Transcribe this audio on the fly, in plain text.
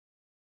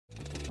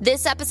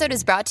This episode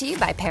is brought to you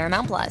by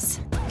Paramount Plus.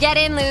 Get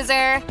in,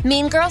 loser!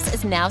 Mean Girls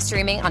is now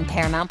streaming on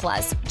Paramount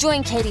Plus.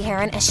 Join Katie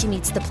Heron as she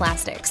meets the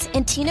plastics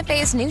in Tina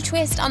Fey's new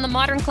twist on the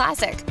modern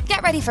classic.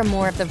 Get ready for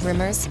more of the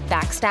rumors,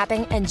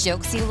 backstabbing, and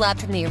jokes you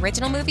loved from the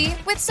original movie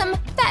with some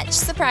fetch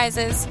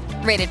surprises.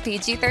 Rated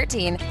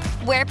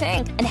PG-13. Wear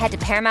pink and head to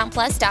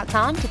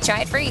ParamountPlus.com to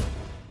try it free.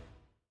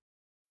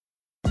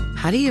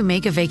 How do you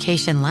make a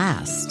vacation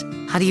last?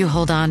 How do you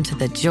hold on to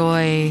the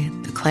joy,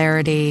 the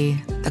clarity,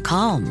 the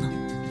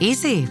calm?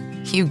 Easy.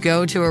 You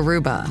go to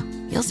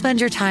Aruba. You'll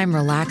spend your time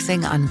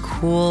relaxing on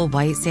cool,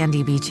 white,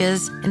 sandy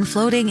beaches and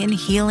floating in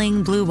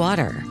healing blue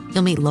water.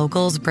 You'll meet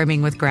locals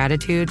brimming with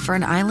gratitude for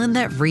an island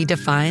that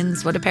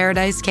redefines what a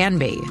paradise can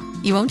be.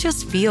 You won't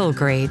just feel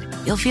great,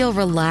 you'll feel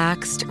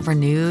relaxed,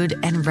 renewed,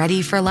 and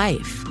ready for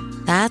life.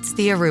 That's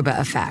the Aruba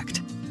effect.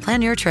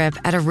 Plan your trip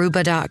at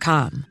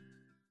Aruba.com.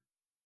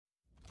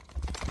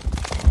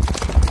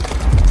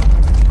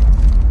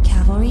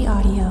 Cavalry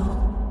Audio.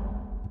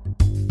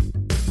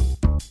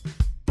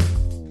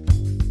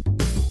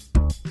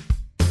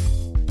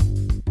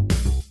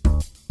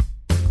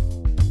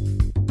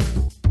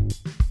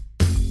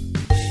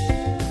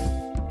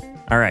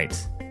 All right.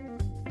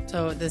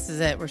 So this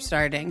is it. We're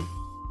starting.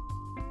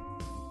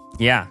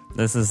 Yeah,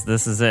 this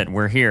is it.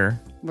 We're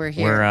here.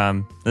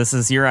 This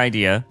is your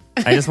idea.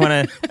 I just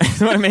want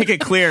to make it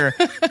clear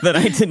that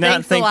I did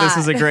not think this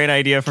was a great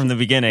idea from the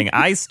beginning.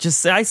 I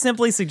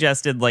simply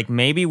suggested like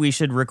maybe we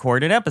should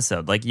record an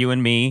episode, like you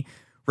and me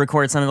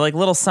record something like a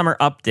little summer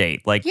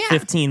update, like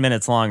 15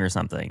 minutes long or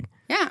something.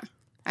 Yeah,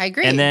 I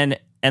agree. And then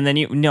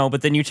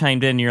but then you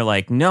chimed in and you're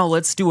like, no,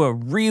 let's do a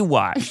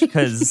rewatch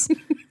because.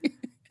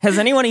 Has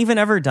anyone even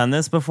ever done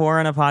this before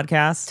on a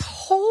podcast?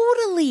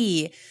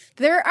 Totally.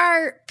 There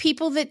are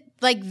people that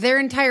like their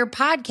entire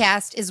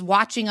podcast is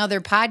watching other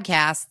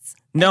podcasts.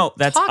 No,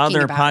 that's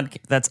other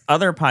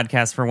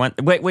podcasts for one.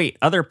 Wait,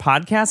 other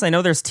podcasts? I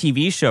know there's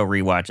TV show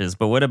rewatches,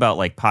 but what about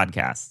like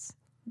podcasts?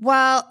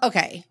 Well,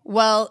 okay.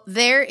 Well,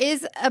 there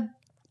is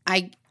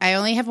I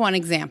only have one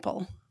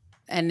example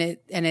and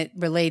it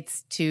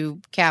relates to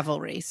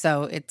Cavalry,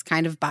 so it's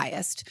kind of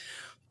biased.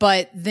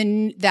 But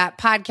that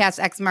podcast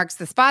X Marks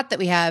the Spot that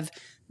we have,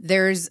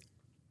 there's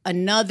a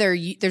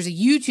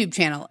YouTube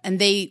channel and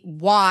they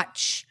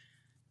watch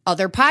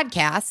other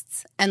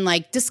podcasts and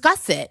like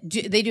discuss it.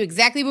 They do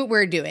exactly what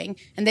we're doing.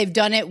 And they've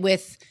done it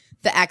with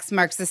the X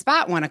Marks the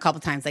Spot one a couple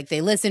times. Like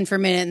they listen for a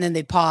minute and then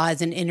they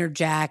pause and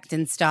interject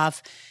and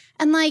stuff.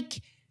 And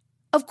like,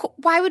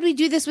 why would we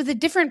do this with a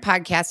different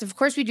podcast? Of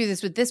course we do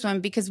this with this one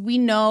because we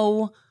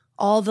know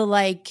all the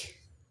like,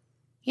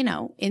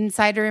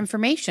 insider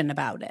information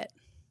about it.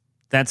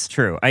 That's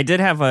true. I did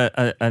have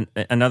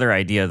another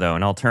idea, though,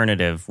 an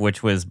alternative,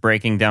 which was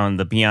breaking down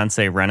the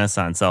Beyonce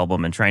Renaissance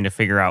album and trying to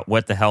figure out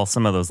what the hell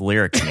some of those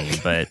lyrics mean.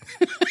 But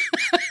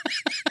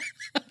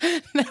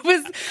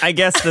I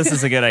guess this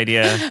is a good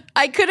idea.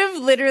 I could have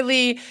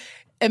literally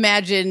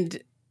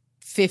imagined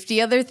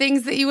 50 other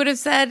things that you would have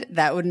said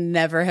that would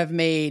never have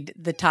made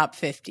the top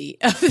 50.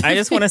 I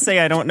just want to say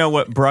I don't know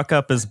what bruck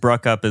up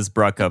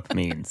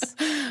means.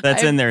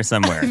 That's in there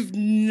somewhere. I have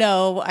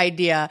no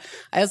idea.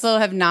 I also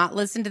have not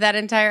listened to that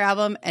entire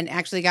album and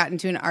actually got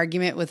into an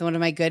argument with one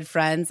of my good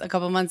friends a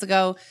couple months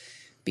ago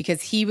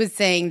because he was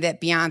saying that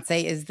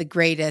Beyonce is the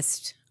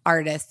greatest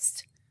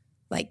artist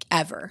like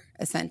ever,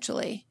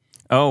 essentially.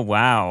 Oh,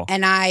 wow.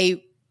 And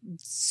I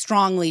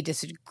strongly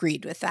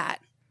disagreed with that.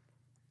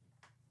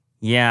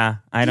 Yeah,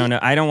 I don't know.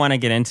 I don't want to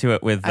get into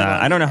it with,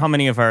 I don't know how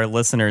many of our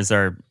listeners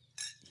are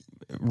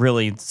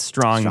really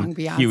strong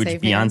Beyonce huge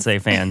fans.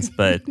 Beyonce fans,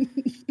 but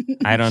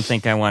I don't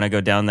think I want to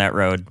go down that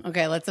road.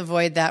 Okay, let's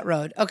avoid that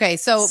road. Okay,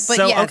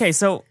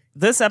 so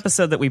this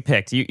episode that we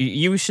picked,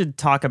 you should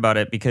talk about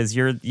it because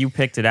you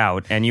picked it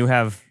out and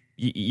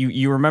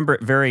you remember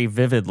it very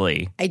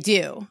vividly. I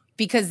do,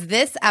 because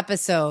this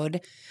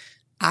episode,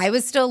 I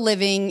was still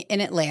living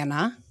in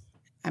Atlanta.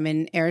 I'm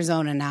in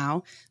Arizona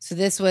now. So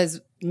this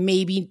was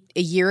maybe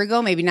a year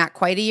ago, maybe not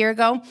quite a year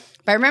ago.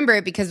 But I remember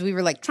it because we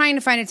were like trying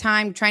to find a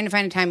time.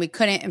 We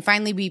couldn't. And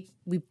finally we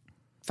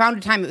found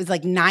a time. It was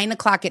like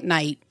 9:00 at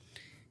night,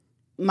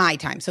 my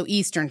time, so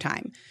Eastern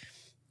time.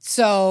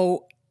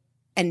 So,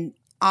 and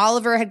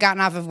Oliver had gotten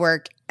off of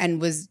work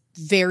and was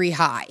very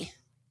high.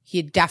 He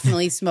had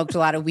definitely smoked a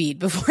lot of weed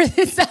before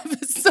this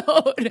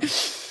episode.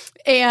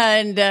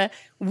 And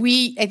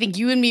I think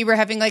you and me were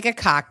having like a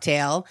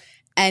cocktail.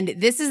 And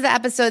this is the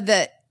episode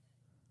that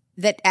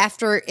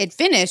after it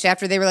finished,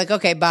 after they were like,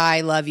 okay, bye,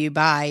 love you,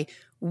 bye,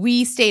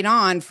 we stayed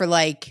on for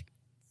like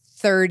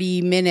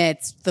 30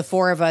 minutes, the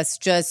four of us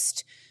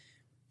just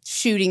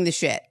shooting the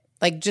shit,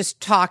 like just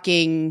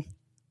talking.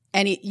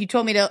 And you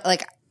told me to,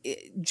 like,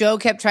 Joe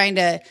kept trying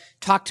to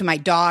talk to my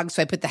dog,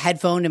 so I put the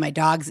headphone in my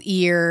dog's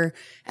ear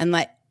and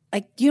like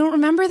you don't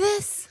remember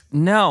this?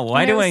 No,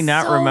 why do I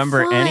not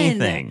remember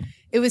anything?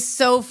 It was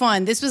so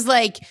fun. This was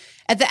like,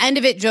 at the end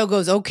of it, Joe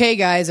goes, okay,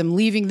 guys, I'm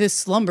leaving this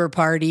slumber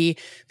party,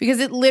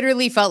 because it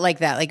literally felt like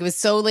that. Like, it was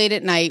so late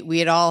at night. We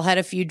had all had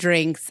a few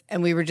drinks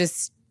and we were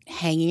just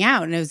hanging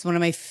out. And it was one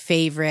of my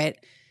favorite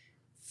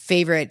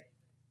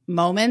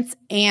moments,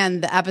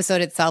 and the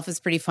episode itself is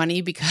pretty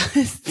funny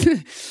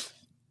because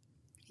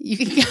you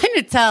can kind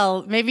of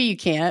tell, maybe you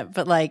can't,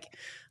 but like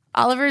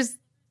Oliver's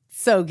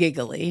so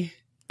giggly.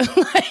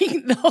 Like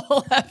the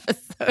whole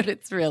episode,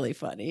 it's really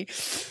funny.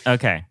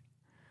 Okay.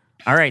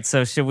 All right,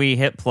 so should we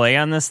hit play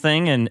on this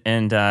thing and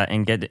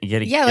get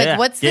yeah, like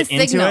what's the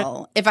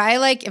signal? If I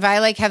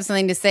have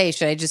something to say,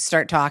 should I just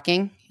start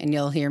talking and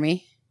you'll hear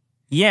me?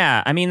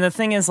 Yeah, I mean the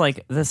thing is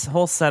like this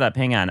whole setup.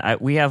 Hang on,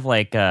 we have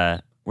like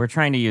we're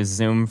trying to use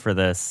Zoom for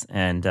this,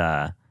 and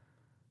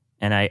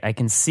I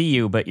can see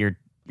you, but you're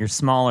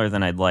smaller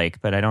than I'd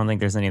like, but I don't think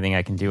there's anything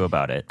I can do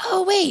about it.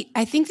 Oh, wait.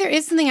 I think there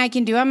is something I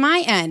can do on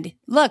my end.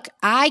 Look,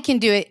 I can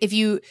do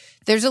it.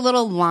 There's a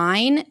little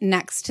line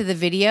next to the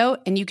video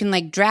and you can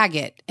like drag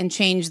it and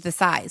change the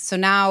size. So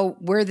now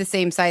we're the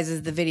same size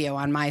as the video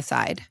on my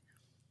side.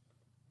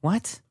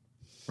 What?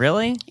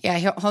 Really? Yeah.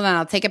 Hold on.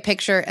 I'll take a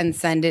picture and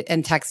send it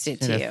and text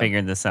it to you. I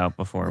figured this out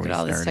before we started.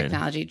 All this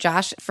technology.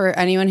 Josh, for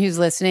anyone who's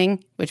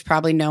listening, which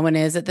probably no one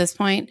is at this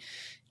point,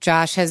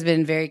 Josh has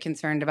been very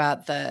concerned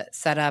about the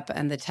setup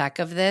and the tech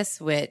of this,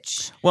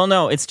 which... Well,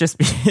 no, it's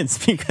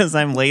because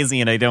I'm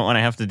lazy and I don't want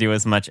to have to do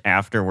as much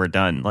after we're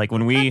done. Like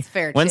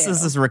once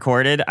this is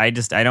recorded, I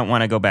don't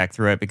want to go back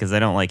through it because I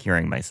don't like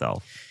hearing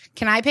myself.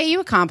 Can I pay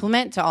you a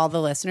compliment to all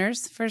the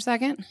listeners for a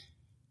second?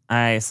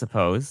 I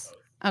suppose.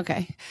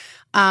 Okay.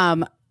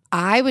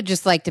 I would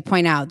just like to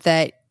point out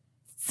that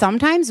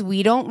sometimes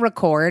we don't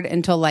record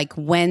until like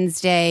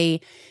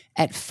Wednesday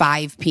at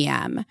 5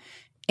 p.m.,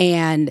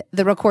 and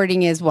the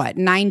recording is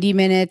 90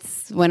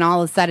 minutes when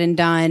all is said and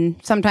done,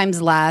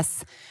 sometimes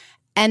less.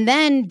 And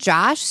then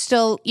Josh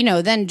still,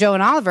 then Joe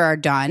and Oliver are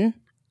done.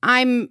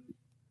 I'm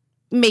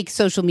make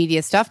social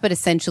media stuff, but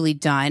essentially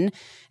done.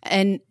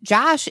 And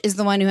Josh is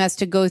the one who has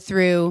to go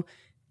through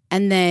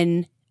and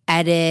then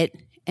edit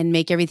and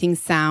make everything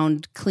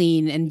sound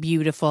clean and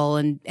beautiful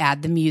and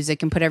add the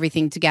music and put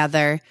everything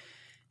together.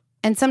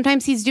 And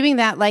sometimes he's doing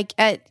that like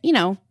at,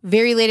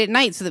 very late at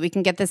night so that we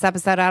can get this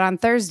episode out on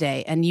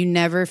Thursday. And you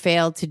never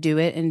fail to do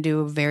it and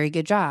do a very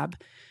good job.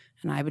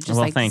 And I would just to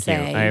say... Well, thank you.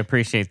 I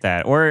appreciate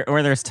that. Or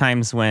there's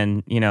times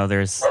when,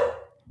 there's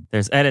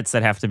edits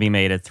that have to be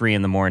made at 3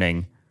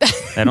 a.m.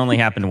 That only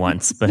happened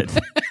once, but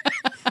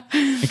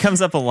it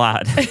comes up a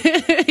lot.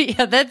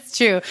 Yeah, that's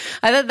true.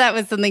 I thought that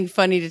was something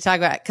funny to talk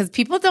about because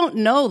people don't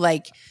know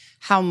like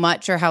how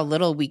much or how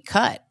little we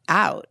cut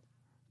out.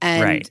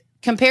 And right.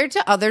 Compared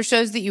to other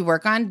shows that you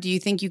work on, do you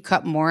think you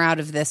cut more out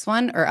of this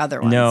one or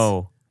other ones?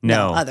 No,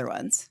 other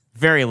ones.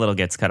 Very little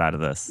gets cut out of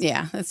this.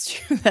 Yeah, that's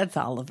true. That's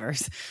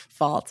Oliver's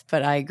fault,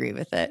 but I agree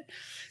with it.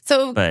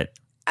 So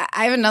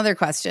I have another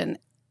question.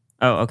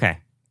 Oh, okay.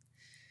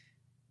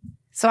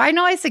 So I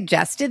know I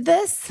suggested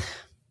this,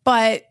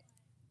 but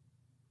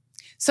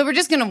so we're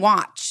just going to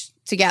watch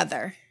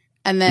together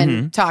and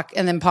then talk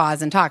and then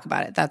pause and talk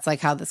about it. That's like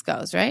how this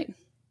goes, right?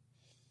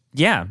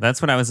 Yeah,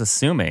 that's what I was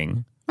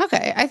assuming.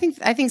 Okay, I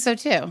think so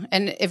too.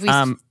 And if we,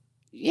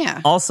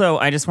 yeah. Also,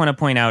 I just want to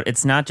point out,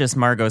 it's not just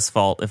Margot's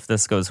fault if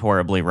this goes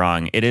horribly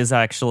wrong. It is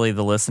actually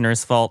the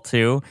listener's fault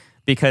too,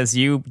 because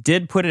you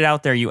did put it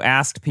out there. You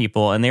asked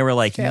people, and they were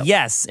like,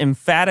 "Yes,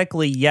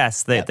 emphatically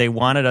yes." They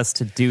wanted us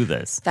to do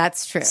this.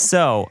 That's true.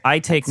 So I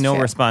take no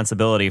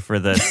responsibility for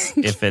this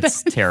if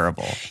it's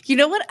terrible. You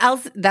know what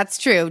else? That's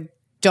true.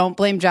 Don't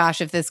blame Josh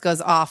if this goes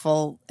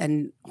awful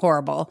and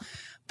horrible.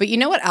 But you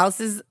know what else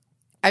is?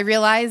 I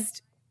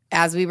realized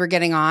as we were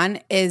getting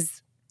on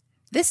is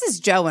this is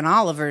Joe and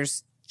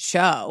Oliver's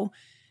show.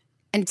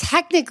 And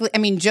technically, I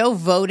mean, Joe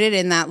voted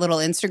in that little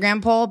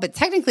Instagram poll, but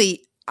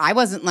technically I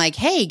wasn't like,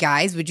 hey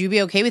guys, would you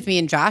be okay with me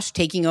and Josh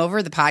taking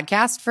over the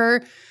podcast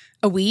for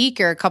a week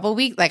or a couple of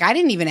weeks? Like I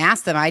didn't even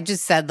ask them. I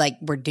just said like,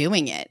 we're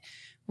doing it,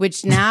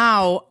 which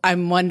now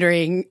I'm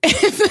wondering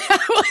if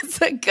that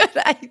was a good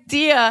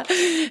idea.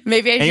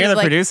 Maybe I should. And you're the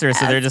like, producer,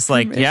 so they're just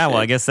like, yeah, well,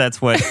 I guess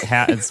that's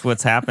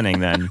what's happening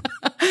then.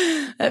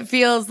 It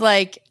feels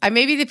like I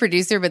may be the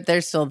producer, but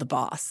they're still the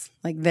boss.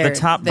 Like they're the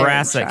top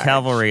brass at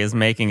Calvary is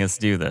making us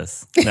do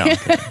this. No.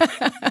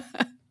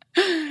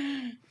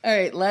 All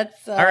right,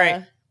 let's. All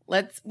right,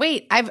 let's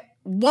wait. I've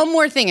one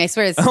more thing. I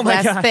swear, it's the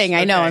last thing.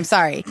 I know. I'm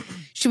sorry.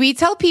 Should we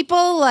tell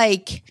people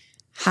like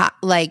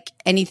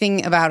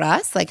anything about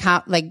us? Like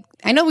how? Like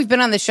I know we've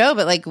been on the show,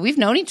 but like we've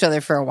known each other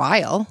for a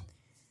while.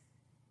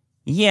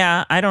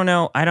 Yeah, I don't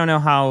know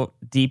how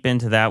deep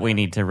into that we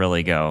need to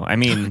really go. I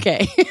mean,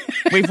 okay.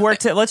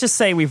 let's just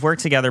say we've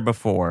worked together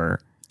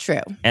before.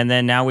 True. And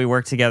then now we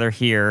work together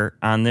here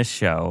on this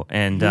show.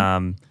 And,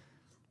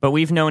 but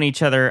we've known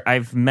each other.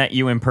 I've met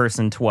you in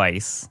person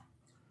twice.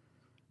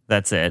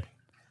 That's it,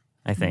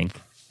 I think.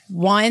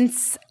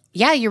 Once.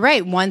 Yeah, you're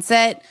right. Once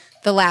at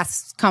the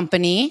last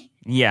company.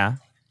 Yeah.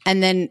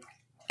 And then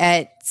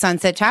at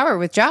Sunset Tower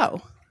with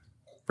Joe.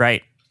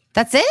 Right.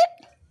 That's it?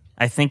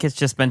 I think it's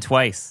just been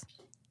twice.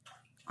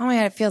 Oh my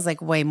God, it feels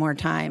like way more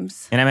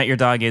times. And I met your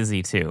dog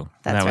Izzy too.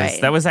 That's right.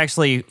 That was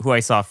actually who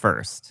I saw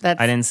first.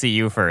 I didn't see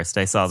you first.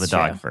 I saw the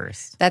dog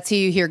first. That's who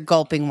you hear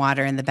gulping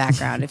water in the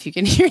background, if you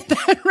can hear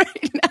that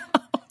right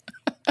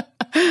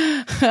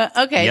now.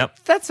 Okay, Yep.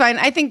 That's fine.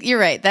 I think you're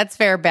right. That's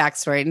fair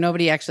backstory.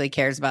 Nobody actually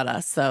cares about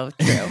us, so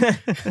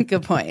true.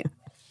 Good point.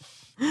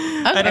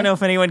 Okay. I don't know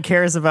if anyone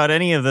cares about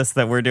any of this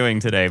that we're doing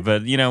today,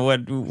 but you know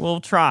what?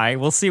 We'll try.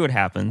 We'll see what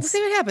happens. We'll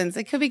see what happens.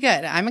 It could be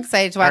good. I'm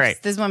excited to watch.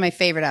 Right. This is one of my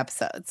favorite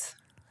episodes.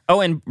 Oh,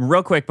 and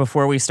real quick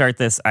before we start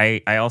this,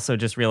 I also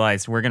just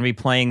realized we're going to be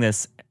playing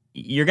this.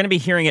 You're going to be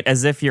hearing it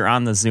as if you're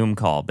on the Zoom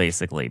call,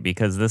 basically,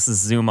 because this is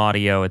Zoom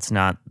audio. It's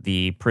not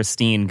the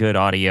pristine, good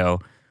audio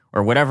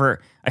or whatever.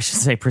 I should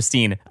say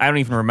pristine. I don't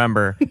even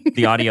remember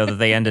the audio that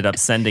they ended up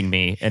sending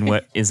me and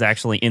what is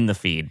actually in the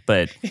feed.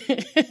 But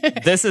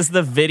this is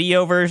the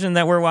video version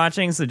that we're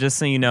watching. So just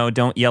so you know,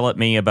 don't yell at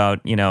me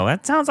about,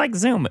 that sounds like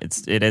Zoom.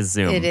 It is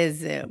Zoom. It is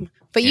Zoom.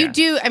 But you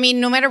do,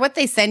 no matter what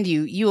they send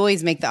you, you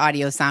always make the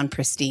audio sound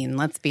pristine.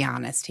 Let's be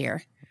honest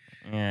here.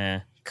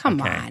 Yeah.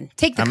 Come on.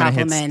 Take the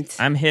compliment.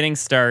 I'm hitting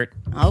start.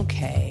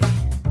 Okay.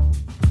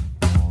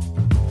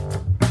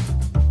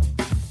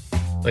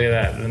 Look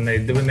at that.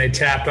 When they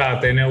tap out,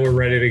 they know we're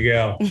ready to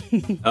go.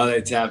 Oh,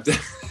 they tapped.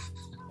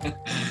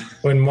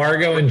 When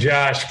Margot and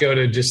Josh go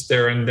to just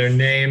their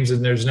names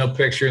and there's no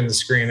picture in the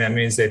screen, that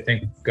means they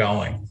think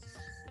going.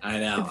 I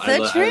know.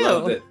 It's true. I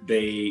love that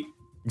they.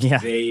 Yeah.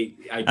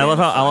 I love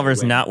how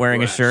Oliver's not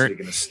wearing a shirt.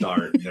 Going to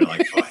start. They're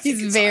like,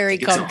 he's very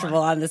comfortable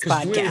on this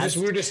podcast.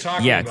 We were just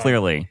talking about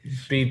clearly.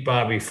 Beat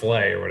Bobby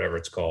Flay or whatever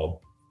it's called.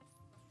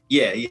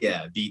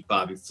 Yeah. Beat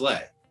Bobby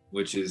Flay,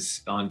 which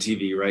is on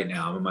TV right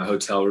now. I'm in my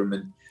hotel room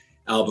in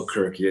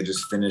Albuquerque. I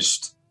just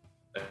finised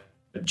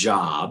a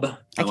job.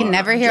 I can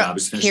never hear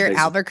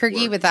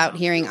Albuquerque without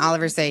hearing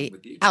Oliver say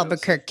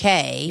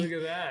Albuquerque. Look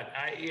at that.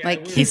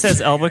 He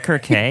says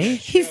Albuquerque?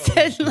 He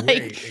said I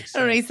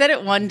don't know. He said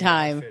it one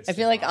time. I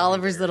feel like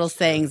Oliver's little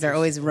sayings are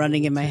always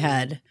running in my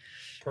head,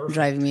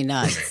 driving me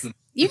nuts.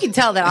 You can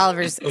tell that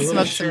Oliver's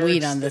smoked some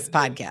weed on this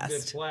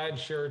podcast. The plaid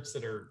shirts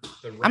that are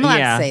I'm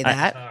allowed to say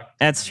that.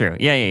 That's true.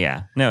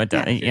 Yeah. No, it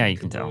does. Yeah, you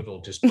can tell.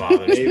 It'll just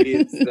bother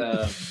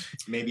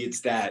maybe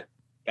it's that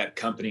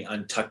company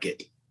Untuck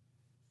It.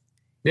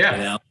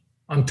 Yeah.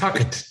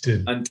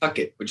 Untuck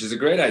It, which is a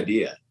great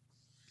idea.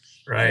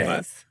 Right.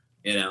 But,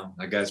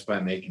 that guy's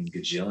probably making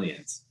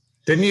gajillions.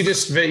 Didn't you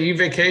just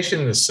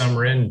vacation this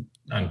summer in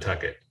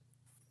Untuck It?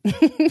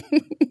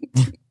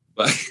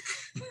 But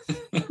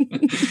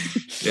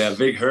yeah,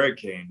 big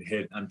hurricane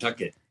hit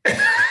Untuck It.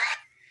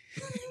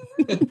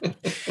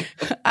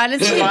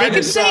 Honestly, they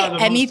could say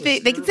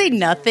anything. They could say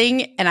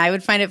nothing, and I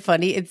would find it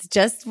funny. It's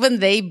just when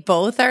they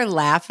both are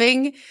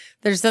laughing,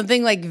 there's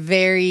something like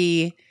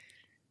very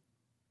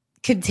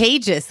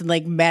contagious and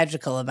like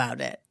magical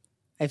about it.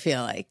 I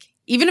feel like,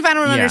 even if I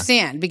don't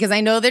understand, because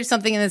I know there's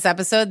something in this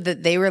episode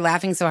that they were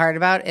laughing so hard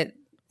about it.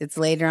 It's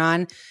later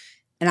on,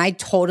 and I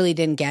totally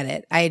didn't get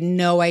it. I had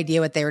no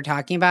idea what they were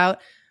talking about,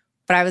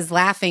 but I was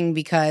laughing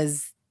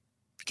because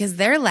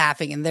they're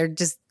laughing, and they're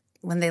just,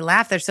 when they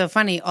laugh, they're so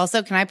funny.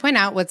 Also, can I point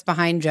out what's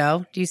behind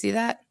Joe? Do you see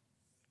that?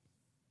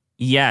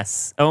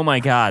 Yes. Oh my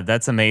God,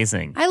 that's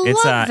amazing. I love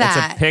that.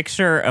 It's a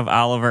picture of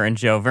Oliver and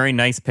Joe. Very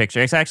nice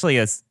picture. It's actually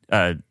it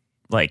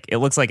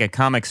looks like a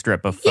comic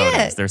strip of photos.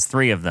 Yeah. There's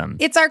 3 of them.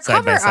 It's our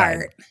cover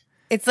art.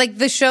 It's like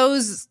the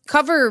show's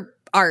cover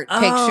art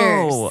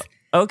pictures.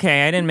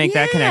 Okay, I didn't make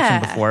that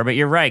connection before, but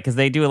you're right, because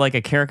they do like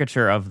a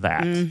caricature of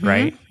that,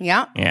 right?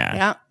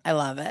 Yeah. I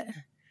love it.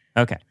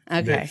 Okay.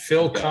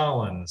 Phil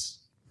Collins.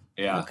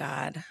 Yeah. Oh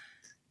God.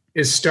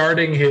 Is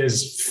starting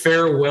his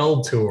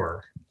farewell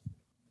tour.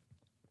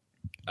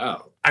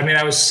 Oh.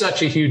 I was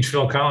such a huge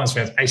Phil Collins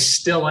fan. I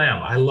still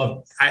am.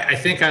 I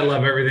think I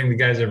love everything the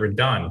guy's ever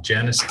done.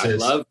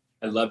 Genesis.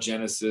 I love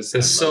Genesis.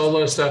 The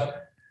solo stuff.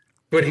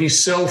 But he's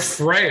so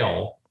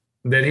frail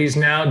that he's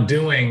now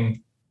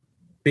doing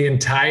the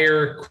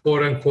entire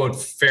quote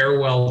unquote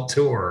farewell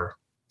tour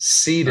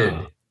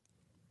seated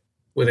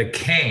with a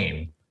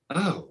cane.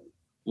 Oh.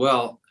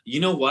 Well, you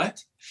know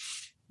what?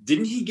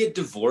 Didn't he get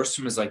divorced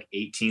from his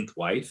 18th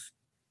wife?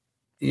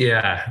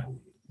 Yeah.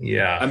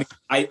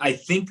 I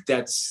think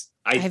there's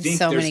got to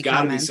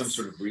be some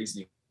sort of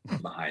reasoning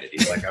behind it.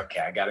 He's like,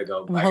 okay, I got to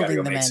go. I got to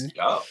go make some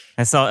dough.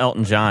 I saw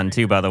Elton John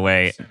too, by the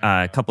way,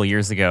 a couple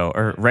years ago,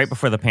 or right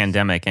before the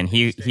pandemic, and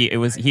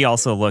he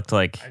also looked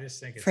like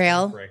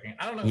frail.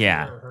 I don't know if you've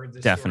ever heard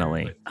this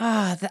definitely.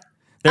 Story,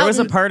 there was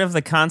a part of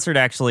the concert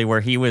actually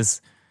where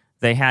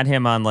they had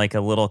him on like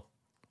a little.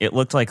 It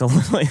looked like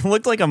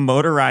a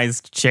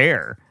motorized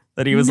chair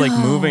that he was like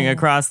moving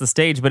across the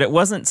stage, but it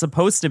wasn't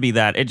supposed to be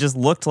that. It just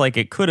looked like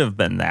it could have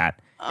been that.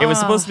 It was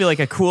supposed to be like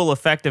a cool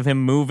effect of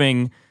him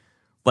moving.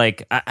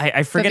 Like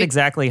I forget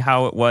exactly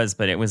how it was,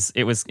 but it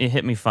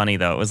hit me funny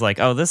though. It was like,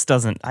 oh,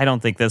 I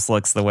don't think this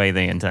looks the way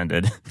they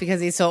intended.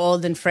 Because he's so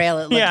old and frail,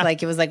 it looked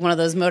like it was like one of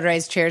those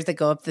motorized chairs that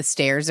go up the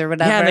stairs or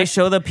whatever. Yeah, they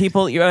show the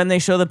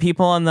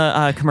people on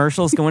the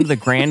commercials going to the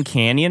Grand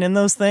Canyon in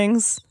those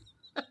things.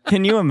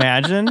 Can you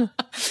imagine?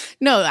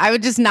 No, I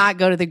would just not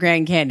go to the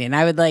Grand Canyon.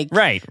 I would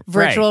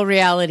virtual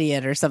reality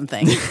it or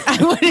something. I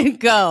wouldn't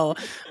go.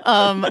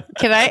 Can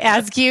I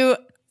ask you,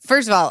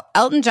 first of all,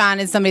 Elton John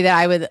is somebody that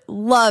I would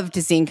love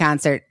to see in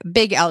concert.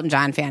 Big Elton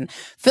John fan.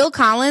 Phil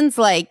Collins,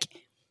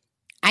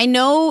 I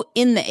know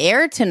In the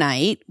Air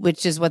Tonight,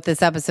 which is what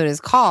this episode is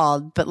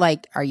called, but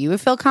like, are you a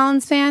Phil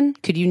Collins fan?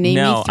 Could you name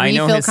me 3 I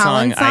know Phil his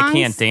Collins song, songs? I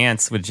Can't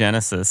Dance with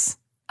Genesis.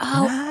 Okay,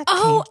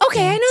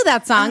 I know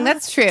that song.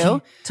 That's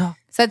true. So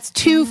that's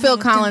 2 Phil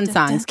Collins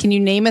songs. Can you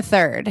name a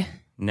third?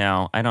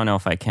 No, I don't know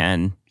if I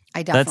can.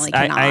 I definitely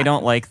cannot. I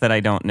don't like that I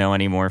don't know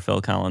any more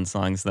Phil Collins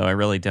songs, though. I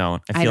really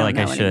don't. I feel like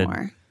I should.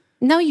 Anymore.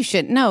 No, you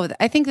shouldn't. No,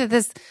 I think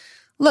that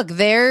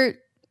they're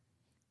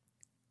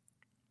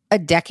a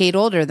decade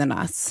older than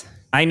us.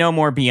 I know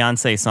more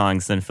Beyonce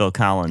songs than Phil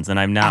Collins, and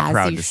I'm not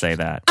proud to say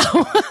that.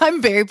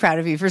 I'm very proud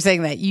of you for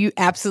saying that. You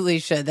absolutely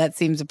should. That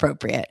seems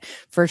appropriate,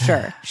 for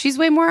sure. She's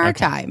way more our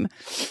time.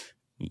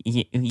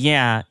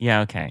 Yeah,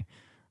 okay.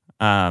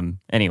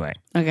 Anyway.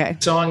 Okay.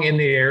 Song In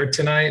the Air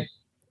Tonight.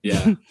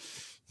 Yeah.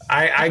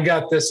 I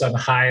got this on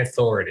high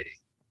authority.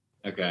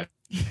 Okay.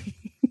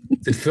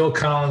 That Phil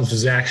Collins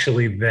was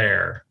actually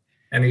there,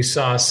 and he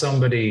saw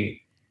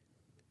somebody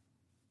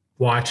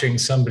watching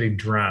somebody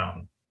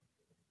drown.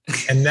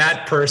 And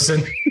that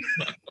person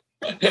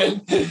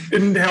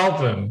didn't help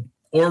him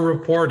or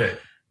report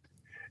it.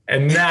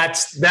 And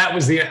that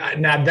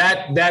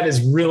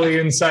is really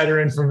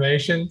insider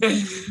information.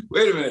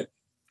 Wait a minute.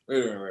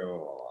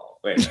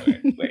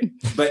 Wait.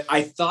 But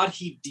I thought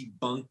he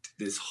debunked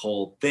this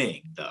whole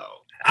thing, though.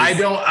 I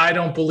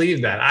don't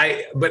believe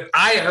that. But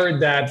I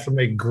heard that from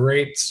a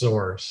great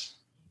source.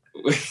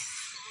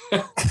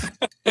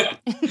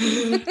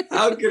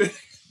 How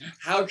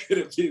could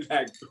it be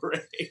that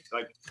great?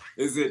 Like,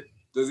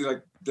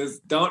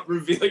 don't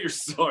reveal your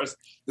source.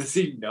 Does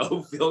he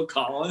know Phil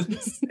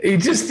Collins?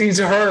 He's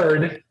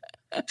heard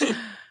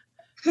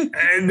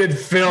and that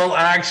Phil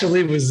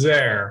actually was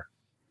there.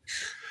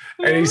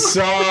 And he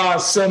saw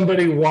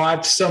somebody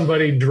watch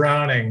somebody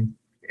drowning,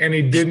 and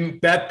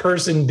that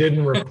person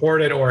didn't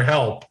report it or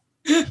help.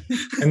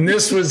 And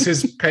this was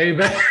his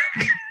payback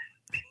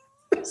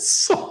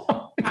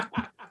song.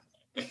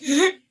 And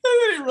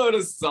then he wrote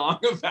a song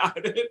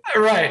about it.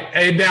 Right.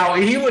 And now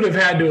he would have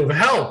had to have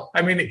helped.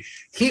 I mean,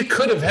 he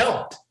could have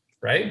helped,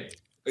 right?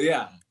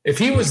 Yeah. If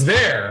he was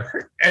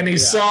there and he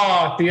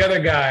saw the other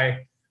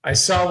guy, I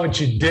saw what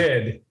you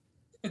did.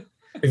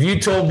 If you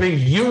told me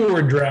you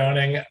were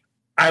drowning,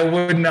 I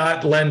would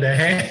not lend a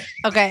hand.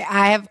 Okay,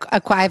 I have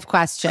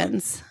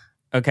questions.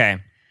 Okay.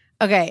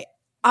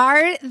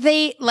 Are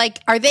they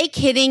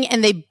kidding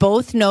and they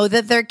both know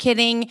that they're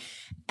kidding?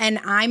 And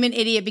I'm an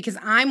idiot because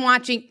I'm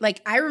watching,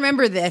 like, I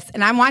remember this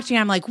and I'm watching,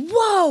 I'm like,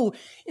 whoa,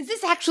 is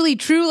this actually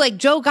true? Like,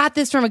 Joe got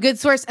this from a good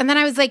source. And then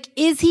I was like,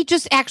 is he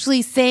just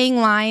actually saying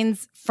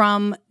lines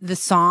from the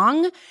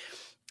song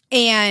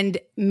and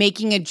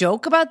making a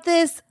joke about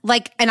this?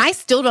 Like, and I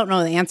still don't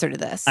know the answer to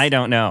this. I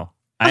don't know.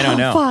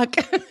 Fuck.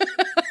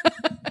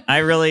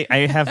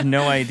 I have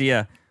no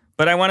idea.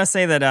 But I want to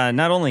say that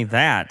not only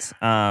that,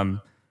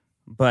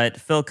 but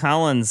Phil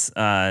Collins,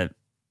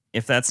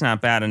 if that's not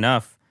bad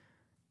enough,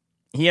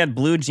 he had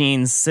blue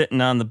jeans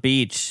sitting on the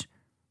beach.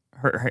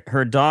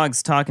 Her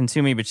dog's talking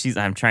to me, but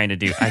I'm trying to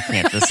do. I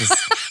can't.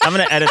 I'm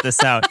going to edit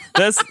this out.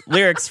 This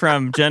lyrics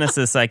from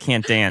Genesis, I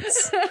Can't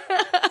Dance.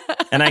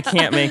 And I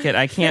can't make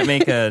a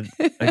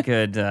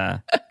good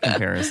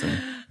comparison.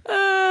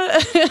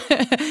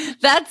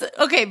 That's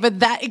okay. But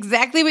that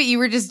exactly what you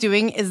were just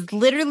doing is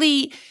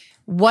literally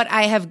what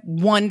I have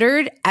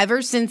wondered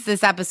ever since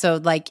this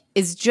episode. Like,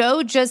 is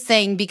Joe just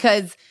saying,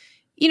 because,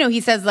 he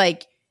says,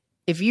 like,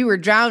 if you were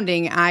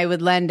drowning, I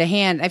would lend a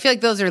hand. I feel like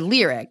those are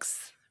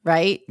lyrics,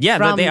 right?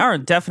 Yeah, they are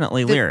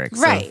definitely lyrics.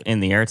 Right. In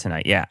the Air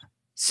Tonight, yeah.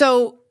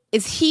 So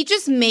is he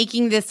just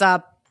making this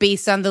up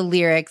based on the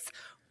lyrics,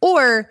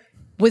 or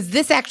was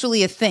this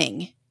actually a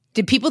thing?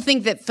 Did people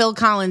think that Phil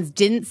Collins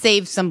didn't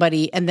save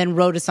somebody and then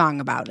wrote a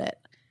song about it?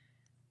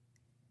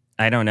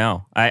 I don't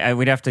know. I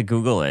would have to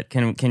Google it.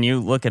 Can you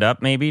look it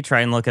up maybe?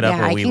 Try and look it up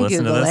while we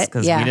listen to this?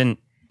 Because we didn't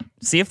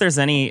see if there's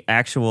any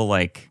actual,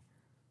 like,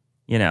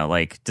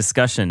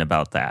 discussion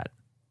about that.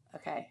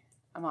 Okay,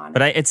 I'm on.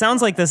 But it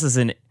sounds like this is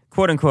an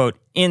quote-unquote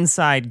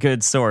inside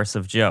good source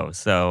of Joe,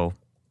 so...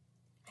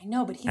 I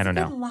know, but he's a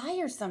good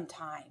liar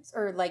sometimes,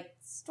 or, like,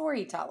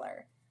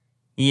 storyteller.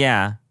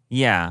 Yeah,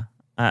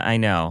 I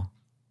know.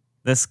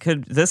 This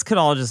could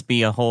all just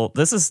be a whole...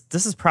 This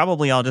is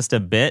probably all just a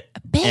bit,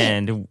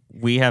 and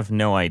we have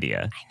no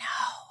idea. I know.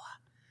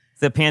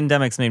 The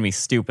pandemic's made me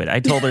stupid.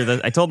 I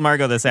told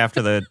Margot this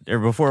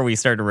before we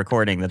started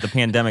recording, that the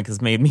pandemic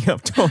has made me a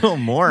total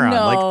moron.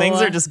 No. Like,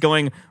 things are just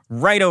going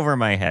right over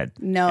my head.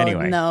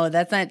 No,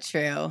 that's not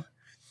true.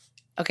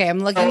 Okay, I'm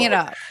looking it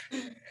up.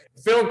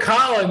 Phil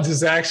Collins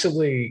is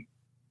actually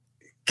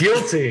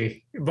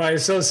guilty by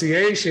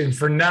association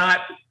for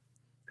not,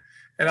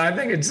 and I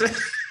think it's...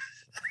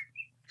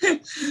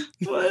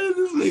 Why does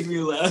this make me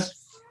laugh?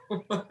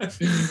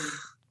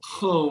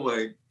 Oh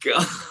my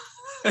God.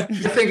 I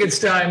think it's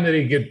time that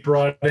he get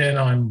brought in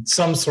on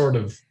some sort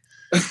of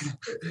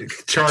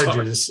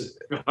charges.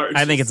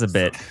 I think it's a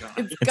bit.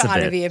 It's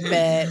gotta be a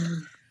bit.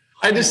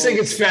 I just think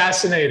it's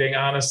fascinating,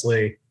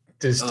 honestly,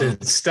 just to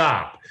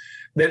stop.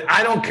 That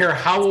I don't care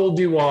how old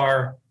you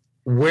are,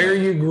 where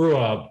you grew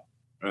up.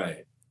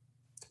 Right.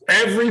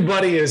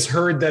 Everybody has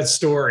heard that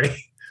story.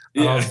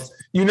 Yeah.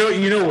 You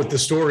know what the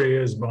story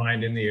is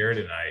behind In the Air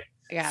Tonight.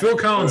 Phil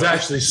Collins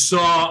actually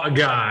saw a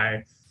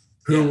guy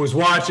who was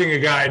watching a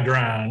guy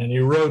drown, and he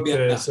wrote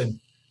this, and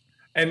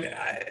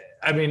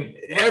I mean,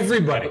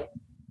 everybody.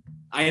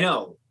 I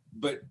know,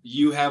 but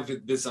you have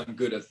this on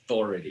good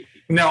authority.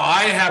 Now,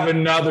 I have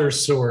another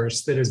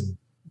source that is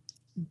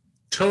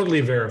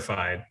totally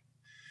verified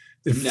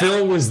that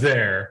Phil was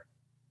there.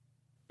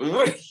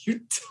 What are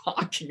you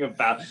talking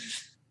about?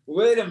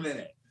 Wait a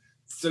minute.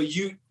 So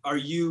are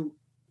you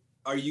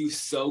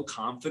so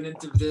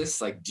confident of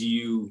this? Like,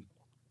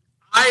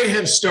 I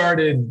have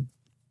started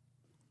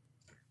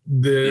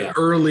the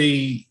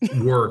early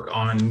work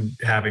on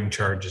having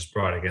charges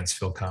brought against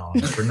Phil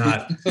Collins for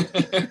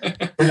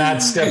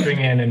not stepping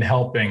in and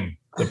helping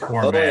the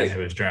poor man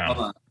who was drowned.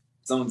 Hold on.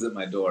 Someone's at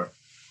my door.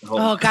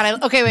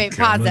 God. Okay, wait,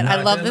 pause it.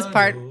 I love this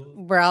part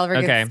where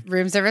Oliver gets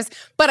room service.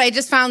 But I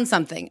just found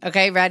something.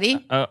 Okay,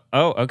 ready?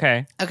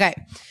 Okay. Okay.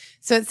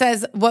 So it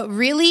says, what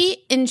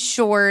really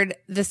ensured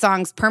the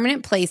song's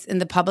permanent place in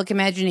the public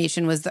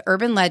imagination was the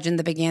urban legend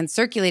that began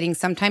circulating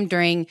sometime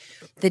during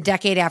the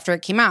decade after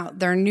it came out.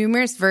 There are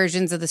numerous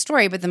versions of the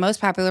story, but the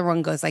most popular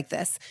one goes like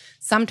this.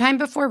 Sometime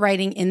before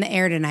writing In the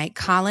Air Tonight,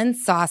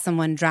 Collins saw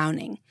someone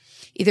drowning.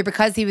 Either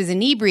because he was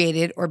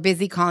inebriated or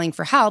busy calling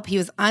for help, he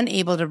was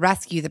unable to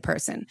rescue the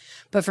person.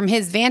 But from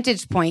his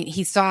vantage point,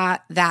 he saw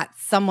that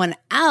someone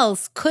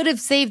else could have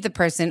saved the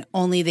person,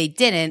 only they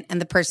didn't,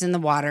 and the person in the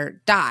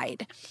water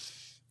died.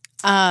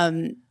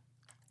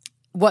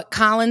 What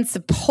Collins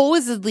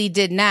supposedly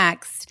did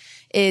next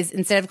is,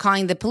 instead of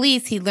calling the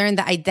police, he learned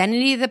the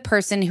identity of the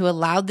person who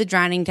allowed the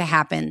drowning to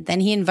happen.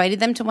 Then he invited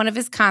them to one of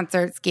his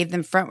concerts, gave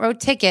them front row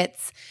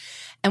tickets,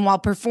 and while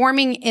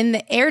performing In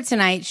the Air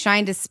Tonight,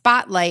 shined a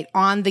spotlight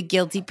on the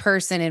guilty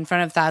person in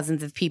front of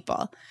thousands of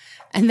people.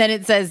 And then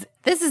it says,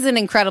 this is an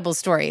incredible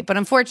story, but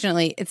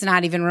unfortunately, it's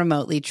not even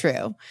remotely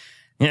true.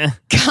 Yeah.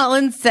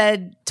 Collins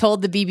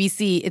told the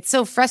BBC, it's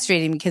so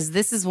frustrating because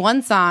this is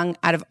one song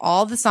out of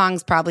all the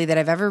songs probably that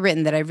I've ever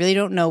written that I really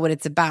don't know what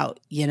it's about,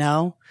 you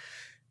know?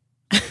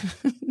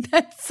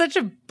 That's such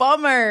a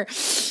bummer.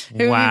 It would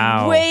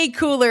be way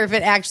cooler if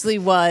it actually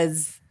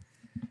was.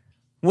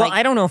 Well,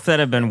 I don't know if that'd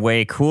have been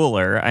way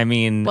cooler. I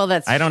mean,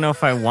 I don't know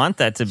if I want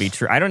that to be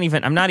true.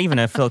 I'm not even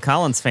a Phil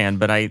Collins fan,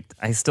 but I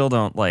still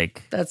don't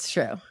like. That's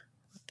true.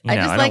 I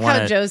just like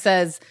how Joe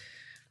says,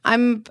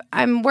 I'm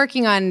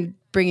working on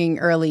bringing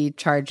early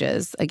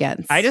charges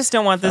against. I just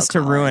don't want this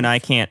to ruin I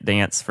Can't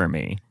Dance for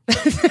me.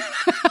 Because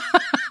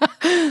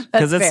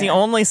it's the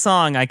only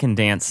song I can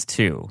dance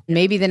to.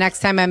 Maybe the next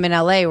time I'm in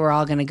LA, we're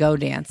all going to go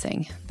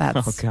dancing. That's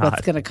what's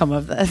going to come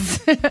of this.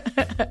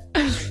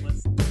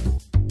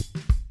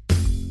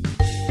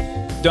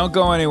 Don't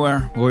go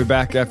anywhere. We'll be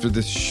back after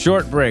this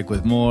short break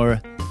with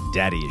more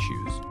daddy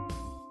issues.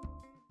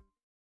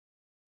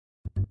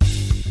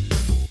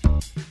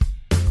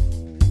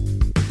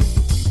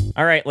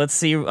 All right, let's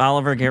see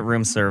Oliver get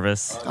room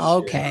service.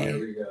 Okay. Here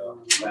we go.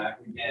 Back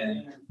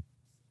again.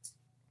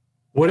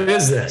 What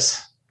is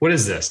this? What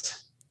is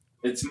this?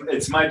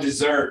 It's my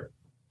dessert.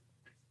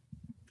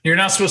 You're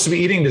not supposed to be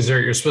eating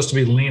dessert. You're supposed to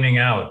be leaning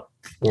out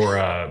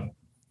for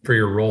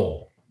your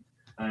role.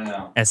 I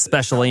know. As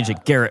Special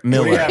Agent Garrett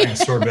Miller. What are you having,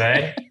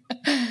 sorbet?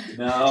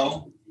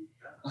 No.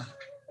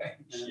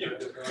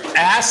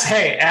 Ask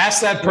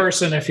that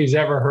person if he's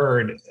ever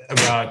heard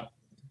about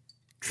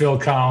Phil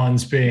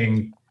Collins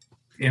being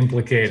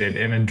implicated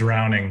in a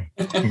drowning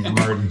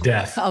or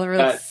death.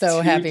 Oliver's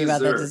so happy about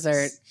the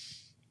dessert.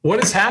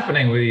 What is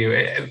happening with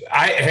you?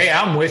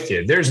 I'm with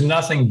you. There's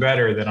nothing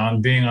better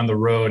than being on the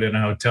road in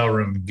a hotel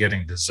room and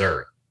getting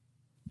dessert.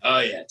 Oh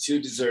yeah,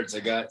 2 desserts. I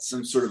got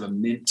some sort of a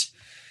mint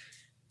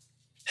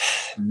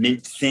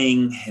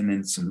thing, and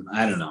then some.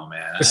 I don't know,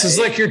 man. This is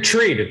like your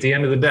treat at the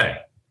end of the day.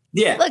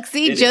 Yeah. Look,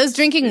 see, Joe's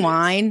drinking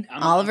wine.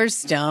 Oliver's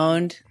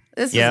stoned.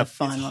 This is a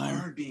fun one.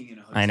 Hard being in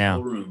a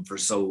hotel room for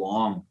so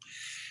long.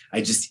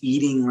 I just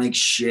eating like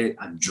shit.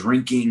 I'm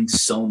drinking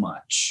so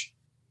much,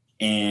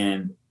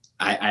 and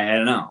I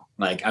don't know.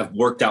 Like, I've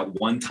worked out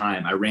one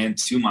time. I ran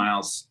 2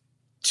 miles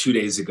 2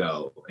 days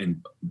ago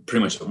and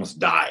pretty much almost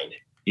died.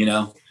 You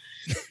know.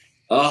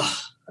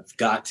 I've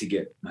got to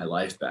get my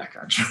life back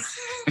on track.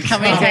 How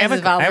many times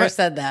have Oliver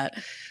said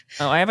that?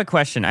 Oh, I have a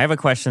question. I have a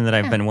question that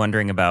I've been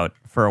wondering about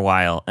for a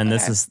while, and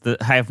this is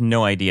I have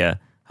no idea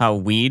how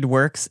weed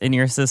works in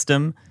your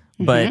system,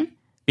 but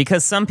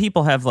because some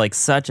people have like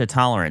such a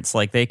tolerance,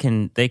 like they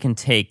can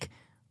take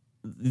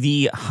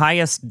the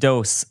highest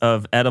dose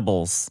of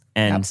edibles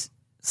and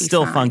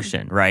still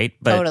function, right?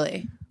 But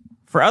totally.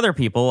 For other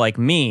people like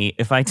me,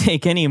 if I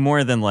take any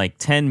more than like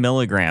 10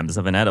 milligrams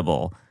of an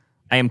edible,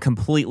 I am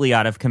completely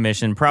out of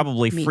commission,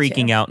 probably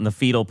freaking out in the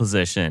fetal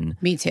position.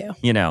 Me too.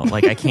 You know,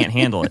 like I can't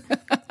handle it.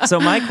 So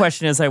my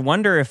question is, I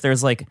wonder if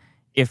there's like,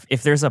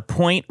 if there's a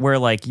point where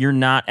like you're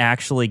not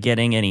actually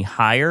getting any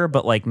higher,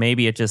 but like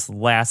maybe it just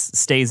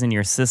stays in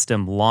your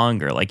system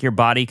longer. Like your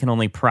body can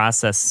only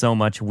process so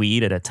much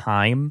weed at a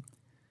time.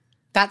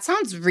 That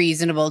sounds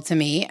reasonable to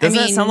me. Doesn't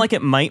that sound like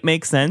it might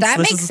make sense? That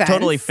this makes is sense.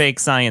 Totally fake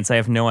science. I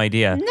have no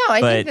idea. No,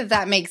 I think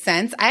that makes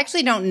sense. I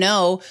actually don't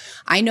know.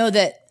 I know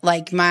that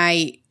like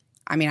I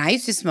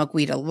used to smoke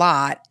weed a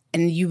lot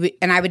and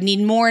I would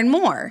need more and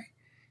more.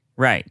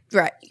 Right.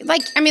 Like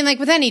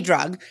with any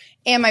drug.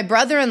 And my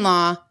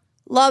brother-in-law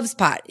loves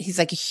pot. He's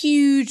like a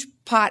huge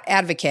pot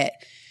advocate.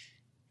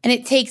 And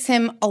it takes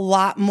him a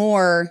lot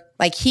more,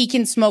 like he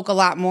can smoke a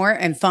lot more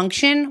and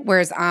function,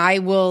 whereas I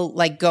will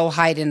like go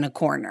hide in a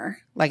corner.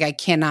 Like I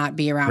cannot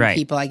be around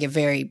people. I get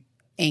very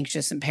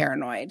anxious and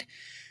paranoid.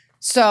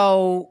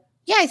 So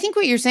yeah, I think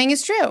what you're saying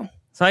is true.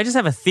 So I just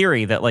have a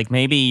theory that like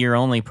maybe your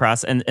only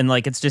process, and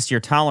like it's just your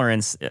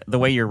tolerance, the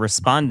way you're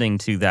responding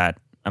to that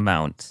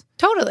amount.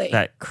 Totally.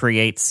 That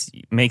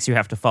makes you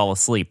have to fall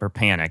asleep or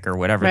panic or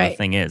whatever the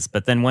thing is.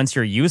 But then once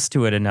you're used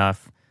to it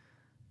enough,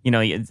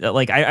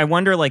 like I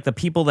wonder, like the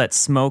people that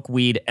smoke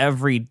weed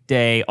every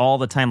day, all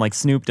the time, like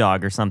Snoop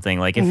Dogg or something.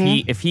 Like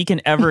if he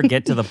can ever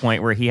get to the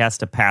point where he has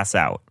to pass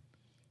out,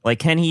 like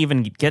can he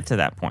even get to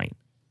that point?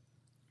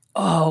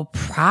 Oh,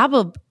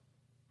 probably.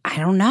 I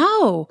don't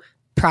know.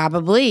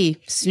 Probably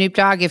Snoop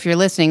Dogg, if you're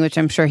listening, which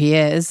I'm sure he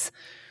is.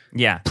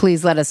 Yeah.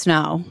 Please let us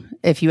know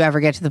if you ever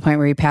get to the point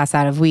where you pass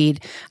out of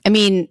weed. I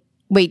mean,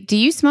 wait, do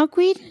you smoke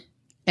weed?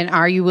 And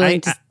are you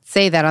willing to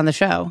say that on the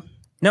show?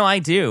 No, I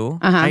do.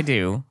 I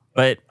do.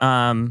 But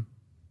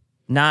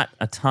not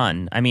a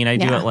ton. I mean, I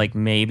do it like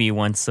maybe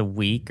once a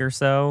week or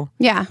so.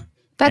 Yeah.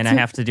 And I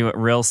have to do it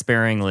real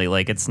sparingly.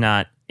 Like it's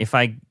not, if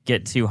I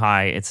get too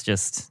high,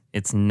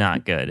 it's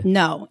not good.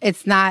 No,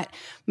 it's not.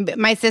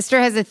 My sister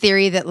has a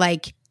theory that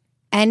like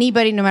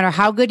anybody, no matter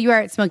how good you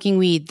are at smoking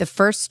weed, the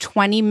first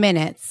 20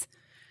 minutes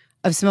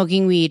of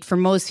smoking weed for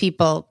most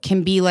people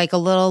can be like a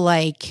little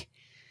like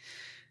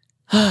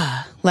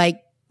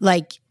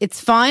it's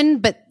fun,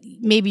 but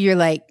maybe you're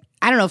like,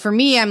 I don't know. For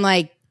me, I'm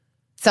like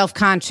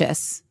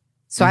self-conscious.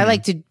 So I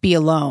like to be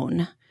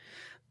alone.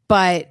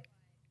 But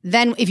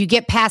then if you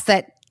get past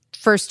that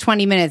first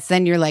 20 minutes,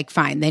 then you're like,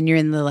 fine. Then you're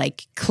in the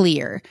like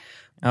clear.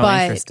 Oh,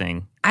 but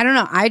interesting. I don't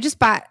know. I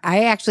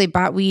actually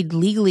bought weed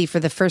legally for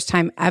the first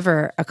time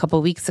ever a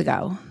couple weeks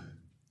ago.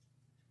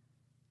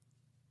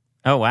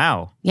 Oh,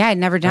 wow. Yeah, I'd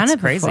never done That's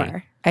it crazy.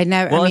 before. I'd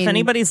never. Well, if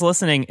anybody's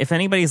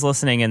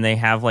listening and they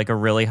have like a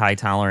really high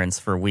tolerance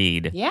for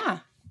weed,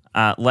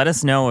 let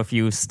us know if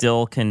you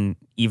still can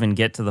even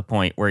get to the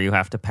point where you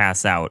have to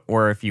pass out,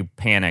 or if you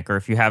panic, or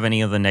if you have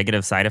any of the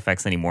negative side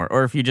effects anymore,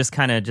 or if you just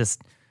kind of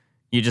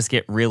you just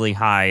get really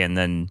high and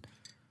then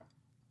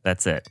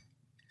that's it.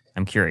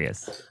 I'm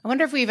curious. I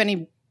wonder if we have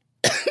any,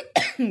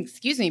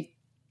 excuse me,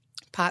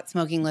 pot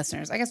smoking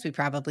listeners. I guess we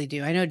probably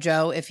do. I know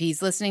Joe, if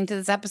he's listening to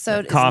this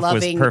episode, is loving. Cough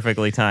was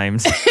perfectly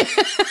timed. I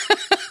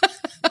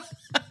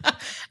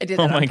did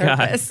that on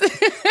purpose. God.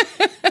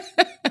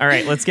 All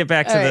right, let's get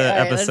back to the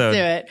episode.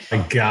 Let's do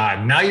it. My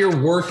God, now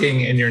you're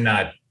working and you're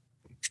not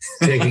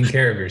taking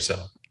care of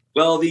yourself.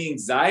 Well, the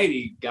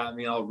anxiety got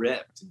me all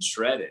ripped and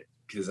shredded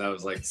because I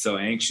was like so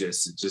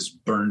anxious. It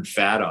just burned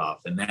fat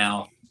off. And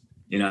now,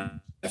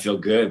 I feel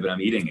good, but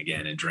I'm eating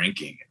again and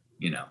drinking,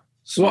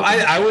 Well,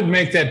 I would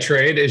make that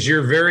trade. As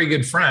your very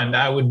good friend,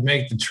 I would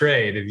make the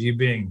trade of you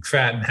being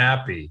fat and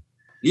happy.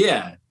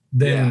 Yeah.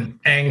 Than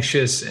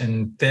anxious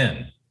and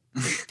thin.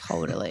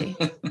 Totally.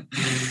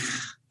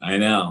 I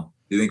know.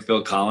 You think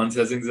Phil Collins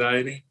has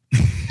anxiety?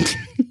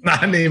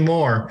 Not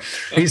anymore.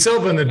 He's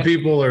hoping that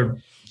people are,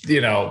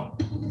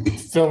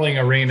 filling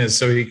arenas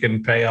so he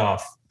can pay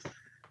off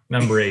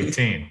number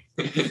 18.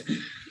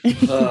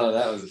 Oh,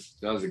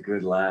 that was a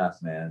good laugh,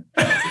 man.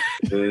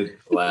 Good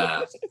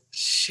laugh.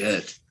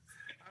 Shit.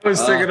 I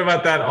was thinking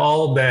about that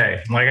all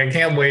day. Like, I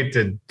can't wait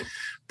to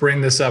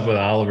bring this up with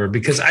Oliver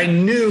because I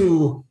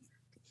knew,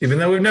 even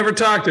though we've never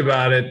talked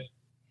about it,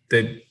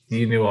 that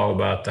you knew all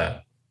about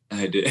that.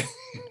 I did.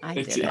 I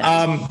did.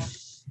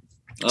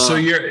 So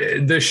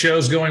the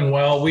show's going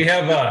well. We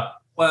have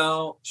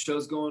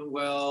show's going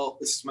well.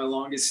 This is my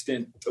longest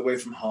stint away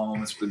from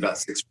home. It's been about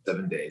 6 or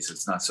 7 days.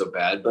 It's not so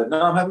bad, but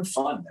no, I'm having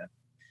fun, man.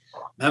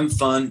 I'm having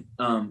fun.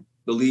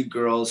 The lead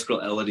girl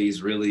Elodie,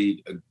 is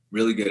really a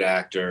really good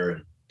actor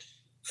and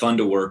fun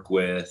to work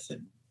with.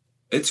 And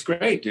it's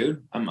great,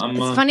 dude.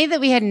 It's funny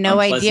that we had no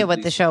idea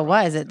what the show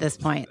was at this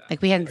point.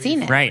 Like we hadn't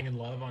seen it. Right.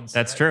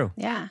 That's true.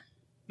 Yeah.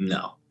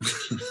 No.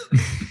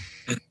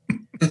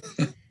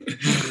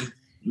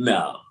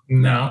 No.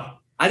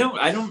 I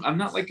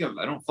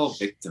don't fall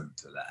victim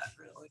to that,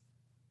 really.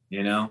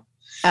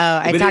 Oh,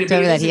 I talked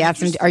over that. He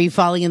asked him, are you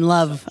falling in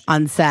love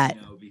on set?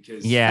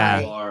 Because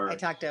I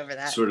talked over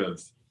that. Sort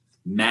of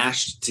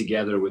mashed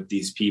together with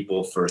these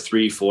people for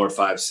 3, 4,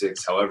 5,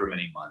 6, however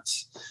many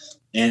months.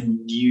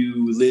 And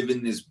you live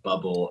in this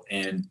bubble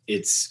and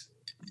it's,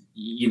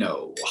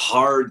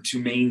 hard to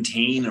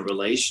maintain a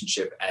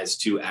relationship as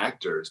two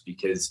actors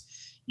because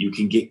you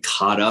can get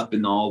caught up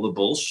in all the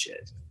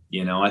bullshit.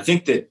 I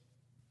think that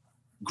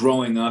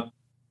growing up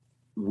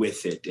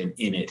with it and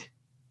in it,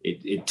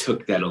 it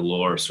took that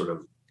allure sort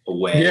of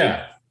away.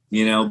 Yeah.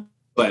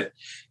 But but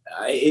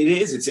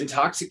it's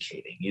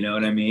intoxicating. You know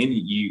what I mean?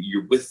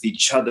 You're with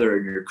each other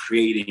and you're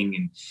creating,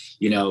 and,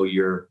 you know,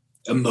 you're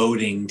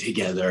emoting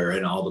together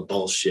and all the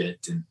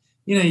bullshit, and,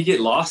 you know, you get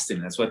lost in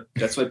it.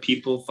 That's why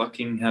people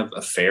fucking have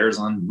affairs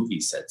on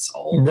movie sets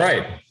all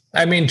right.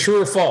 I mean,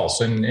 true or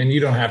false, and you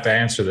don't have to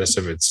answer this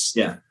if it's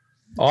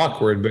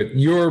awkward, but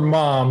your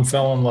mom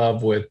fell in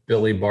love with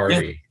Billy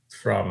Barty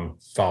from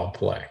Foul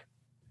Play.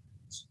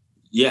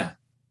 Yeah.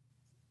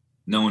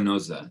 No one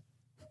knows that.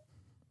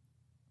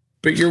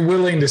 But you're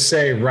willing to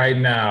say right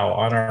now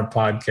on our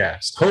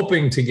podcast,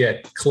 hoping to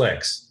get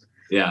clicks.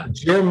 Yeah.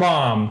 Your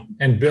mom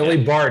and Billy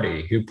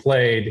Barty, who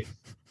played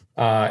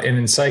an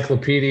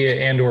encyclopedia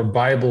and or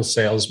Bible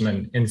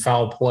salesman in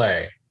Foul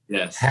Play,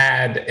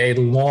 had a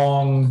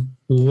long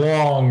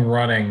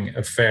running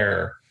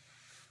affair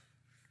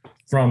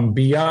from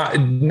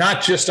beyond,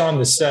 not just on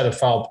the set of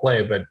Foul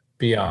Play, but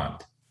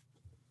beyond.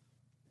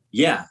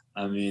 Yeah.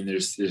 I mean,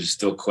 there's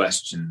still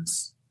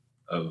questions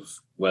of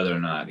whether or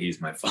not he's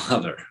my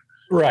father.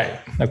 Right.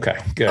 Okay.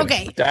 Good.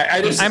 Okay.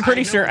 I'm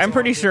pretty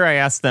sure I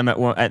asked them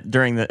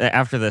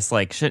after this,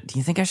 like, do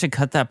you think I should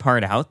cut that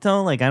part out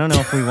though? Like, I don't know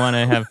if we want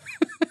to have.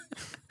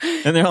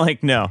 And they're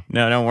like, no,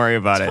 don't worry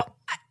about it.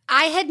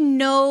 I had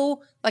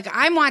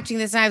I'm watching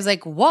this and I was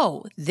like,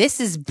 whoa,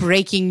 this is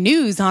breaking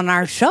news on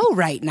our show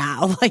right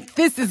now. Like,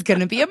 this is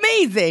going to be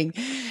amazing.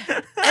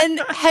 And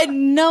had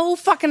no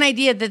fucking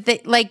idea that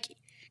they, like,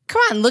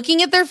 come on,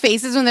 looking at their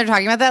faces when they're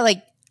talking about that,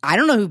 like, I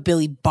don't know who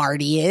Billy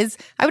Barty is.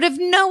 I would have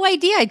no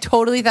idea. I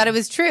totally thought it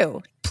was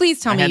true.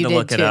 Please tell me you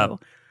did too.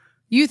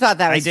 You thought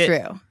that was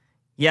true.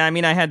 Yeah, I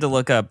mean, I had to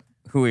look up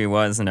who he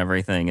was and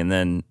everything, and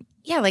then...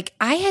 Yeah, like,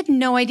 I had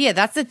no idea.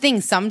 That's the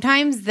thing.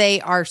 Sometimes they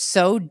are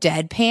so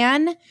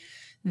deadpan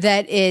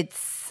that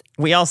it's...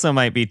 We also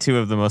might be two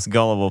of the most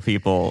gullible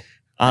people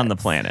on the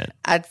planet.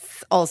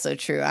 That's also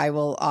true. I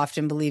will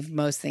often believe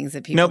most things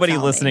that people Nobody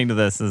tell listening me. to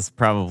this is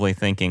probably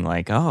thinking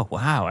like, oh,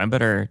 wow, I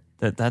better...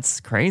 That's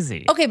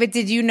crazy. Okay, but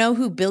did you know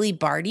who Billy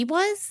Barty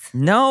was?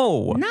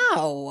 No.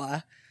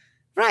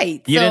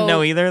 Right. You didn't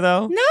know either,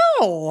 though?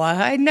 No.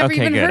 I'd never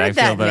even good. heard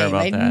that name.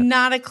 I that. had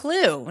not a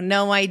clue.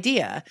 No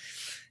idea.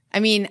 I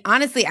mean,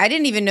 honestly, I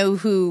didn't even know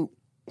who,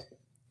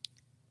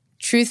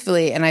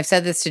 truthfully, and I've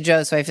said this to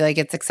Joe, so I feel like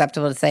it's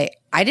acceptable to say,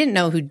 I didn't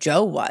know who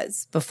Joe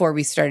was before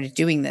we started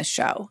doing this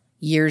show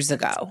years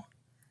ago.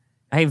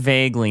 I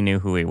vaguely knew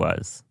who he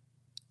was.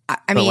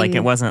 I mean, like,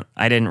 it wasn't,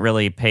 I didn't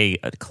really pay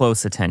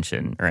close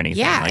attention or anything.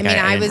 Yeah, like, I mean,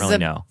 I didn't was really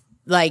know.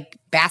 Like,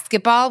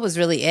 basketball was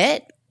really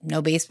it.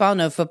 No baseball,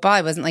 no football.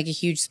 I wasn't like a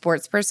huge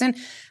sports person.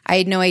 I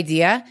had no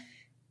idea.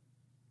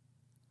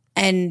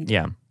 And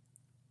yeah,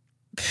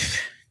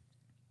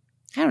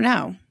 I don't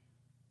know.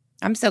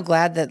 I'm so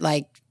glad that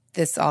like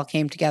this all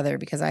came together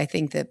because I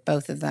think that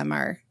both of them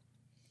are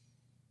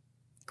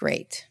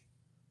great.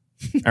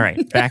 All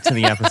right, back to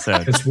the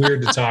episode. It's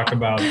weird to talk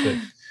about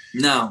that.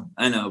 No,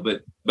 I know,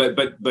 but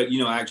you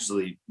know,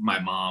 actually, my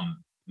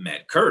mom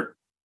met Kurt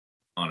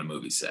on a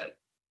movie set.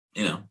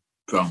 You know,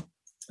 so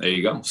there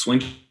you go,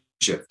 swing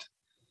shift.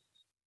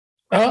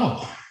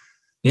 Oh,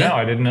 yeah, no,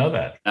 I didn't know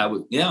that.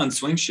 On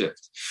Swing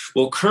Shift.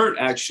 Well, Kurt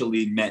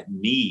actually met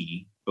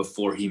me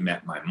before he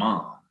met my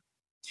mom,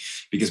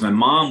 because my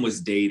mom was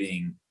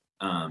dating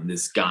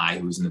this guy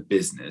who was in the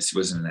business. He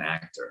wasn't an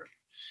actor,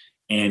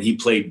 and he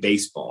played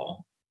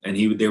baseball, and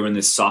they were in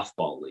this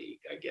softball league,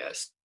 I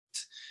guess.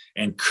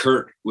 And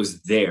Kurt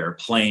was there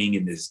playing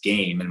in this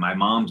game. And my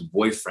mom's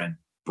boyfriend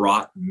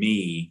brought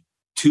me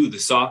to the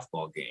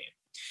softball game.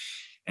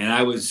 And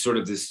I was sort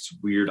of this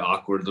weird,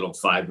 awkward little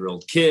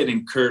 5-year-old kid.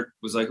 And Kurt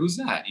was like, who's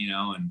that? You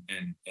know, and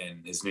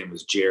his name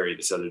was Jerry,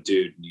 this other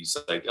dude. And he's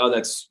like, oh,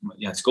 it's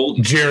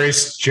Goldie. Jerry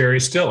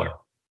Stiller.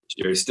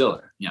 Jerry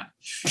Stiller. Yeah.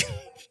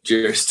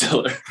 Jerry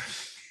Stiller.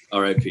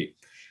 R.I.P.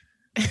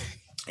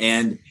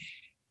 And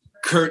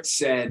Kurt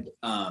said,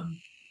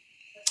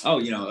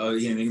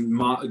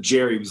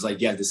 Jerry was like,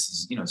 yeah, this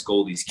is, it's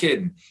Goldie's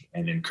kid.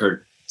 And then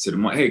Kurt said,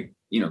 hey,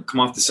 come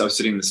off the, I was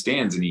sitting in the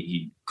stands, and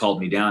he called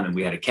me down, and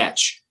we had a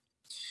catch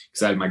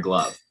because I had my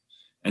glove.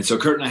 And so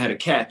Kurt and I had a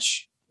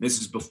catch.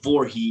 This is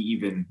before he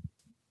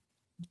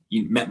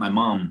met my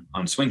mom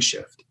on Swing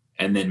Shift.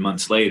 And then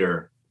months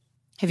later.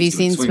 Have you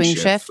seen Swing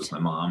Shift? With my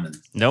mom. And,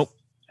 nope.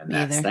 And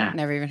that's either. that.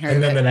 Never even heard of it.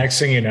 And then the next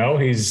thing you know,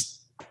 he's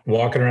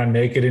walking around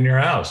naked in your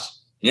house.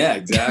 Yeah,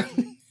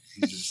 exactly.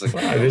 Just like,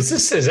 wow,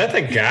 is that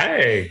the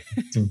guy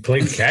you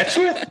played catch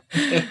with?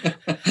 Hey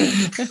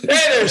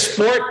there,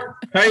 sport.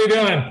 How you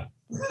doing?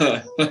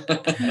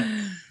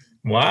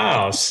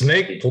 Wow,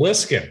 Snake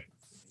Plissken.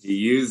 He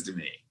used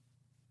me.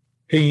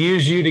 He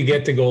used you to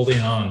get to Goldie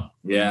Hawn.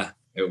 Yeah,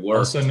 it worked.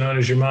 Also known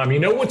as your mom. You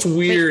know what's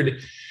weird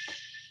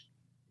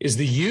is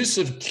the use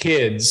of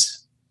kids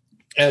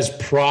as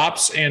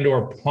props and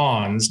or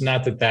pawns.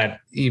 Not that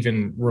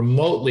even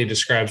remotely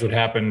describes what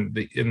happened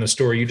in the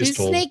story you just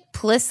told. Snake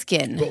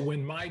Plissken. But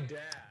when my dad...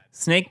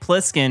 Snake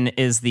Plissken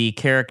is the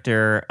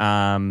character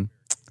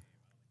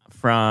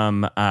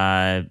from,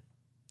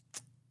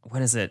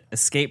 what is it?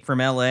 Escape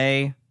from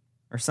L.A.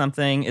 or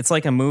something. It's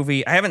like a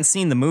movie. I haven't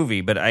seen the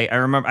movie, but I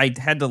remember I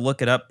had to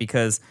look it up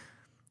because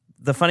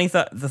the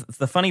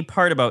funny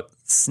part about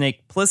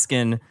Snake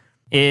Plissken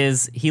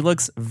is he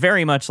looks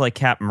very much like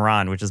Captain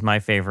Ron, which is my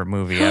favorite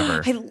movie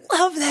ever. I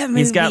love that movie.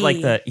 He's got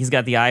he's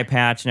got the eye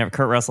patch, and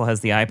Kurt Russell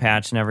has the eye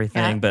patch and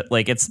everything. Yeah. But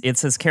like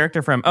it's his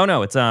character from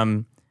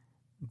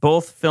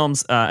both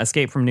films,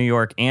 Escape from New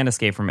York and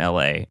Escape from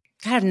L.A.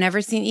 God, I've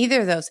never seen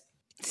either of those.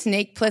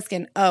 Snake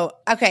Plissken. Oh,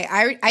 okay.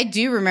 I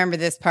do remember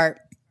this part.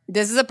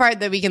 This is a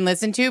part that we can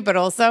listen to, but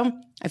also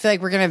I feel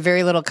like we're going to have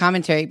very little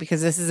commentary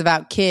because this is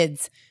about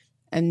kids,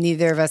 and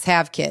neither of us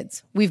have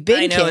kids. We've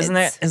been kids.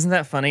 Isn't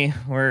that funny?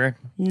 We're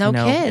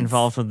kids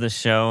involved with this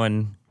show,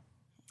 and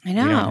I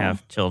know we don't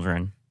have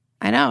children.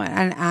 I know,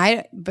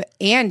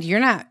 and you're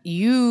not.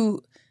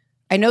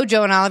 I know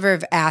Joe and Oliver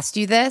have asked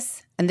you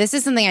this, and this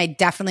is something I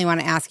definitely want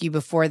to ask you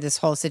before this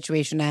whole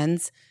situation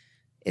ends.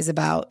 Is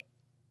about.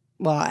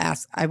 Well,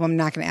 I'm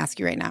not going to ask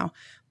you right now,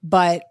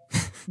 but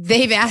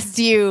they've asked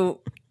you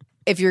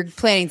if you're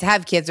planning to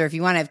have kids or if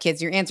you want to have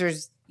kids. Your answer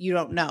is you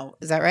don't know.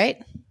 Is that right?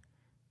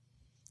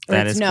 Or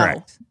that is no,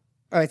 correct.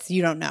 Or it's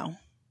you don't know.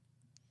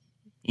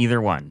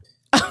 Either one.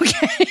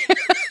 Okay.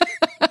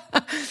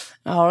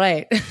 All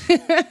right.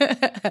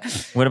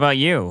 What about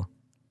you?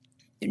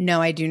 No,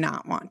 I do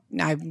not want.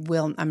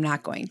 I'm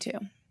not going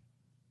to.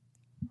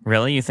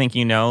 Really? You think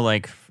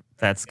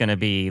that's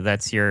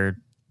your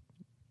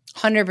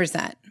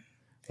 100%.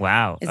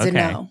 Wow. It's a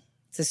no.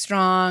 It's a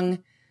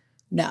strong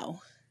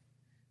no.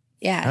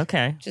 Yeah.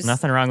 Okay.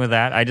 Nothing wrong with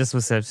that. I was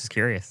just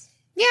curious.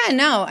 Yeah,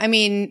 no. I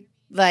mean,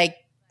 I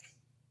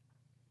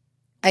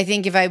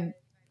think if I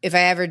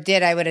ever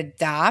did, I would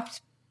adopt.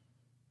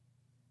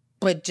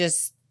 But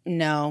just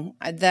no.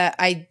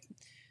 I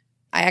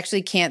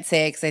actually can't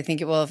say it because I think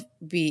it will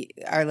be,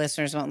 our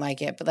listeners won't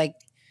like it. But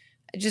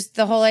just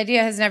the whole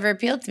idea has never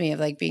appealed to me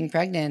of being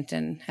pregnant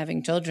and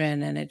having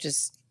children. And it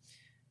just,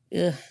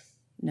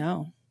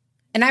 no.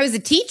 And I was a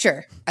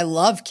teacher. I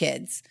love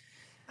kids.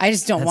 I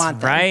just don't want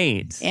them.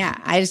 Right. Yeah.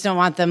 I just don't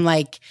want them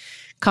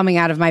coming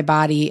out of my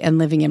body and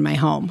living in my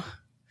home.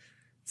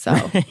 So.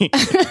 Right.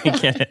 I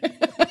get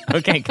it.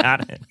 Okay.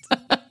 Got it.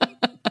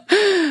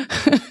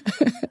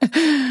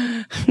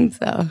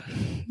 So,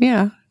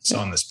 yeah. So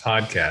on this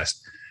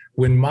podcast,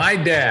 when my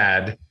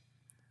dad,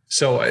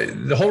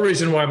 the whole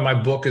reason why my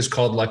book is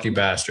called Lucky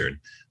Bastard,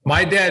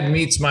 my dad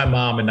meets my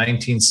mom in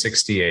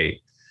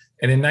 1968.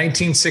 And in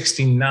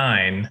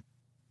 1969,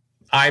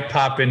 I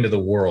pop into the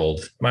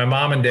world. My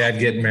mom and dad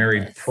get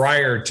married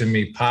prior to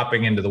me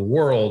popping into the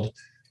world,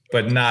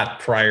 but not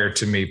prior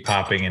to me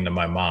popping into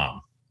my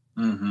mom.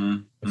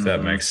 Mm-hmm. If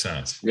that makes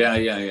sense. Yeah.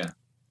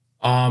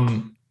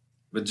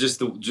 But just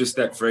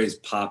that phrase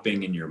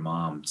 "popping in your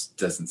mom"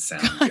 doesn't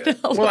sound good.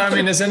 Well, I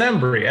mean, as an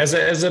embryo, as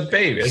a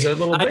baby, as a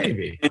little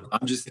baby.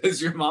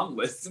 Does your mom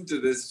listen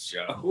to this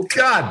show?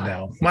 God,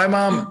 no. My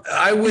mom.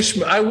 I wish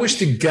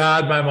to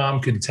God my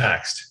mom could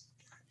text.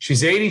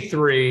 She's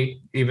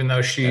 83, even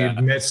though she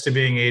admits to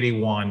being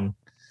 81.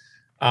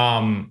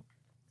 Again,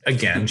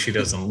 she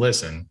doesn't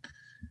listen.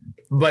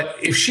 But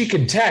if she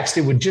could text,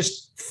 it would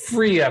just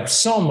free up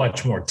so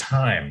much more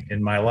time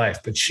in my life.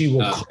 But she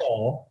will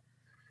call,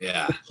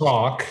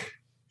 talk.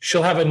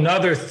 She'll have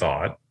another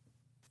thought.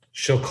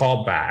 She'll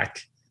call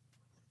back.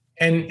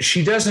 And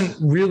she doesn't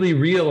really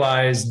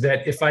realize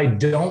that if I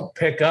don't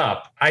pick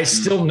up, I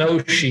still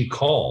know she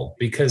called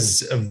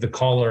because of the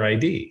caller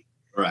ID.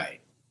 Right.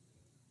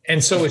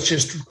 And so it's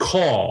just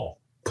call.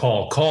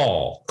 I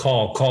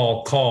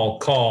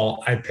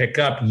pick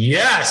up.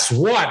 Yes.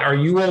 What? Are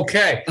you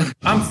okay?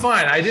 I'm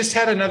fine. I just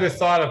had another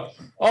thought of,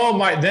 oh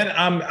my, then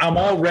I'm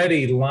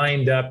already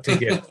lined up to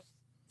get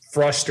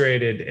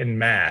frustrated and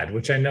mad,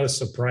 which I know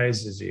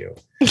surprises you.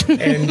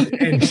 And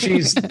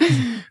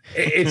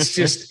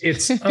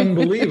it's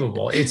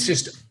unbelievable. It's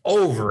just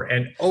over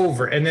and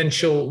over. And then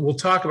we'll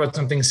talk about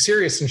something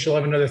serious and she'll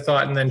have another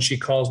thought and then she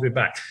calls me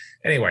back.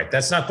 Anyway,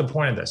 that's not the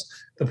point of this.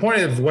 The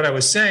point of what I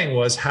was saying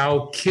was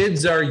how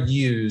kids are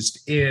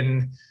used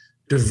in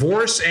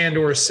divorce and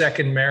or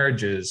second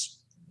marriages.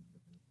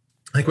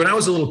 Like when I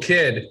was a little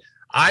kid,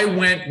 I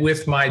went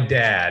with my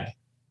dad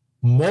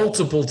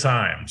multiple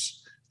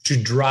times to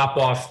drop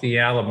off the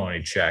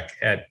alimony check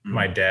at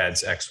my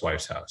dad's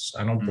ex-wife's house.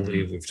 I don't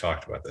believe we've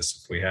talked about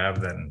this. If we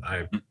have, then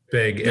I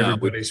beg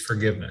everybody's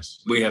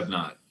forgiveness. We have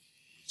not.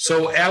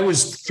 So I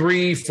was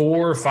 3,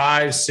 4,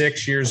 5,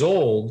 6 years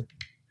old,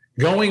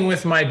 going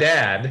with my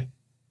dad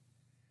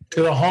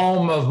to the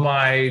home of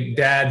my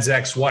dad's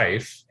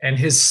ex-wife and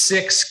his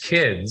 6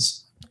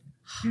 kids.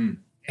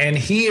 And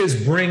he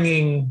is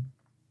bringing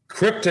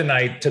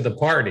kryptonite to the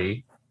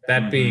party,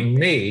 that being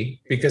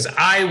me, because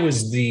I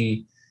was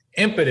the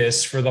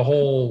impetus for the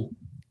whole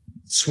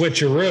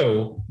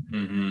switcheroo.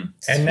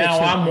 And now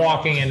I'm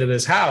walking into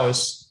this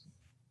house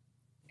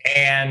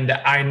and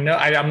I know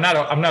I'm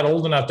not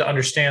old enough to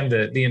understand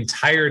the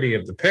entirety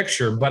of the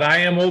picture, but I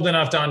am old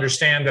enough to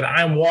understand that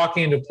I'm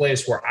walking into a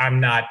place where I'm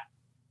not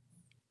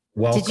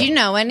welcome. Did you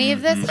know any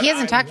of this? He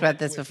hasn't talked about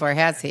this before,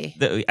 has he?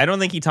 I don't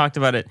think he talked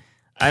about it.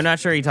 I'm not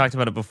sure he talked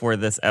about it before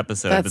this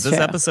episode, but this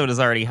episode is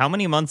already, how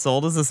many months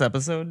old is this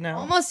episode now?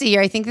 Almost a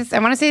year. I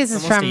want to say this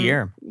is from a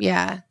year.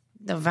 Yeah.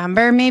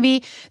 November,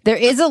 maybe. There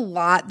is a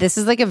lot. This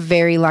is like a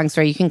very long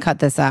story. You can cut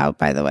this out,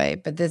 by the way,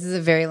 but this is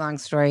a very long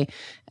story.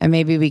 And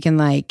maybe we can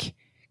like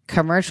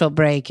commercial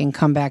break and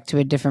come back to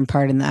a different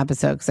part in the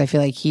episode, because I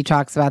feel like he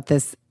talks about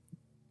this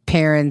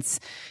parents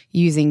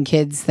using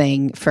kids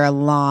thing for a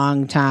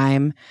long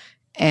time.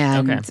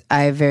 And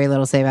I have very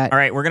little to say about it. All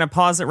right, we're going to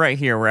pause it right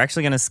here. We're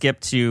actually going to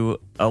skip to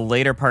a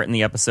later part in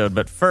the episode.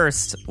 But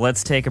first,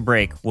 let's take a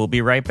break. We'll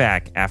be right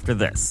back after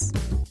this.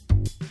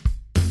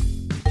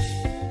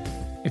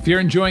 If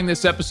you're enjoying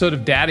this episode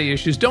of Daddy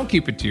Issues, don't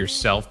keep it to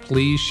yourself.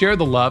 Please share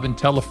the love and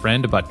tell a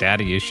friend about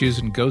Daddy Issues,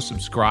 and go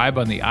subscribe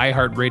on the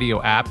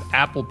iHeartRadio app,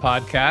 Apple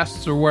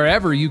Podcasts, or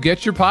wherever you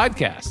get your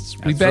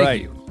podcasts. We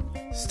beg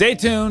you. Stay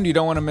tuned. You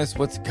don't want to miss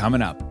what's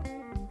coming up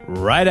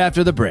right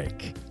after the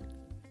break.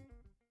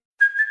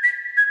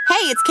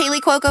 Hey, it's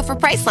Kaylee Cuoco for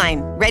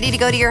Priceline. Ready to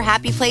go to your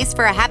happy place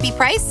for a happy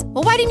price?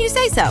 Well, why didn't you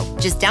say so?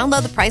 Just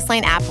download the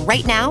Priceline app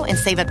right now and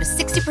save up to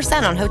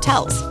 60% on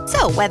hotels.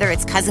 So whether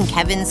it's Cousin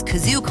Kevin's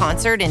Kazoo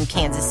Concert in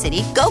Kansas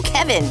City, go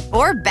Kevin,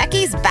 or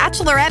Becky's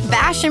Bachelorette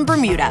Bash in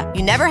Bermuda,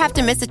 you never have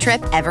to miss a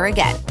trip ever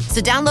again.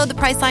 So download the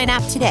Priceline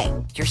app today.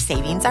 Your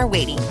savings are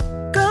waiting.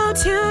 Go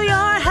to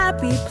your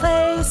happy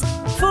place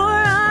for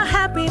a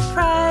happy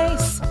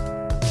price.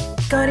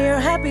 Go to your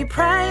happy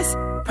price,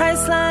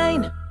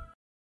 Priceline.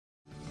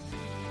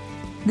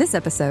 This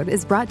episode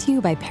is brought to you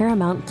by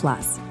Paramount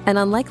Plus. An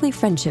unlikely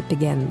friendship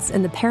begins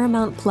in the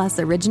Paramount Plus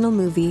original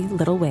movie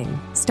Little Wing,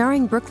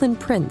 starring Brooklyn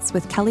Prince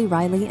with Kelly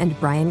Riley and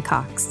Brian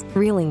Cox.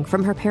 Reeling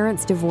from her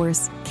parents'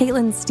 divorce,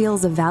 Caitlin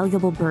steals a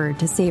valuable bird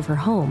to save her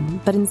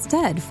home, but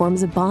instead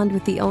forms a bond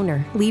with the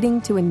owner, leading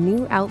to a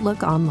new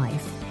outlook on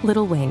life.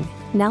 Little Wing,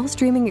 now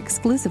streaming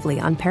exclusively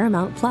on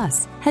Paramount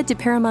Plus. Head to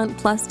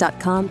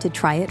ParamountPlus.com to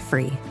try it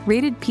free.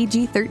 Rated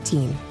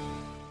PG-13.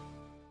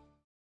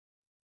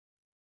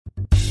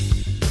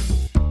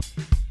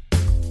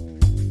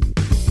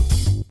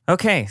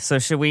 Okay, so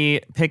should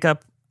we pick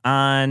up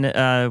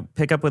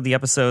with the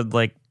episode,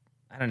 like,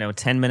 I don't know,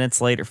 10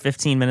 minutes later,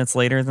 15 minutes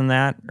later than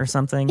that or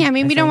something? Yeah, I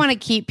mean, we don't want to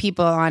keep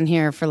people on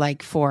here for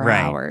like 4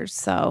 hours,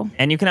 so.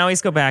 And you can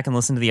always go back and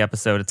listen to the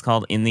episode. It's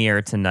called In the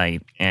Air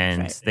Tonight,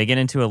 and they get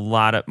into a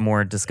lot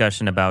more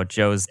discussion about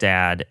Joe's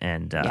dad.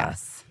 And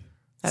yes,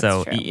 that's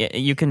so true.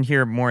 You can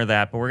hear more of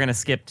that, but we're going to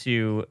skip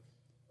to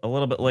a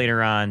little bit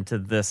later on to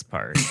this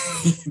part.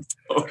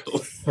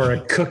 For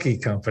a cookie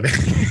company.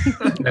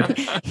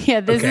 Yeah,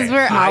 this is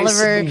where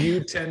Oliver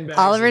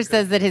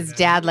says that his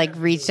dad like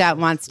reached out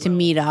and wants to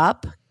meet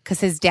up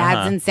because his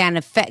dad's in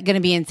Santa Fe, going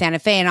to be in Santa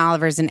Fe, and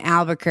Oliver's in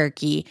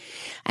Albuquerque.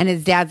 And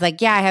his dad's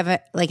like, yeah, I have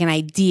an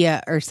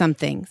idea or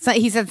something. So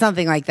he said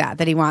something like that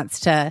he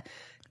wants to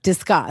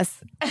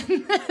discuss.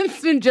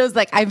 And Joe's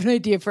like, I have an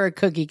idea for a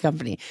cookie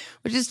company,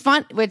 which is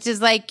fun, which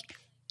is like,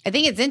 I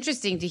think it's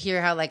interesting to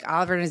hear how like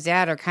Oliver and his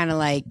dad are kind of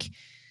like,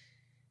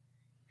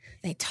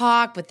 they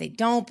talk, but they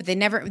don't, but they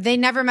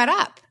never met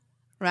up.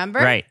 Remember?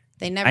 Right.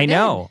 They never I did.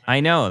 know.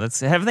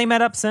 Have they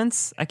met up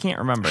since? I can't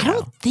remember. I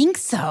don't think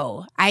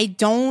so.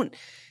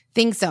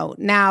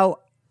 Now,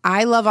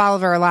 I love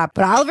Oliver a lot,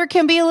 but Oliver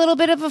can be a little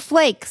bit of a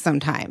flake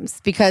sometimes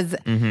because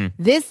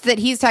this that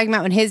he's talking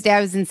about when his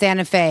dad was in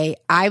Santa Fe,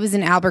 I was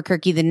in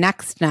Albuquerque the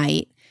next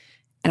night.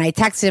 And I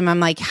texted him, I'm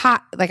like, I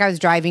was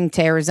driving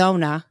to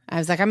Arizona. I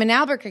was like, I'm in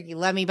Albuquerque.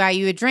 Let me buy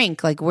you a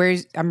drink. Like,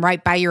 I'm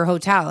right by your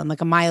hotel. I'm like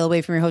a mile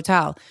away from your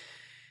hotel.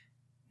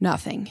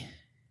 Nothing.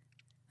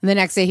 And the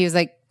next day he was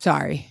like,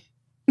 sorry.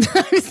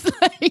 I was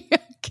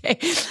like, okay.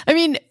 I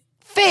mean,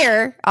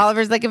 fair.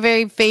 Oliver's like a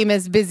very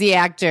famous, busy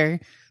actor.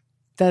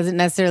 Doesn't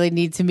necessarily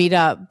need to meet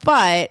up.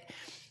 But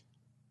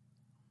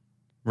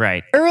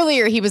right.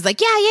 Earlier he was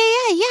like,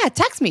 yeah.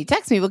 Text me.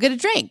 We'll get a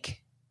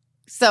drink.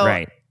 So.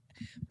 Right.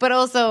 But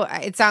also,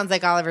 it sounds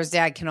like Oliver's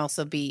dad can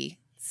also be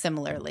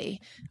similarly.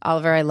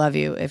 Oliver, I love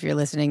you if you're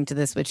listening to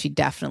this, which he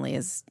definitely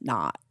is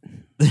not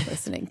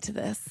listening to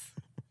this.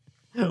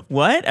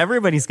 What?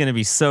 Everybody's going to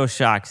be so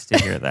shocked to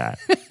hear that.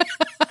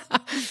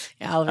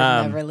 Yeah, Oliver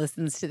never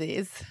listens to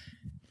these.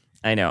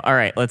 I know. All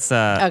right, let's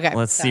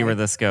see where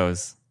this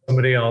goes.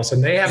 Somebody else,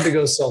 and they have to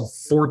go sell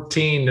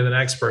 14 to the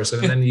next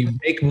person, and then you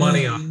make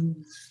money on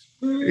it.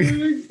 Oh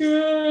my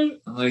God.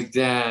 I'm like,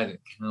 Dad,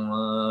 come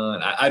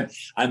on.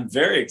 I'm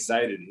very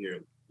excited to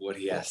hear what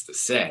he has to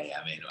say.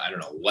 I mean, I don't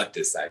know what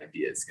this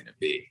idea is going to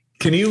be.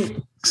 Can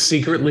you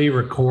secretly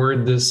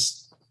record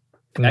this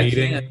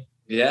meeting?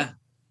 Yeah.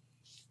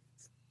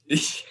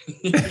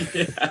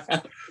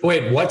 Yeah.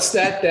 Wait, what's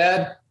that,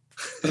 Dad?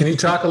 Can you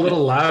talk a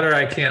little louder?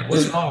 I can't.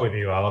 What's wrong with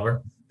you,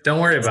 Oliver? Don't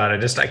worry about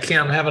it. I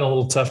can't. I'm having a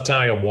little tough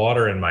time. I got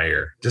water in my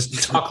ear.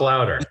 Just talk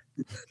louder.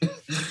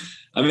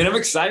 I mean, I'm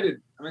excited.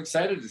 I'm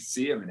excited to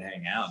see him and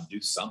hang out and do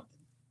something.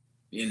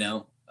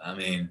 I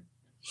mean,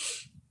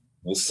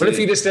 we'll see. What if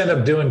you just end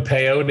up doing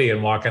peyote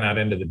and walking out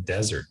into the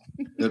desert?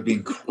 It would be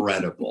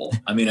incredible.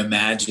 I mean,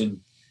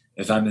 imagine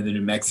if I'm in the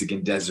New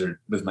Mexican desert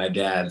with my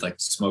dad, like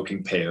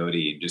smoking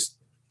peyote and just.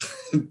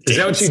 Is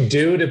that what you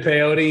do to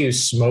peyote? You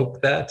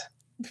smoke that?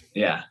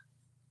 Yeah.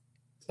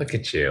 Look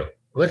at you.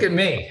 Look at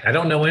me. I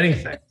don't know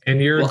anything. And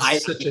you're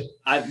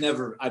I've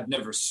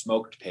never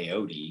smoked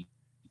peyote.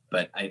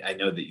 but I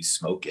know that you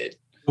smoke it.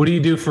 What do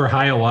you do for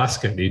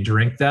ayahuasca? Do you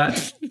drink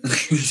that?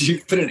 Do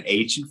you put an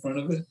H in front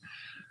of it?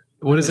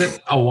 What is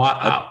it?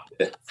 Ayahuasca.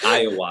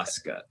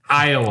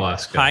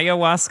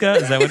 Ayahuasca?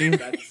 Is that what you?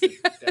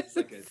 That's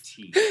like a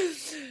tea.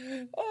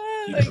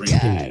 Oh You my drink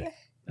God. it.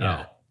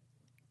 Oh.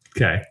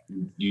 Okay.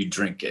 You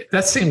drink it.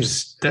 That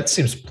seems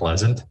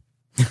pleasant.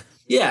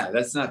 Yeah,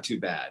 that's not too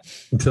bad.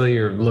 Until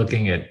you're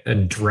looking at a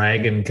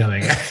dragon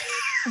coming out.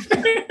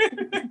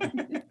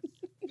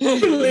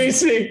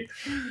 Khaleesi.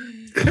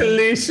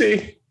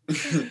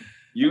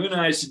 You and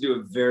I should do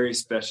a very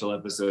special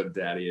episode of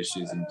Daddy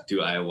Issues and do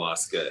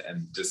ayahuasca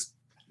and just.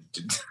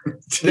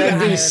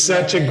 That'd be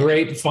such a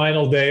great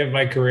final day of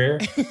my career.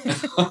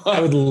 I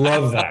would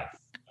love that.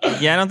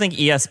 Yeah, I don't think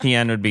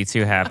ESPN would be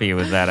too happy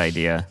with that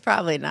idea.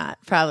 Probably not.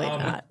 But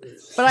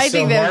I so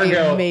think that would be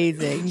Margot-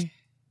 amazing.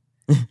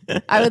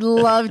 I would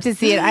love to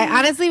see it. I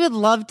honestly would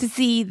love to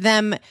see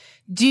them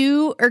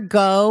do or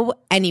go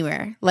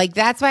anywhere. Like,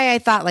 that's why I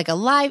thought like a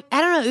live,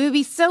 I don't know, it would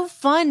be so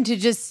fun to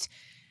just,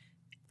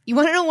 you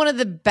want to know one of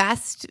the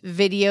best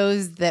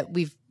videos that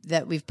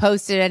we've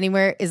posted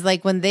anywhere is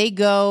like when they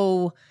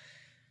go,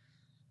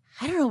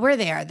 I don't know where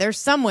they are. They're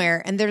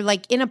somewhere and they're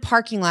like in a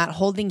parking lot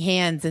holding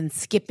hands and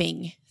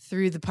skipping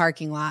through the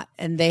parking lot.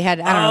 And they had,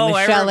 I don't know,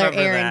 Michelle or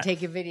Aaron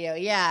take a video.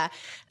 Yeah.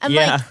 And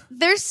like,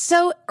 they're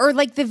so, or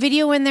like the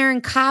video when they're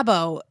in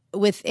Cabo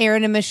with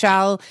Aaron and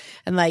Michelle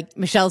and like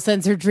Michelle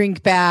sends her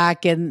drink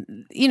back.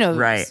 And, you know,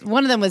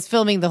 one of them was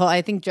filming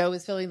I think Joe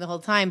was filming the whole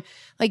time.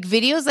 Like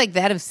videos like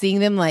that of seeing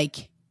them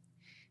like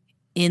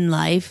in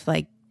life,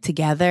 like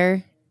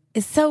together.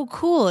 It's so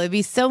cool. It'd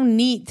be so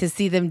neat to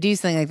see them do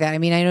something like that. I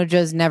mean, I know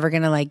Joe's never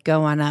going to like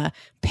go on a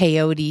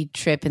peyote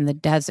trip in the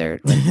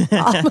desert with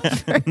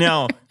Oliver.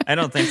 No, I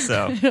don't think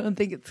so. I don't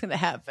think it's going to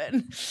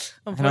happen.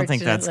 I don't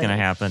think that's going to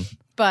happen.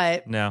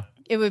 But no,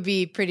 it would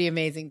be pretty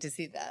amazing to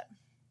see that.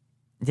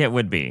 Yeah, it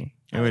would be.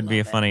 It would be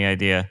a funny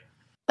idea.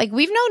 Like,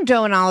 we've known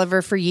Joe and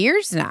Oliver for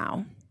years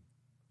now.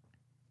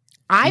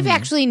 I've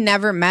actually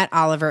never met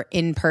Oliver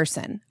in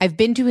person. I've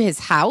been to his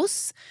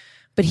house,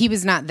 but he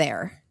was not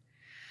there.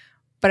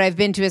 But I've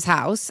been to his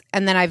house,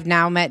 and then I've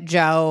now met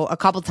Joe a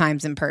couple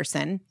times in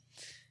person.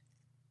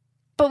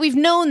 But we've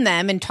known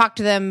them and talked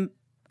to them,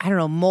 I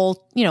don't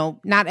know,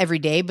 not every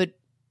day, but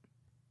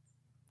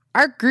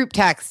our group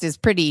text is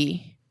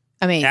pretty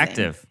amazing.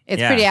 Active.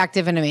 It's pretty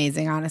active and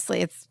amazing,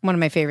 honestly. It's one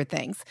of my favorite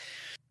things.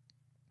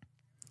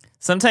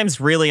 Sometimes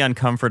really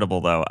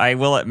uncomfortable, though. I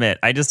will admit,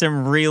 I just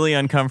am really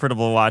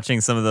uncomfortable watching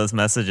some of those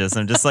messages.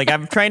 I'm just like,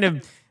 I'm trying to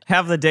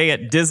have the day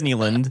at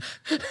Disneyland,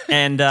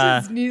 and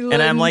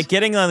I'm like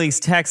getting all these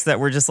texts that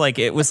were just like,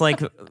 it was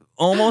like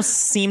almost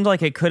seemed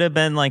like it could have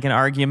been like an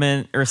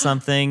argument or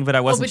something, but I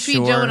wasn't sure.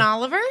 Between Joe and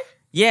Oliver?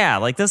 Yeah,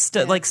 like this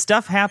like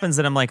stuff happens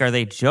and I'm like, are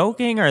they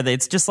joking? Or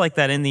it's just like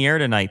that in the air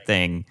tonight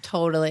thing?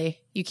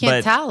 Totally. You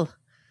can't tell.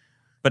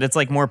 But it's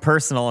like more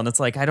personal, and it's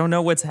like, I don't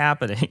know what's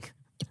happening.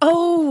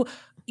 Oh,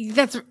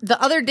 that's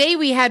the other day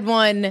we had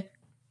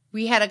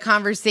a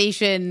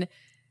conversation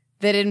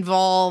that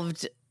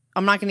involved,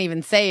 I'm not going to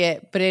even say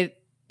it, but it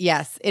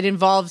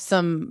involved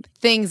some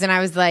things. And I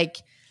was like,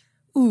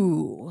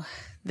 ooh,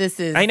 this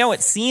is. I know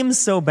it seems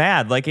so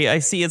bad. Like I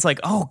see it's like,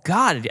 oh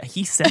God,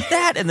 he said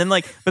that. And then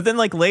but then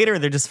later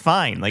they're just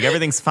fine. Like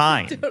everything's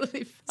fine.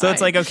 Totally fine. So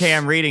it's like, okay,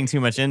 I'm reading too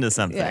much into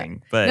something.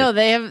 Yeah. But no,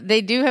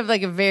 they do have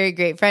like a very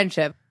great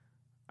friendship.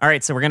 All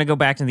right. So we're going to go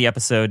back to the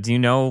episode. Do you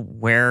know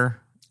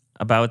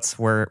whereabouts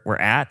we're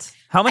at?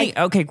 How many?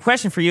 Okay.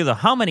 Question for you though.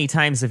 How many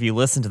times have you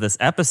listened to this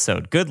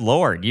episode? Good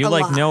Lord. You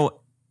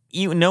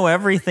You know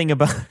everything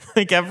about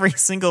like every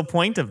single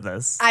point of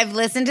this. I've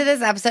listened to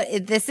this episode.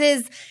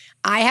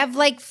 I have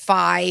like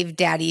 5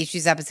 Daddy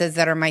Issues episodes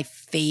that are my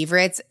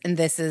favorites, and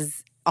this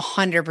is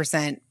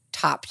 100%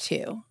 top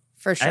 2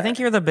 for sure. I think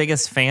you're the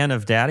biggest fan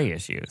of Daddy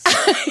Issues.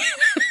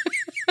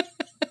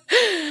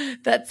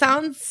 That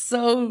sounds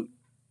so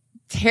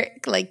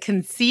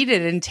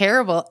conceited and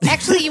terrible.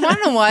 Actually, you want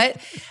to know what?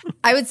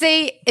 I would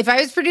say if I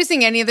was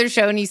producing any other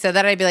show and you said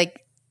that, I'd be like,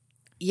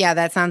 yeah,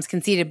 that sounds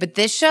conceited. But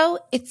this show,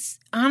 it's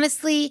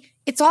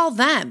all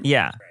them.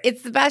 Yeah.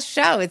 It's the best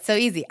show. It's so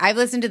easy. I've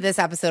listened to this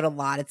episode a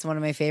lot. It's one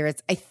of my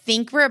favorites. I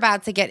think we're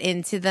about to get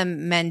into the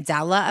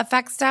Mandela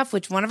effect stuff,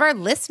 which one of our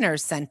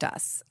listeners sent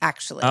us,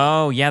 actually.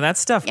 Oh, yeah. That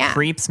stuff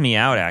creeps me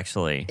out,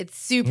 actually. It's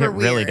super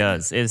weird. It really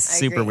does. It's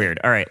super weird.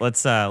 All right,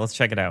 let's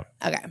check it out.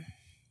 Okay.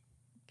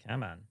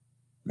 Come on.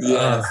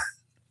 Yeah.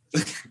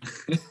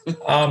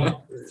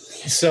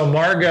 So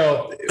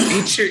Margot,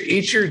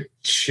 eat your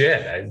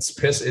shit.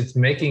 It's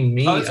making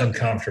me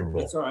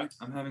uncomfortable. It's all right.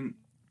 I'm having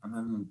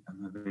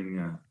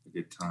a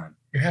good time.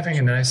 You're having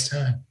a nice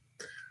time.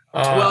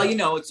 Well,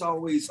 it's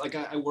always like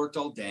I worked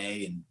all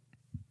day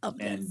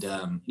and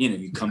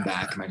you come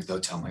back, I'm at the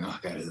hotel, I'm like, oh, I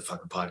gotta do the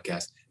fucking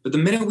podcast. But the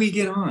minute we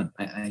get on,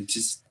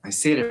 I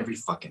say it every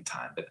fucking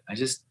time, but I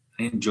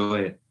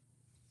enjoy it.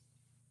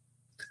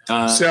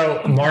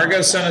 So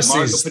Margot sent us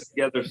these. Put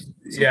together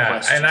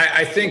questions. And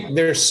I think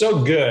they're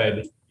so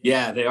good.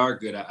 Yeah, they are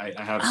good. I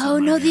have. Oh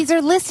no, these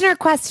are listener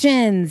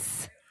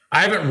questions.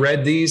 I haven't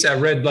read these. I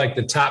read like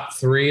the top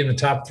 3, and the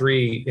top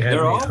 3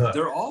 they're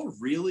all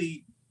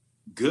really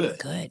good.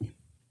 Good.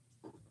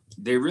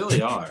 They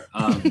really are.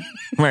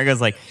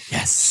 Margot's like,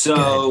 yes.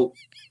 So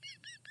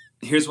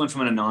here's one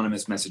from an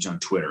anonymous message on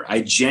Twitter.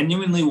 I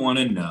genuinely want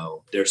to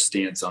know their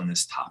stance on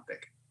this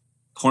topic.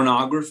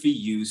 Pornography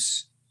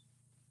use,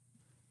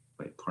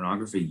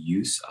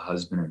 a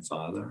husband and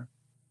father?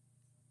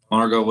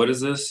 Margot, what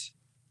is this?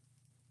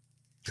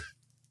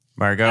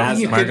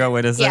 Margot,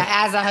 what is it? Yeah,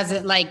 as a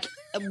husband, like,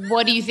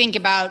 what do you think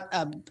about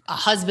a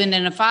husband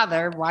and a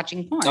father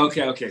watching porn?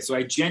 Okay. So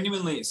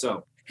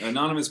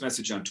anonymous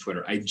message on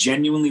Twitter. I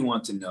genuinely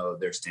want to know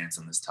their stance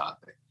on this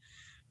topic.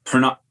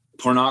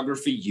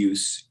 Pornography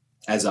use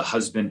as a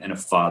husband and a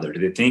father. Do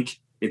they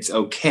think it's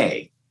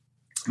okay?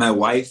 My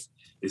wife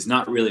is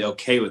not really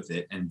okay with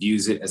it and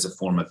views it as a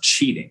form of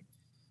cheating.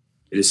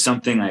 It is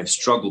something I've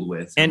struggled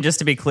with. And just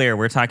to be clear,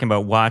 we're talking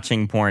about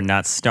watching porn,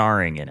 not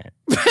starring in it,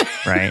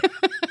 right?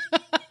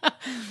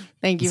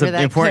 Thank you it's for that. It's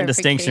an important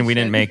distinction we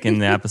didn't make in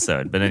the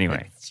episode, but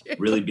anyway.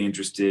 Really be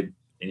interested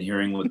in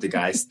hearing what the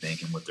guys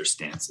think and what their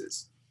stance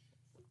is.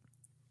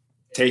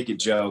 Take it,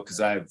 Joe, because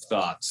I have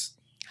thoughts.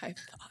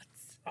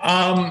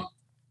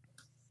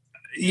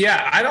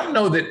 Yeah, I don't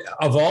know that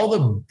of all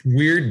the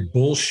weird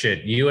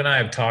bullshit you and I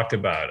have talked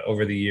about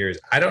over the years,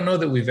 I don't know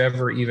that we've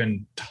ever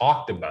even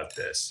talked about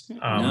this.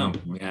 No,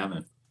 we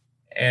haven't.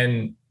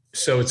 And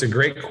so it's a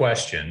great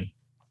question.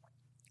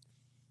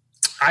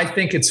 I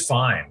think it's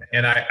fine.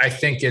 And I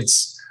think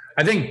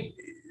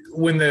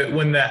when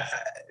the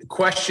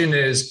question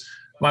is,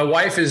 my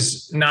wife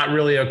is not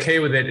really okay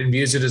with it and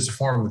views it as a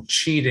form of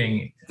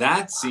cheating.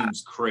 That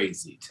seems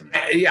crazy to me.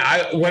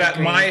 Yeah,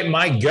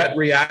 my gut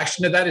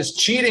reaction to that is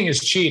cheating is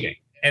cheating.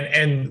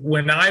 And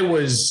when I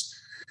was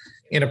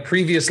in a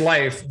previous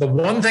life, the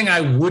one thing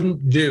I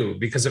wouldn't do,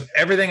 because of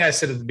everything I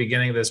said at the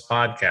beginning of this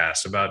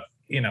podcast about,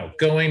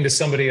 going to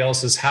somebody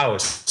else's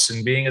house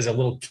and being as a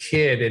little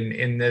kid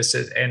in this,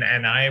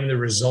 and I am the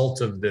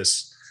result of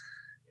this,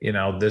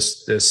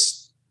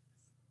 this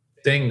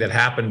thing that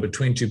happened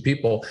between two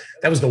people.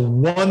 That was the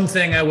one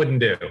thing I wouldn't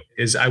do,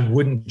 is I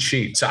wouldn't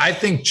cheat. So I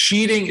think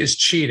cheating is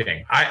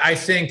cheating. I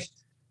think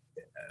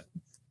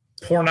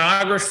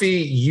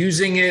pornography,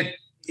 using it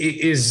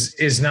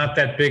is not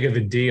that big of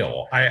a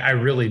deal. I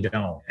really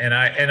don't. And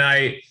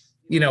I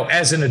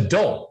as an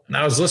adult, and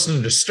I was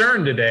listening to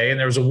Stern today, and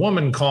there was a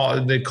woman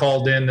that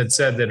called in that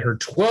said that her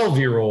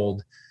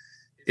 12-year-old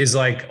is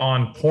like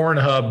on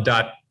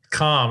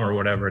Pornhub.com or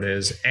whatever it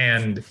is,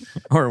 and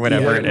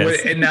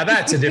now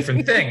that's a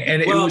different thing.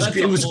 And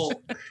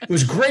it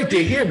was great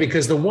to hear,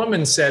 because the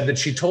woman said that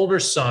she told her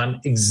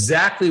son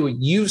exactly what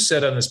you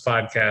said on this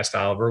podcast,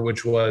 Oliver,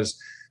 which was,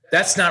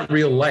 that's not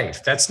real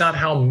life. That's not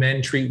how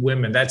men treat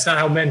women. That's not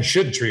how men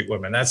should treat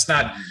women. This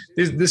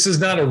is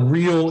not a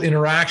real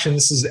interaction.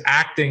 This is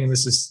acting.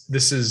 This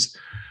is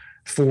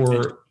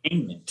for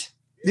entertainment.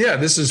 Yeah,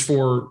 this is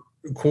for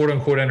quote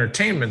unquote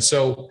entertainment.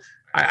 So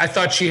I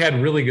thought she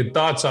had really good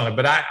thoughts on it,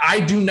 but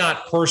I do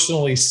not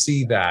personally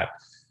see that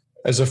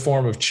as a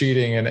form of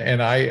cheating.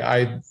 And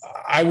I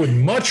would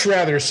much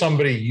rather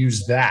somebody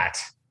use that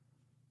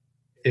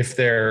if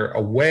they're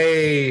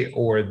away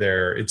or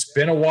it's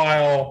been a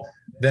while,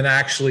 than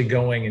actually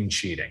going and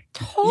cheating.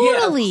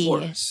 Totally. Yeah,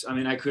 of course. I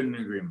mean, I couldn't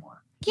agree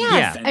more.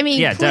 Yes. Yeah. I mean,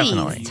 please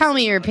definitely. Tell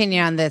me your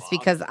opinion on this,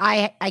 because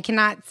I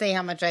cannot say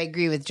how much I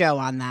agree with Joe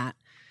on that.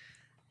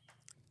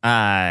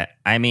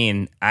 I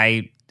mean,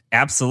 I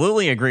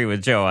absolutely agree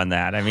with Joe on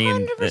that. I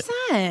mean,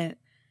 100%.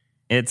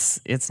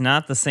 It's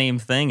not the same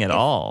thing at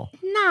all.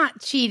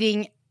 Not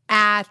cheating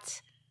at.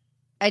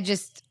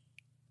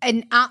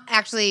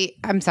 Actually,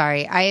 I'm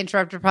sorry. I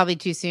interrupted probably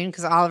too soon,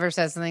 because Oliver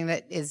says something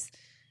that is,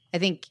 I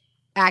think,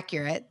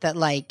 accurate, that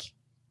like,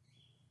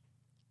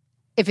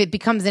 if it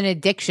becomes an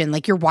addiction,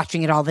 like you're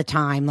watching it all the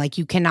time, like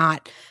you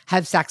cannot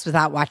have sex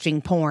without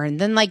watching porn,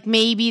 then like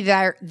maybe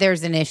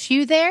there's an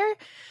issue there,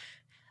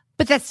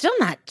 but that's still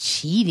not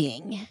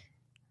cheating.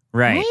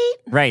 Right.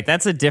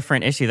 That's a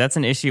different issue. That's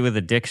an issue with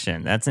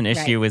addiction. That's an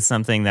issue with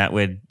something that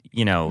would,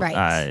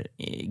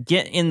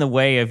 get in the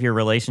way of your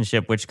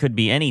relationship, which could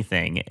be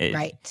anything.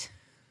 Right.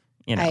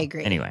 I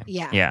agree. Anyway.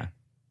 Yeah.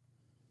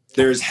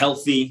 There's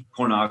healthy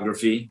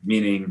pornography,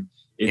 meaning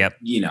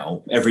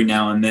every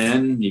now and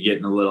then you're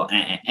getting a little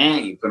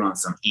you put on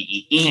some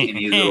and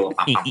you go a little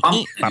and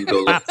you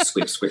go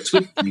squip,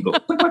 and you go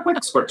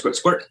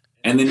squirt,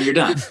 and then you're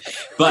done.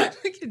 But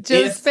if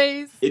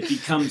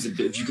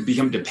you could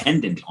become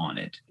dependent on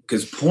it,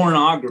 because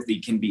pornography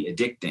can be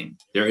addicting.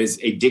 There is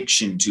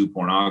addiction to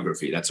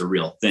pornography. That's a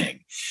real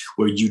thing,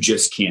 where you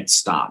just can't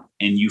stop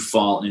and you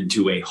fall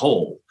into a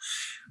hole.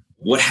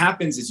 What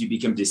happens is you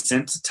become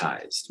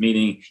desensitized,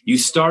 meaning you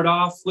start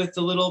off with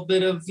a little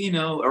bit of,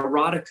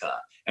 erotica.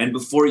 And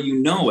before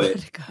you know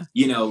it,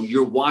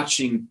 you're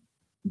watching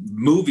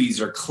movies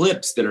or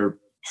clips that are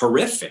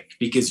horrific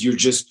because you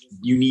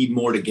need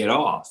more to get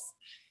off.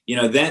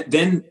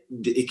 Then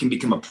it can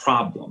become a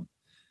problem.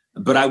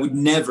 But I would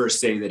never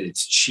say that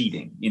it's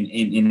cheating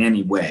in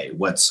any way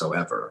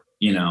whatsoever,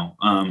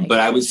 But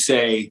I would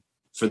say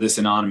for this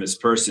anonymous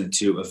person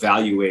to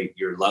evaluate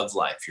your love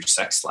life, your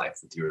sex life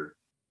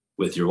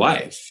with your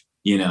wife.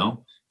 You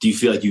know, do you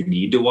feel like you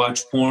need to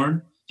watch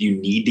porn? Do you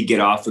need to get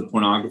off with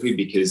pornography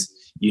because,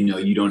 you know,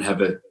 you don't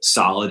have a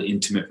solid,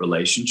 intimate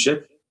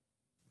relationship?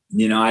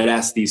 You know, I'd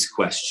ask these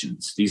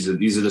questions. These are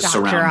the Dr.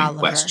 surrounding Oliver.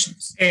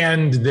 Questions.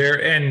 And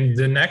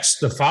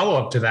the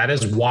follow-up to that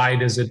is, why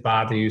does it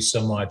bother you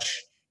so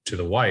much to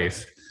the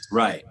wife?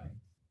 Right.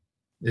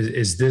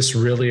 Is this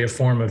really a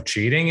form of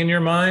cheating in your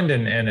mind?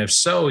 And if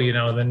so, you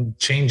know, then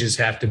changes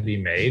have to be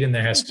made, and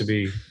there has to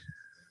be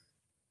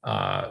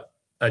a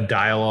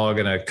dialogue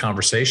and a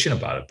conversation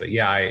about it. But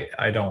yeah,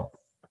 I don't.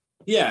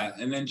 Yeah,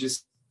 and then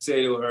just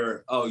say to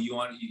her, "Oh, you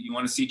want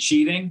to see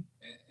cheating?"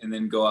 And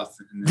then go off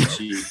and then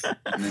cheat,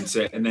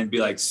 and then be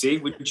like, "See,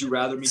 would you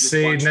rather me just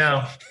watch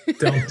no,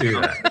 don't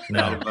do that.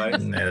 No,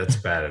 that's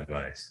bad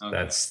advice. Okay.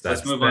 That's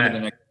Let's move on to the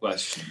next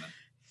question.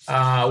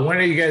 When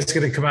are you guys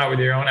going to come out with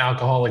your own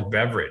alcoholic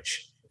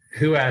beverage?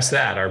 Who asked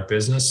that? Our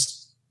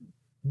business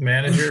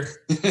manager?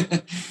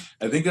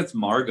 I think that's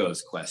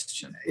Margot's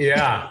question.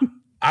 Yeah,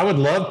 I would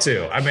love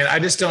to. I mean, I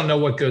just don't know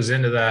what goes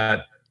into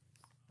that.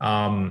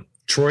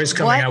 Troy's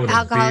coming out with a beer.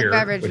 What alcoholic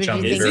beverage would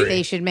you think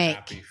they should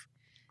make?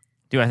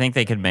 Do I think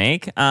they could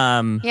make?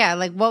 Yeah,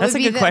 like what would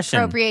be the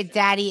appropriate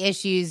daddy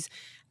issues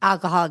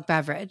alcoholic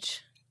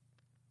beverage?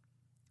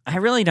 I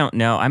really don't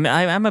know.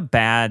 I'm a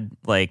bad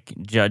like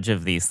judge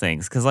of these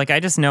things because like I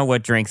just know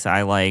what drinks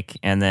I like,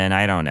 and then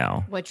I don't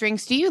know. What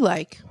drinks do you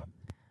like?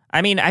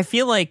 I mean, I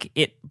feel like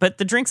but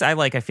the drinks I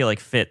like, I feel like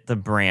fit the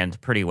brand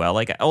pretty well.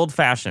 Like old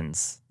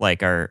fashions,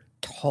 like are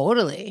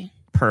totally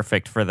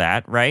perfect for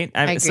that, right?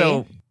 I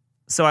agree.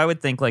 So I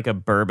would think like a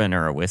bourbon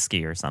or a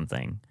whiskey or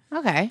something.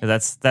 Okay.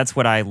 That's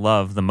what I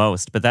love the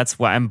most, but that's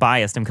why I'm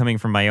biased. I'm coming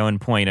from my own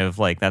point of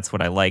like, that's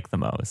what I like the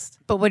most.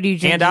 But what are you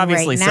drinking and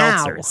obviously right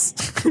now?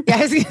 Seltzers. Yeah,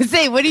 I was going to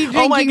say, what are you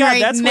drinking oh my God,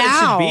 right that's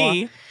now? What it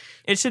should be.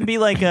 It should be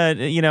like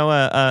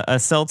a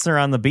seltzer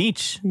on the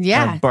beach.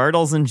 Yeah.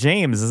 Bartles and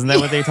James. Isn't that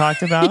what they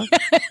talked about?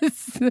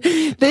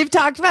 Yes. They've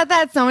talked about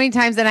that so many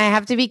times, and I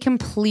have to be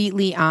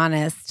completely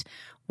honest.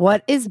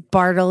 What is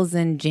Bartles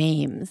and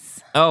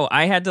James? Oh,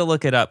 I had to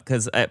look it up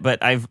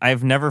but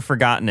I've never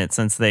forgotten it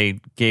since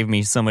they gave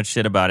me so much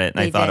shit about it, and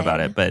I thought about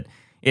it. But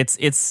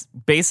it's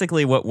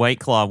basically what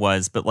White Claw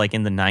was, but like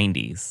in the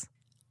 90s.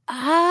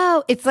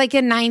 Oh, it's like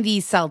a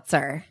 90s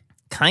seltzer.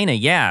 Kind of,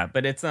 yeah.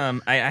 But it's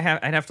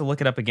I'd have to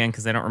look it up again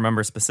because I don't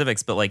remember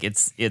specifics. But like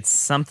it's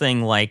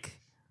something like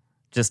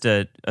just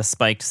a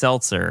spiked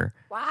seltzer.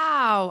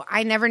 Wow,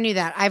 I never knew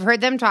that. I've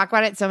heard them talk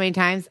about it so many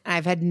times, and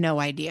I've had no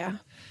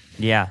idea.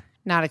 Yeah.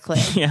 Not a clue.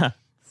 Yeah.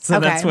 So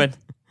okay. that's what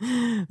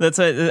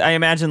I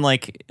imagine,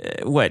 like,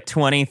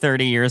 20,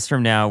 30 years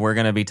from now, we're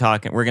going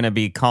to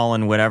be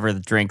calling whatever the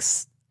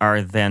drinks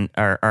are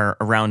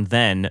around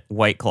then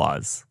White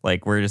Claws.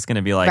 Like, we're just going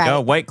to be like, right.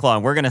 Oh, White Claw.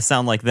 We're going to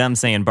sound like them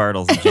saying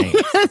Bartles and James.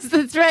 Yes,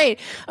 that's right.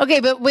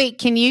 Okay, but wait,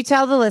 can you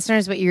tell the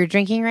listeners what you're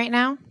drinking right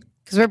now?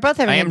 Because we're both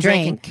having a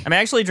drink. I'm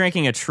actually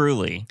drinking a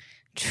Truly.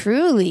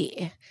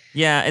 Truly?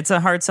 Yeah, it's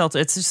a hard seltzer.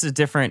 It's just a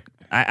different...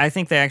 I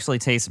think they actually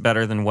taste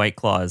better than White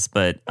Claws,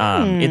 but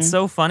it's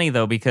so funny,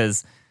 though,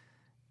 because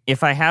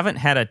if I haven't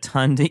had a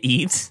ton to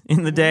eat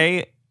in the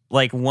day,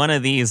 like one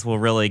of these will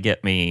really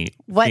get me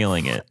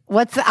feeling it.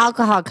 What's the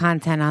alcohol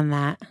content on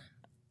that?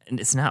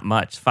 It's not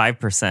much,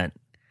 5%.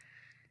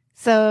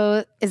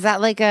 So is that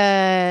like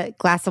a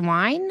glass of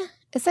wine,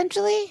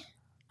 essentially?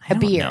 A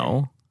beer?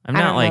 No. I'm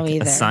not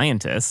like a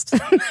scientist.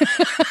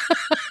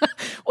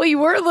 Well, you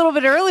were a little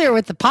bit earlier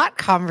with the pot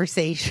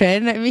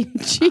conversation. I mean,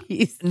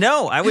 geez.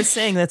 No, I was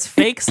saying that's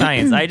fake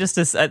science.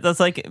 That's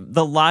like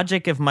the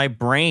logic of my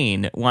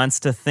brain wants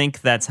to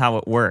think that's how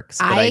it works.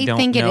 But I don't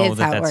think it know is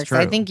that how it that's works. true.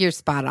 I think you're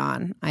spot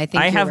on. I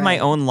have right. my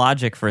own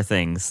logic for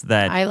things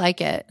that I like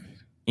it.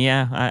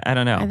 Yeah, I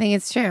don't know. I think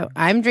it's true.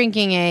 I'm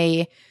drinking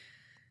a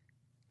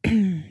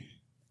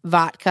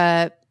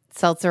vodka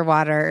seltzer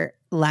water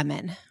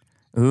lemon.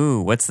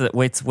 Ooh,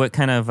 what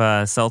kind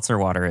of seltzer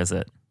water is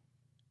it?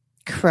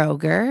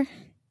 Kroger.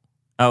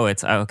 Oh,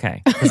 it's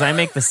okay. Because I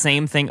make the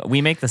same thing.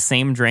 We make the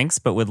same drinks,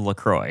 but with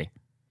LaCroix.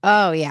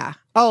 Oh, yeah.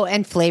 Oh,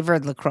 and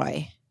flavored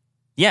LaCroix.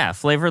 Yeah,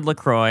 flavored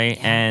LaCroix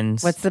and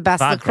what's the best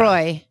vodka.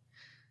 LaCroix?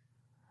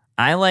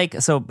 I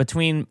like, so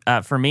between,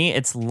 for me,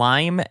 it's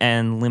lime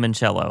and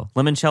limoncello.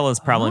 Limoncello is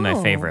probably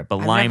my favorite, but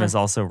lime is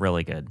also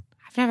really good.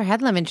 I've never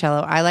had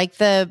limoncello. I like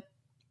the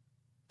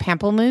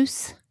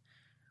pamplemousse.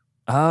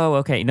 Oh,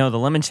 okay. No, the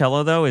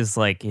limoncello, though, is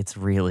like, it's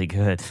really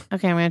good.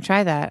 Okay, I'm going to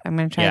try that.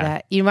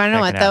 That. You want to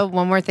know what, though?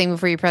 One more thing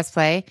before you press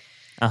play.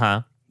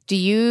 Uh-huh. Do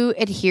you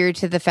adhere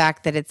to the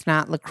fact that it's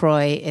not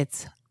LaCroix,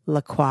 it's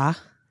La Croix?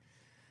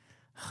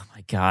 Oh,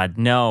 my God,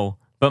 no.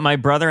 But my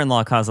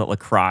brother-in-law calls it La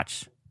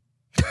Crotch.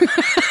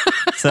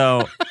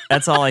 So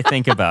that's all I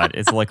think about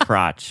is La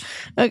Crotch.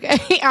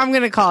 Okay, I'm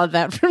going to call it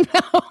that from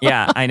now on.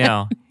 Yeah, I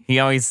know. He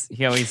always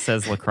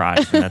says La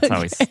Crotch, and that's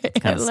always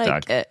kind of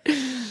stuck.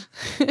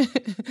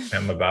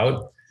 I'm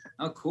about.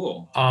 Oh,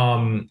 cool.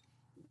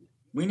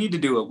 We need to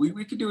do it.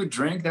 We could do a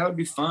drink. That would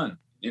be fun.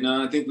 You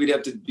know, I think we'd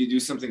have to do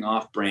something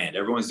off-brand.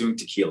 Everyone's doing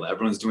tequila.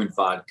 Everyone's doing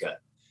vodka.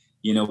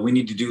 we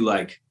need to do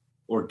like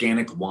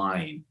organic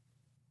wine.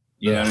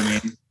 You know what I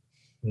mean?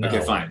 No.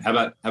 Okay, fine.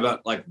 How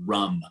about like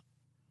rum?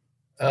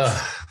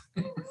 I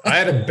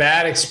had a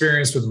bad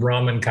experience with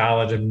rum in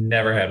college. I've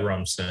never had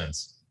rum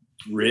since.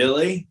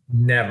 Really?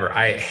 Never.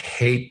 I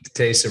hate the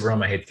taste of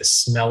rum. I hate the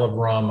smell of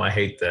rum. I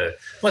hate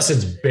unless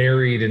it's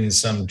buried in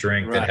some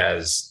drink that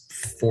has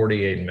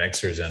 48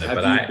 mixers in it. Have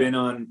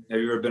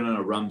you ever been on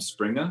a rum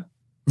springer?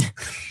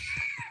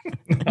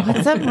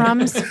 What's a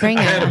rum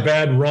springer? I had a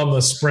bad rum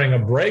springer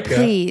breakup.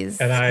 Please.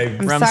 And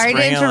I'm sorry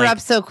to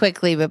interrupt so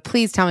quickly, but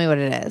please tell me what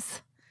it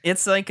is.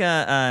 It's like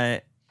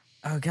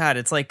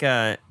it's like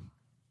a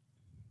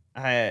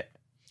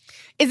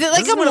is it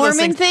like a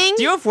Mormon thing?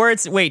 Do you have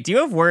words? Wait, do you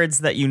have words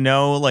that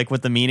like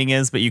what the meaning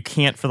is, but you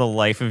can't for the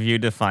life of you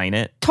define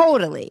it?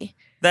 Totally.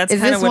 That's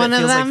kind of what it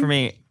feels like for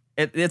me.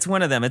 It's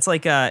one of them. It's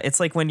like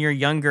when you're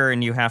younger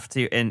and you have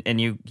to and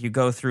you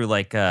go through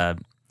like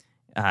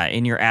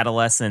in your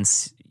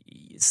adolescence,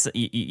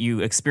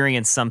 you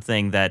experience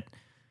something that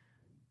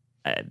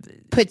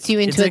puts you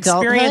into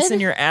adulthood. Experience in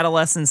your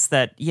adolescence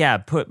that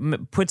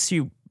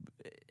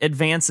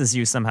advances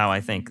you somehow.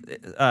 I think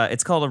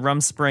it's called a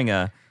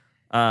rumspringa.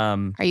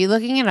 Are you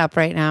looking it up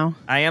right now?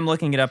 I am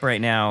looking it up right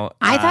now.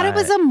 I thought it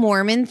was a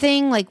Mormon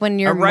thing, like when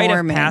you're Mormon. A rite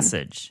of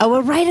passage. Oh,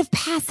 a rite of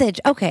passage.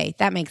 Okay,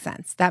 that makes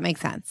sense.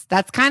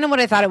 That's kind of what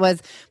I thought it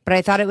was, but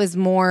I thought it was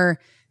more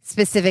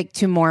specific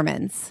to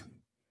Mormons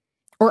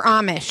or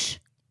Amish.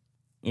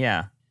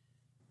 Yeah.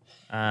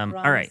 All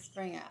right.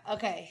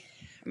 Okay,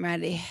 I'm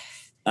ready.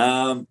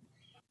 When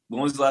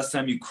was the last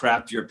time you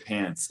crapped your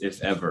pants,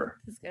 if ever?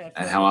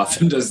 And how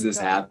often does this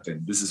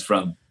happen? This is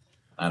from,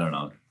 I don't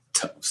know,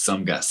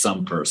 some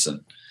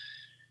person.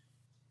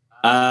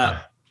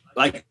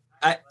 Like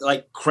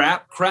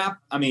crap.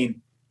 I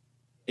mean,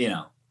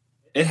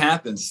 it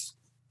happens.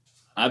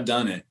 I've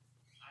done it.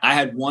 I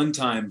had one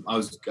time I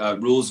was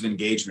Rules of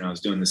Engagement. I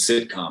was doing the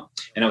sitcom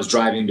and I was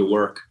driving to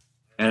work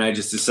and I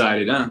just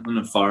decided, I'm going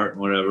to fart,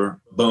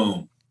 whatever.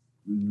 Boom.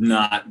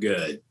 Not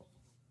good.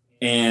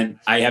 And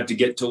I have to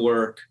get to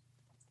work,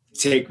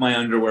 take my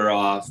underwear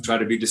off, try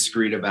to be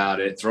discreet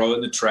about it, throw it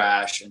in the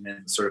trash, and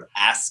then sort of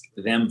ask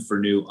them for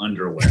new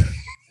underwear.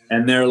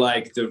 And they're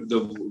like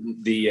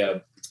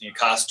the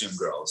costume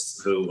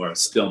girls who are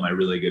still my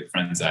really good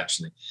friends,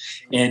 actually.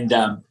 And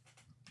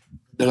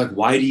they're like,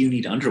 why do you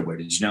need underwear?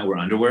 Did you not wear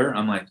underwear?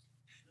 I'm like,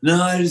 no,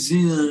 I just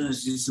need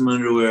some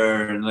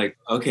underwear. And like,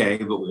 okay,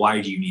 but why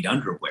do you need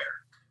underwear?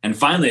 And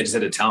finally, I just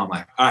had to tell them,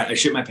 like, all right, I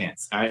shit my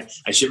pants. All right,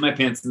 I shit my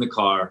pants in the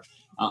car.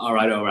 All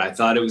right. I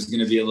thought it was going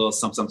to be a little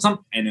something,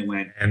 and it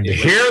went. And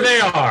here they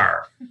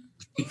are.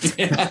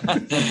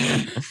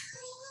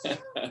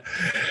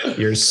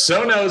 You're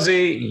so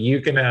nosy,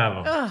 you can have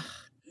them. Ugh,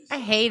 I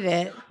hate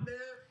it.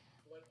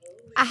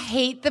 I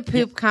hate the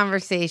poop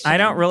conversation. I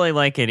don't really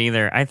like it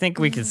either. I think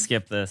we could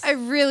skip this. I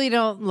really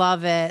don't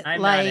love it.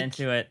 I'm not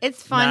into it.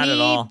 It's funny not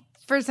at all.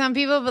 For some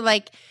people, but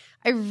like,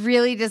 I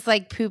really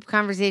dislike poop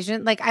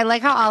conversation. Like, I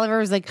like how Oliver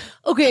was like,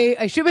 okay,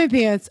 I shit my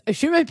pants.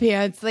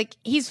 Like,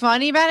 he's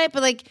funny about it,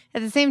 but like,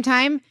 at the same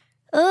time,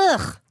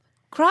 ugh,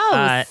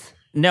 gross.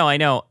 No, I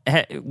know.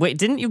 Wait,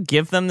 didn't you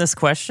give them this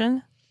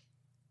question?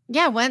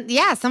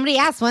 Yeah, somebody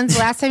asked, when's the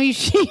last time you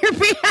shit your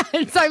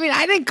pants? I mean,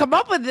 I didn't come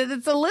up with it.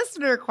 It's a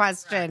listener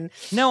question.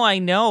 No, I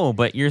know,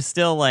 but you're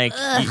still like,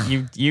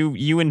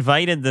 you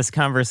invited this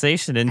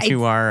conversation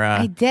into our...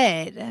 I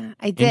did.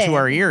 Into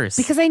our ears.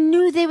 Because I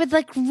knew they would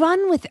like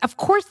run with it. Of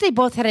course, they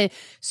both had a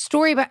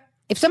story about...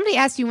 If somebody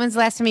asked you, when's the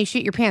last time you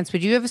shit your pants,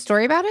 would you have a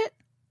story about it?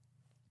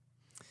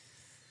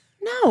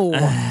 No.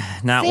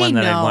 Not one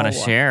that I'd want to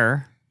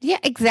share. Yeah,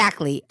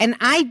 exactly. And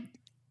I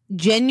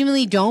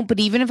genuinely don't,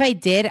 but even if I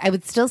did, I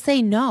would still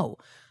say no.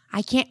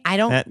 I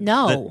don't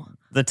know.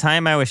 The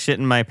time I was shitting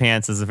my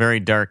pants is a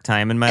very dark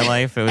time in my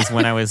life. It was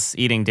when I was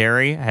eating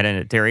dairy. I had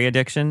a dairy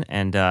addiction,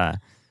 and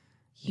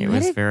it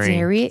was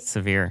very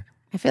severe.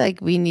 I feel like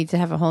we need to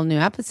have a whole new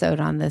episode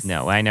on this.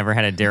 No, I never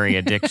had a dairy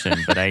addiction,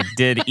 but I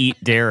did eat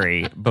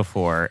dairy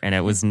before, and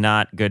it was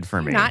not good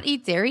for me. Not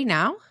eat dairy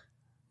now?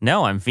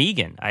 No, I'm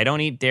vegan. I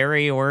don't eat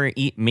dairy or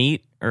eat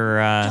meat or...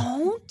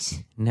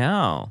 Don't?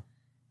 No.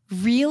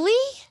 Really?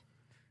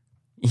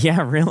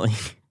 Yeah, really.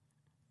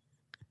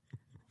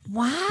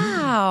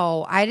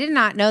 Wow. I did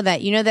not know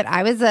that. You know that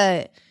I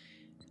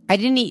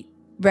didn't eat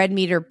red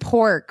meat or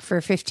pork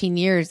for 15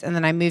 years, and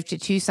then I moved to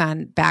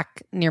Tucson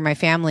back near my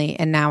family,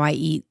 and now I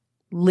eat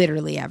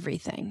literally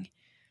everything.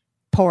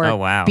 Pork,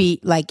 beef,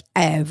 I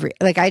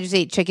just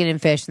ate chicken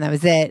and fish, and that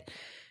was it.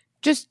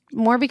 Just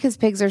more because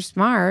pigs are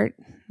smart.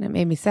 That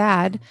made me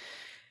sad.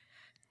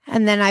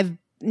 And then I've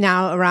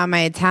now around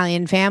my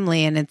Italian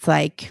family, and it's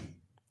like,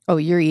 oh,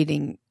 you're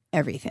eating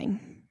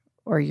everything,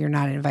 or you're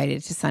not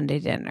invited to Sunday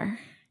dinner,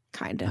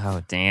 kind of.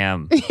 Oh,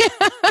 damn. Yikes.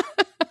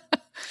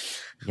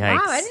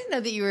 Wow, I didn't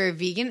know that you were a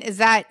vegan. Is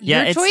that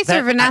your choice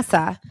or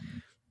Vanessa?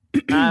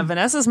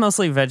 Vanessa's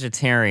mostly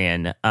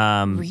vegetarian.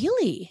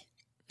 Really?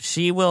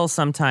 She will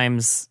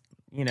sometimes,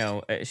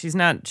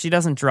 she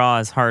doesn't draw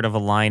as hard of a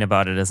line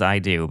about it as I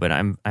do, but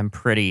I'm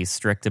pretty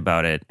strict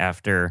about it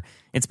after,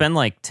 it's been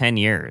like 10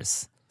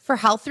 years. For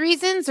health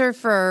reasons or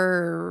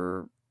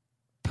for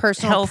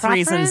personal health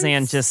preference? reasons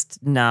and just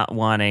not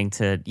wanting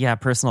to,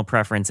 personal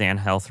preference and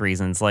health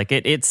reasons. Like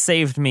it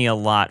saved me a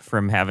lot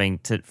from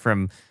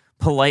from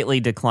politely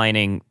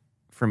declining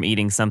from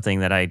eating something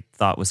that I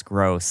thought was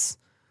gross.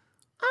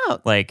 Oh,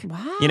 like,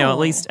 wow. At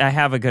least I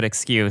have a good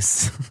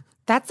excuse.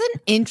 That's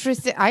an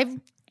interesting, I've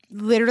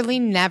literally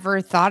never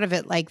thought of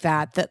it like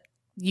that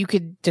you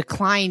could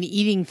decline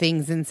eating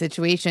things in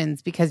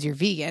situations because you're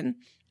vegan.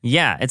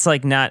 Yeah, it's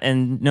like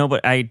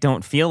but I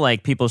don't feel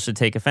like people should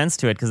take offense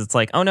to it because it's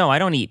like, oh no, I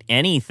don't eat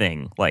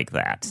anything like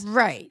that.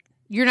 Right.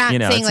 You're not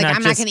saying like,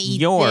 I'm not going to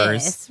eat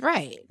yours. This.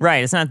 Right.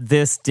 Right. It's not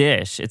this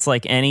dish. It's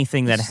like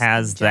anything that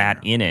has that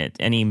in it,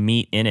 any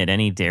meat in it,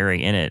 any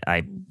dairy in it,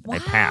 I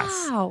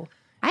pass. Wow.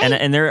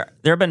 And there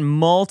have been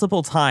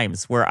multiple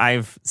times where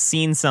I've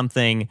seen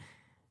something,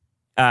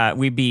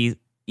 we'd be,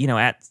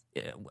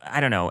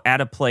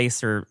 at a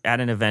place or at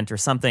an event or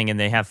something, and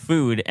they have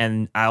food,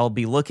 and I'll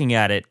be looking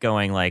at it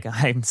going like,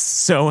 I'm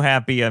so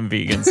happy I'm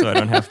vegan so I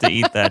don't have to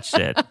eat that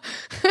shit.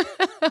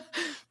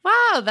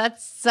 Wow,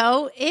 that's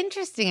so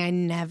interesting. I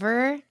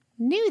never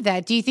knew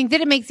that. Do you think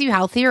that it makes you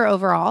healthier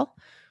overall?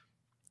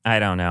 I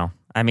don't know.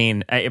 I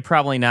mean,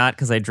 probably not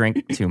because I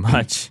drink too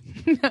much.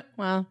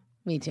 Well,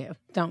 me too.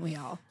 Don't we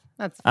all?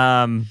 That's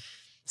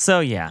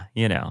So yeah,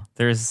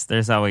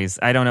 there's always,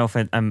 I don't know if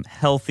I'm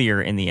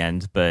healthier in the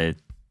end, but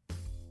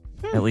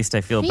at least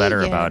I feel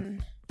better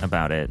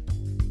about it.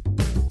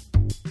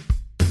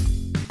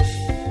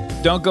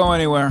 Don't go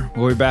anywhere.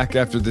 We'll be back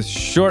after this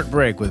short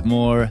break with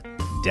more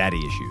daddy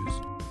issues.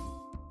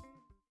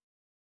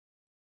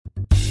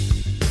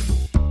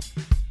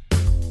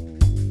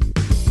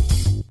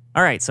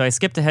 All right, so I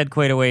skipped ahead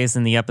quite a ways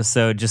in the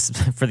episode just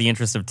for the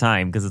interest of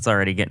time because it's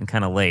already getting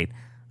kind of late.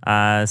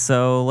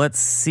 So let's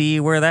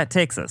see where that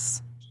takes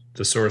us.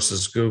 The source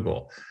is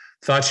Google.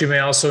 Thought you may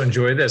also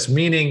enjoy this,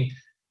 meaning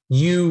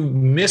you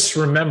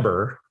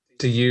misremember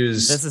to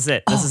use. This is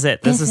it. This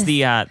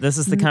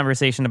is the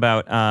conversation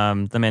about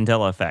the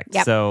Mandela effect.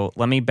 Yep. So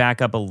let me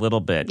back up a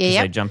little bit because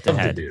I jumped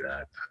ahead. To do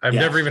that. I've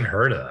never even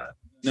heard of that.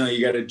 No,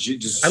 you got to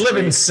just. I live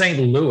in St.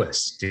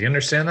 Louis. Do you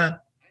understand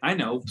that? I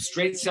know.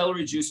 Straight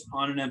celery juice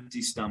on an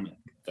empty stomach,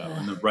 though,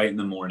 right in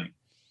the morning,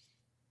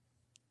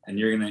 and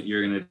you're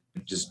gonna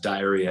just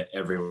diarrhea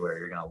everywhere.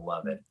 You're gonna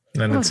love it.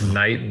 And it's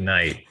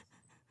night.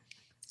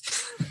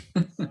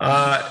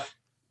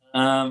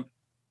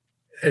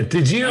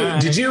 Did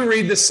you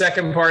read the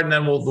second part and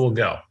then we'll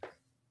go?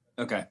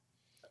 Okay.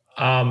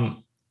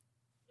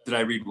 Did I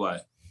read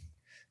what?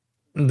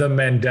 The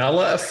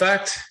Mandela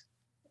effect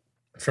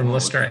from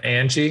listener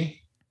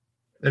Angie.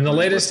 In the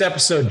latest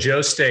episode,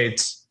 Joe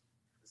states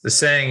the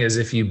saying is,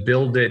 if you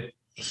build it,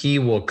 he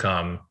will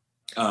come.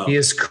 Oh. He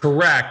is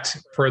correct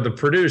per the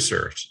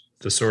producers.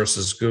 The source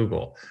is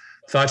Google.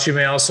 Thought you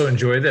may also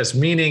enjoy this,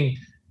 meaning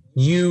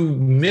you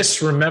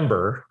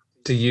misremember,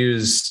 to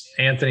use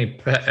Andy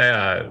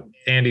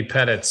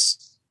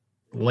Pettit's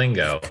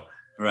lingo.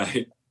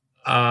 Right.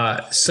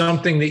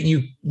 Something that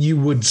you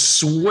would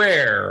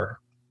swear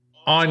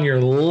on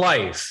your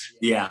life.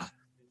 Yeah.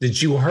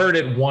 That you heard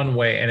it one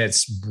way and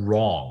it's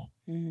wrong.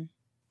 Mm-hmm.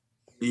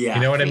 Yeah.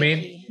 You know what I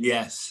mean?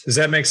 Yes. Does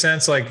that make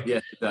sense? Like,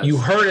 yes, it does. You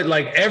heard it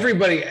like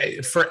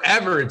everybody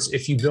forever. It's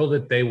if you build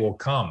it, they will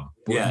come.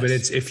 Yes. But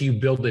it's if you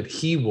build it,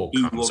 he will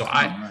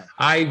come.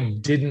 I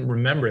didn't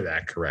remember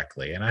that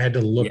correctly. And I had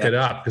to look it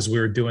up because we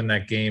were doing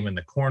that game in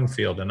the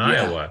cornfield in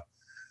Iowa.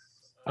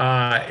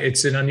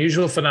 It's an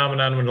unusual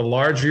phenomenon when a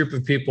large group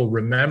of people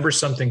remember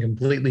something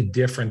completely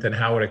different than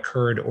how it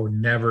occurred or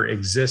never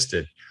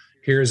existed.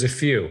 Here's a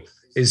few.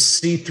 Is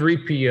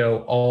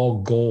C-3PO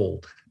all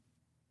gold?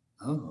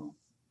 Oh.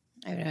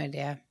 I have no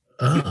idea.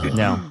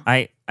 No,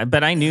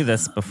 but I knew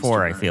this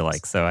before. I feel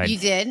like you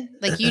did.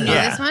 Like you knew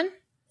this one.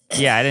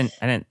 Yeah, I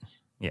didn't.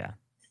 Yeah,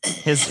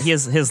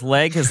 his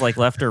leg, his like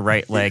left or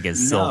right leg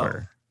is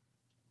silver.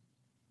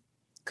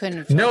 Couldn't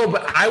have. No,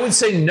 but I would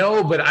say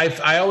no. But I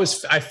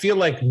feel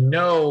like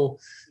no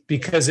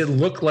because it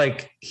looked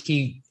like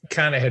he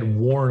kind of had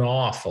worn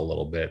off a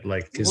little bit.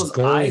 Like his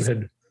gold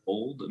had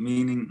old.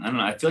 Meaning I don't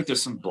know. I feel like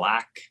there's some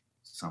black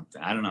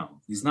something. I don't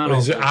know. He's not.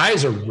 His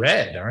eyes are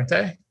red, aren't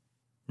they?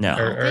 No,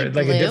 or like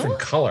blue? A different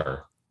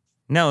color.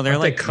 No, they're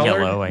like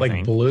yellow, like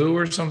think. Blue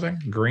or something,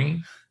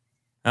 green.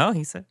 Oh,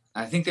 he said.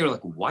 I think they were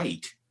like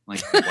white,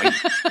 light.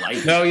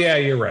 No, yeah,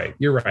 you're right.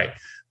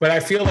 But I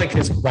feel like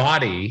his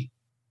body,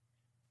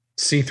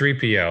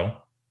 C-3PO,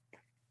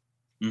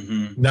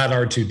 not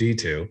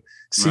R2-D2,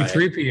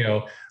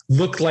 C-3PO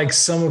looked like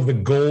some of the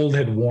gold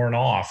had worn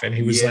off, and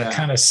he was like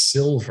kind of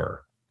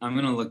silver. I'm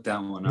gonna look that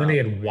one up. Then he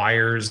had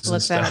wires.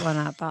 Look that one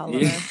up, Oliver.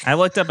 Yeah. I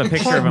looked up a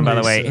picture of him, by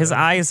the way. His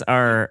eyes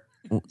are.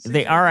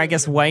 They are, I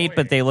guess, white,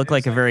 but they look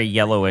like a very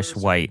yellowish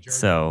white.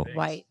 So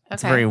white. Okay.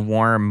 It's a very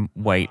warm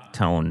white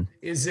tone.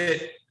 Is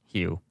it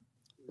hue?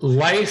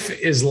 Life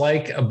is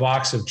like a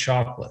box of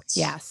chocolates.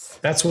 Yes.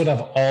 That's what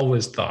I've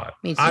always thought.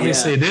 Me too.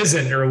 Obviously, it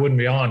isn't, or it wouldn't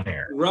be on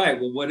here. Right.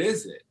 Well, what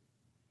is it?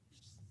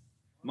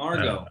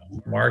 Margot.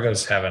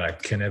 Margot's having a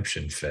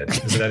conniption fit.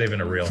 Is that even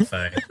a real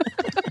thing?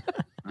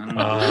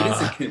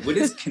 What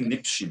is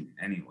conniption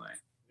anyway?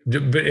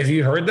 But have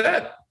you heard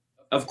that?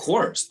 Of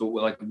course, but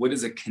like, what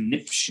is a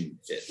conniption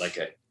fit? Like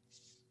a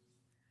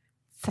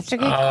such a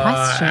good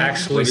question.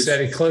 Actually,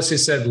 he closely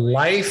said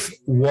life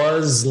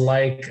was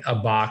like a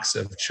box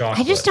of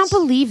chocolates. I just don't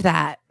believe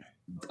that.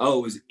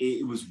 Oh,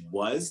 it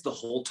was the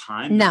whole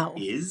time? No.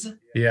 Is?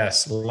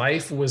 Yes,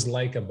 life was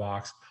like a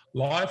box.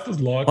 Life was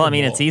like Well, I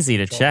mean, it's easy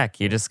to check.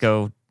 You just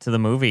go to the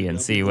movie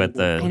and see what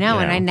the... I know,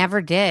 and I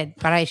never did,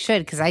 but I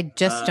should because I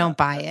just don't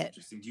buy it.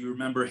 Do you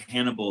remember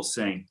Hannibal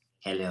saying,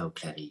 "Hello,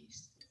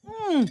 Clarice"?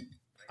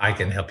 I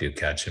can help you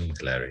catch him,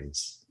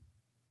 Clarice.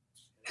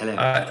 Hello.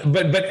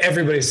 But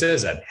everybody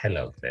says that.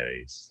 Hello,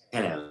 Clarice.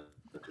 Hello,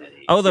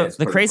 Clarice. Oh,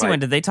 the crazy one.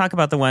 Did they talk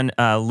about the one,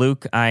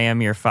 Luke, I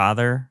am your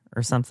father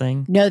or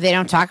something? No, they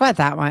don't talk about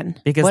that one.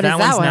 Because what that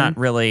one's one? not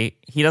really...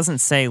 He doesn't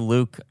say,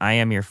 Luke, I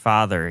am your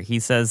father. He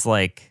says,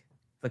 like...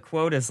 The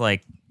quote is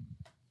like,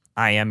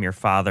 I am your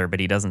father, but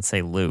he doesn't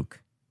say Luke.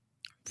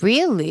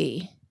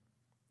 Really?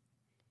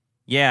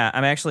 Yeah,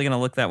 I'm actually going to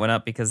look that one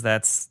up because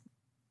that's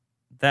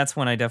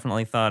one I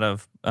definitely thought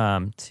of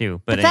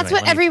too. But that's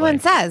anyway, what everyone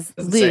says.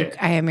 Doesn't Luke, say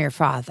I am your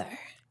father.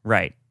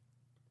 Right.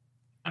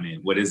 I mean,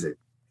 what is it?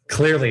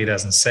 Clearly he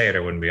doesn't say it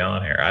or wouldn't be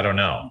on here. I don't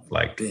know.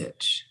 Like,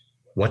 Bitch.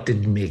 What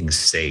did Ming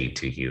say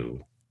to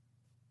you?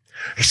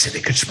 He said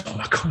he could smell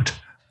my cunt.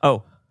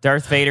 Oh,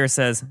 Darth Vader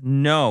says,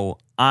 no,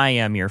 I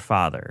am your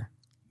father.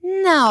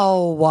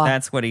 No.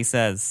 That's what he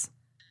says.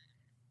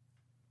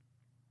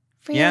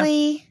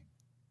 Really?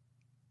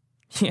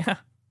 Yeah.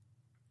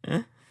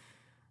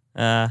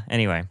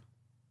 Anyway.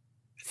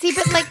 See,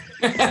 but like...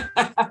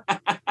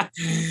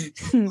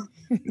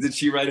 Did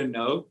she write a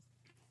note?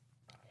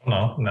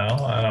 No,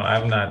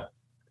 I'm not.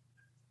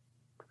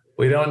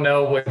 We don't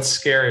know what's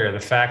scarier, the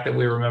fact that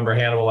we remember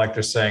Hannibal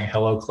Lecter saying,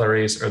 hello,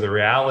 Clarice, or the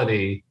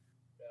reality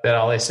that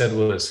all he said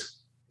was,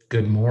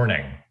 good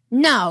morning.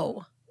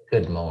 No.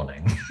 Good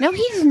morning. No,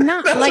 he's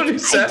not. Like,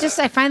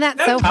 I find that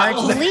so hard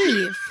to Probably.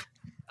 believe.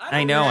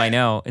 I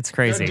know. It's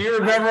crazy. Do you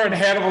remember when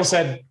Hannibal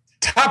said,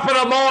 top of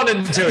the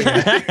morning to you?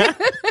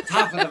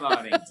 Top of the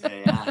morning to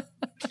you,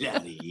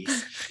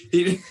 Clarice.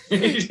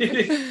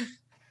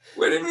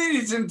 What do you mean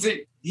he didn't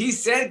say? He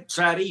said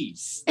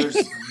Clarice. There's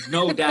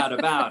no doubt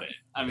about it.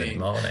 I mean, Good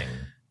morning.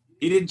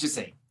 He didn't just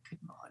say good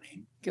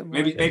morning. Good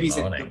morning. Maybe he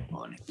said morning. good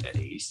morning,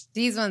 Clarice.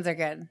 These ones are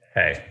good.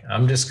 Hey,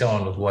 I'm just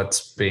going with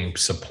what's being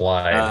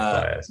supplied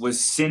by us. Was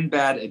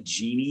Sinbad a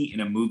genie in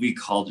a movie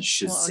called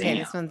Shazam? Well, okay,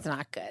 this one's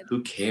not good.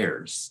 Who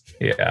cares?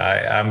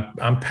 Yeah,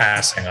 I'm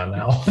passing on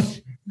that one.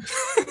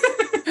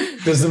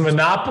 Does the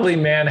Monopoly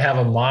man have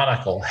a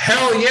monocle?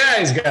 Hell yeah,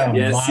 he's got a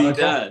Yes, monocle. he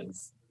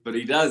does, but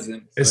he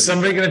doesn't. Is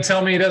somebody going to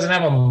tell me he doesn't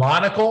have a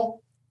monocle?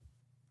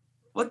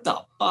 What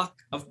the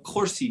fuck? Of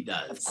course he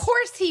does. Of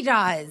course he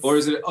does. Or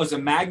is it? Oh, it's a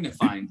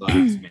magnifying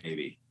glass,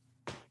 maybe.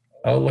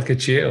 Oh, look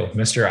at you,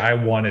 Mr. I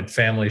Wanted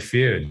Family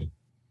Feud.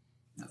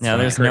 No,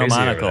 there's no Crazy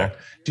over monocle. there.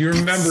 Do you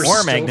remember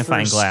Or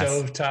magnifying glass.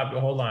 Stovetop?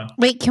 Hold on.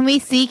 Wait, can we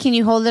see? Can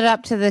you hold it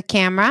up to the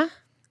camera?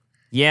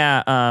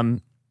 Yeah.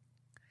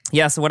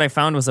 Yeah. So what I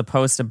found was a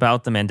post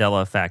about the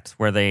Mandela effect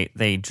where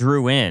they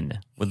drew in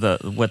with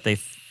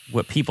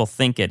what people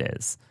think it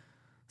is.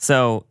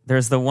 So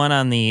there's the one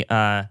on the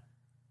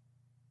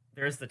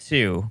there's the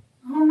two.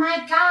 Oh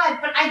my God,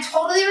 but I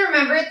totally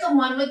remember it, the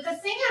one with the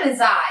thing on his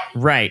eye.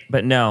 Right,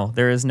 but no,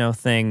 there is no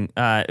thing.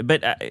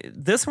 But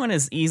this one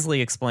is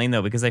easily explained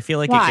though because I feel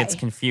like Why? it gets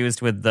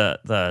confused with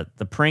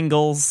the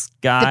Pringles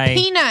guy, The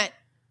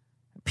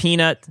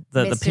peanut.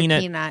 the Mr.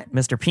 peanut, Peanut.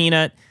 Mr.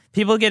 Peanut.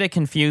 People get it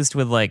confused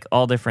with like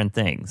all different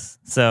things,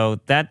 so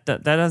that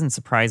doesn't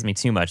surprise me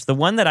too much. The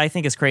one that I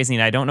think is crazy,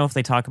 and I don't know if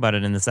they talk about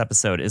it in this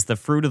episode, is the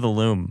Fruit of the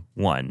Loom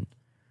one.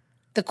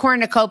 The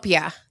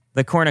cornucopia.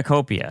 The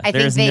cornucopia. I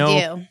think they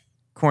do.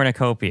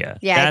 Cornucopia.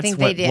 Yeah, that's I think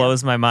what they do.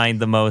 blows my mind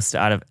the most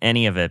out of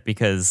any of it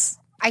because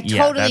I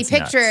totally that's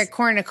picture nuts. a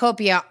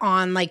cornucopia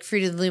on like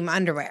Fruit of the Loom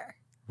underwear.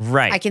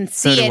 Right. I can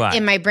see So do it I.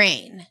 in my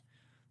brain.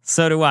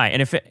 So do I.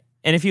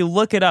 And if you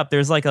look it up,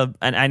 there's like and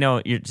I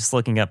know you're just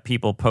looking up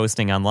people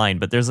posting online,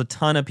 but there's a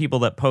ton of people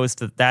that post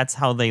that that's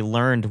how they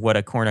learned what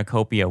a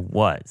cornucopia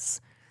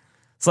was.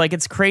 So like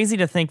it's crazy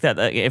to think that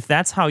if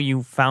that's how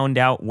you found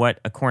out what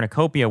a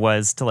cornucopia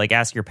was to like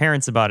ask your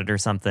parents about it or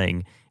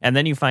something, and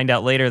then you find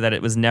out later that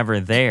it was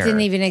never there. It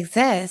didn't even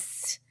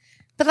exist.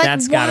 But like,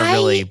 That's why? got to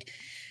really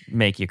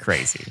make you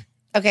crazy.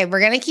 Okay, we're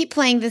going to keep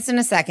playing this in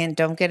a second.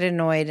 Don't get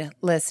annoyed,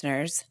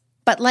 listeners.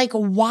 But like,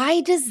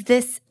 why does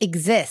this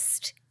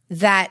exist?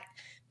 That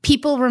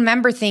people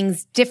remember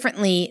things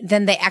differently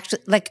than they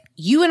actually, like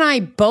you and I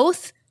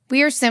both,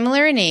 we are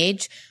similar in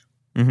age.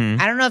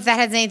 Mm-hmm. I don't know if that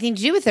has anything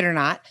to do with it or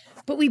not,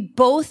 but we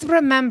both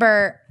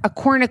remember a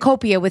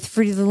cornucopia with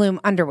Fruit of the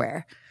Loom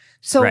underwear.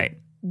 So Right.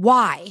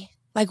 why?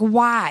 Like,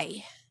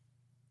 why?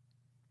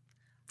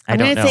 I I'm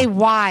don't going to know. say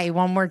why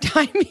one more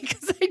time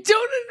because I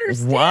don't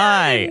understand.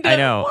 Why? I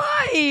know.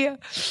 Why?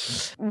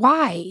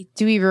 Why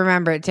do we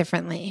remember it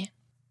differently?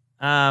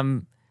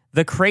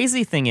 The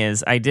crazy thing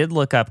is, I did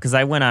look up because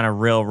I went on a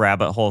real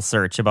rabbit hole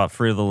search about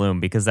Fruit of the Loom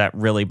because that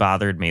really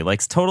bothered me. Like,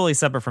 it's totally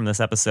separate from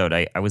this episode.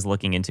 I was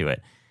looking into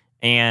it.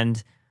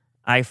 And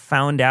I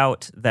found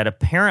out that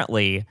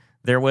apparently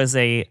there was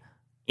in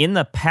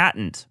the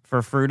patent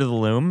for Fruit of the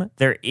Loom,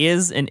 there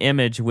is an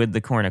image with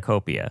the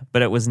cornucopia,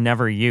 but it was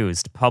never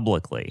used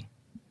publicly.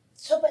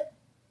 So, but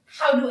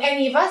how do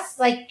any of us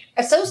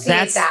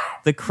associate that?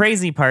 The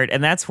crazy part,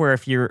 and that's where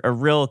if you're a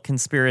real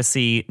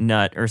conspiracy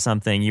nut or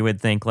something, you would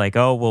think like,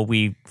 oh, well,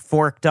 we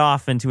forked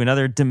off into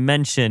another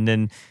dimension,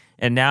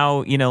 and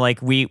now,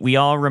 we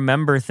all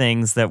remember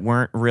things that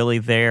weren't really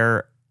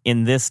there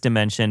in this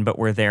dimension, but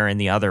were there in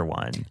the other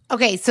one.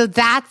 Okay, so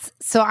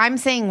I'm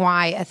saying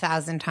why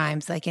 1,000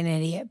 times like an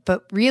idiot,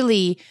 but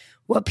really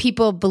what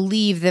people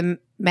believe the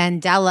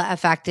Mandela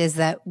effect is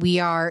that we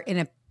are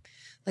in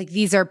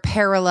these are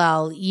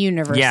parallel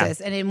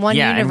universes. Yeah. And in one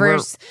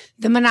universe,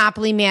 the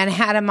Monopoly man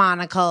had a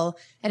monocle,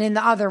 and in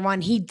the other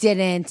one, he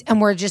didn't. And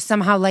we're just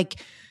somehow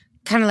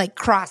kind of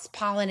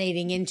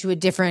cross-pollinating into a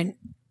different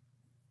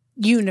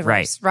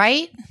universe,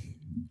 right?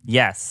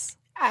 Yes.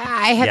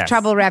 I have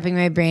trouble wrapping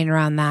my brain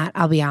around that,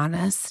 I'll be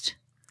honest.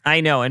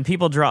 I know, and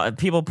people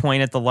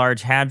point at the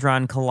Large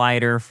Hadron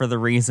Collider for the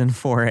reason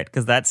for it,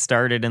 because that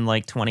started in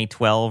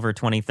 2012 or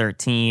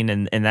 2013,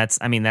 and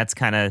that's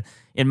kind of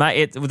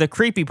the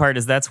creepy part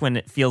is that's when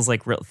it feels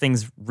like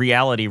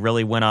reality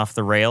really went off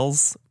the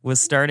rails,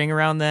 was starting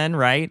around then,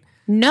 right?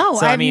 No,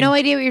 so, I have no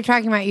idea what you're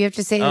talking about. You have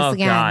to say this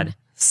again. Oh God,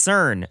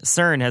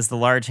 CERN has the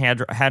Large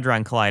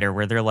Hadron Collider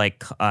where they're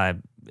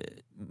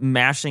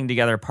mashing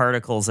together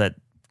particles at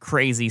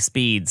crazy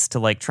speeds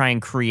to try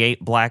and create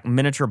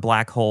miniature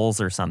black holes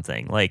or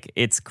something.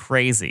 It's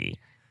crazy.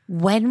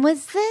 When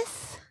was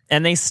this?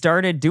 And they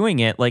started doing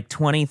it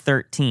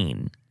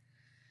 2013.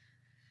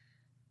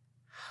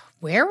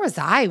 Where was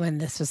I when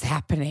this was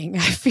happening? I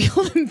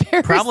feel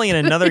embarrassed. Probably in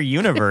another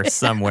universe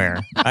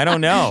somewhere. I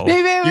don't know.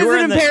 Maybe I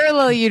was in a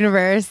parallel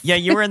universe. Yeah,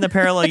 you were in the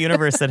parallel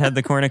universe that had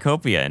the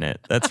cornucopia in it.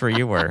 That's where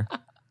you were.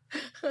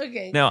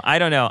 Okay. No, I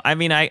don't know.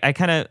 I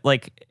kind of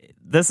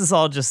this is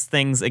all just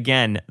things,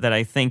 again, that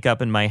I think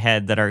up in my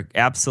head that are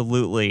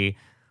absolutely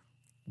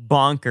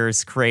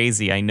bonkers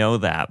crazy. I know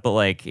that.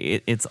 But,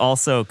 it's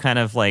also kind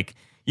of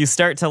you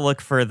start to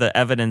look for the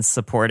evidence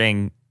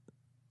supporting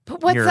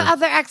But what's your the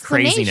other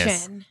explanation?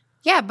 Craziness.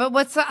 Yeah, but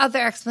what's the other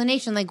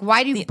explanation?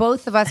 Why do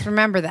both of us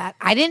remember that?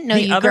 I didn't know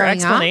you growing up.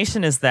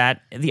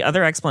 The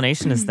other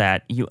explanation is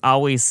that you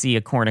always see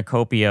a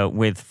cornucopia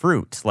with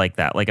fruit like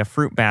that, like a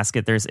fruit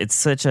basket.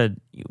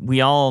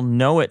 We all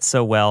know it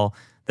so well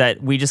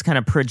that we just kind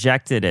of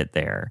projected it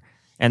there,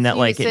 and that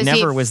it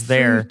never was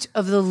there. Fruit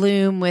of the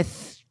Loom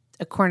with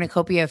a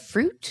cornucopia of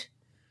fruit,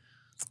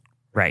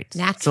 right?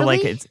 Naturally,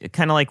 so it's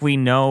kind of we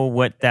know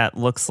what that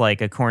looks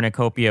like, a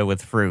cornucopia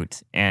with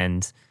fruit,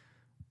 and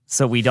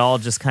so we'd all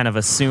just kind of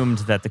assumed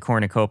that the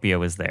cornucopia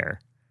was there.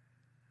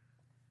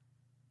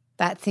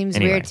 That seems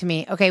weird to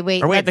me. Okay,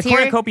 wait. The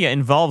cornucopia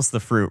involves the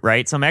fruit,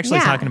 right? So I'm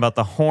actually talking about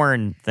the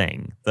horn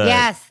thing.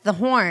 Yes, the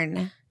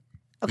horn.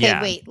 Okay,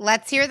 wait.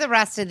 Let's hear the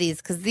rest of these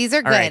because these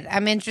are good. Right.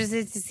 I'm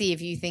interested to see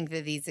if you think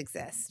that these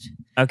exist.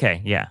 Okay,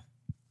 yeah.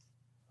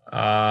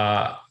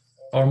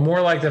 Or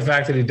more like the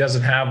fact that he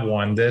doesn't have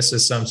one. This,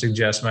 as some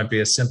suggest, might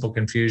be a simple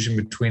confusion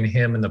between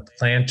him and the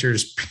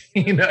Planters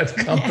Peanut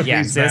Company.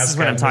 Yes, this is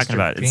what I'm talking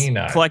about.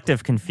 It's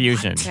collective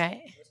confusion.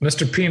 Right.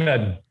 Mr.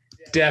 Peanut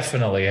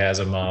definitely has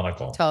a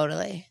monocle.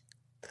 Totally.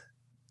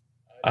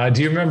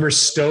 Do you remember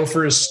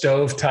Stouffer's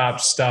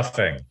stovetop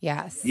stuffing?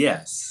 Yes.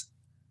 Yes.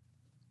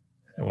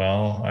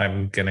 Well,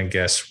 I'm going to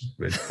guess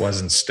it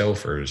wasn't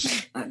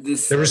Stouffer's.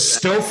 There was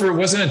Stouffer.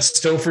 Wasn't it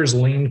Stouffer's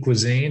Lean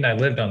Cuisine? I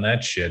lived on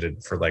that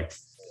shit for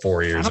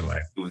 4 years of my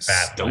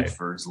fat life.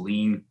 Stouffer's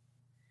Lean.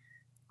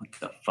 What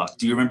the fuck?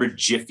 Do you remember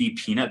Jiffy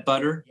peanut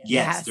butter?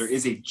 Yes, there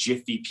is a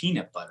Jiffy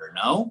peanut butter,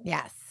 no?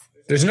 Yes.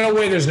 There's no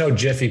way there's no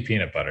Jiffy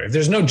peanut butter. If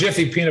there's no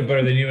Jiffy peanut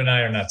butter, then you and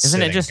I are not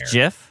Isn't it just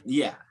here. Jif?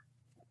 Yeah.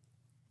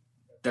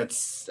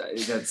 That's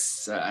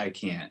I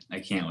can't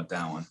with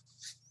that one.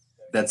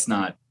 That's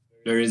not.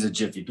 There is a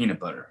Jiffy peanut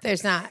butter.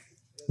 There's not.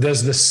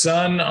 Does the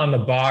sun on the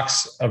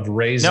box of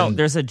raisin? No,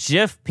 there's a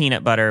Jif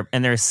peanut butter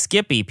and there's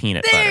Skippy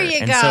peanut butter. There you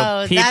and go.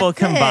 So people That's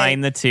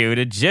combine the two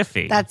to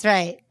Jiffy. That's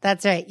right.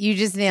 You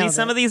just nailed it.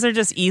 Some of these are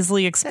just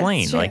easily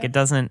explained. It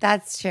doesn't.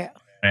 That's true.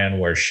 And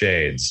wear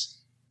shades.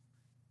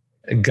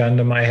 A gun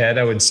to my head,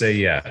 I would say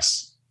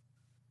yes.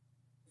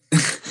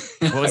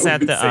 What was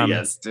that? Say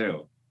yes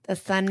too. The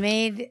sun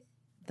made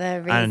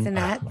the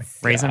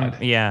Raisinets. Raisin,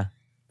 yeah.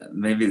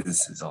 Maybe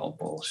this is all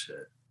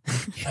bullshit.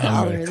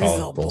 I'm going to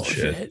call it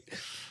bullshit.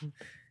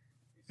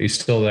 Are you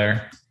still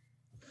there?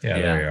 Yeah,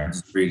 there you are. I'm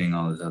just reading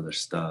all this other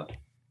stuff.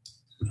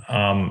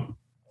 Hold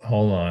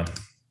on.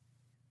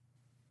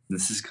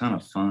 This is kind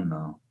of fun,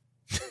 though.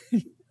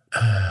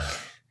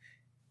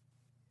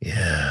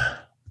 Yeah.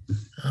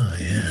 Oh,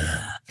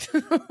 yeah.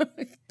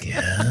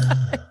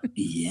 Yeah.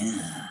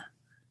 Yeah.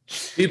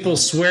 People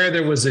swear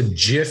there was a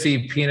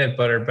Jiffy peanut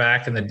butter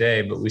back in the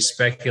day, but we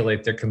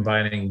speculate they're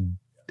combining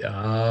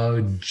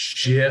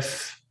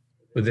Jif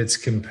with its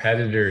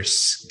competitor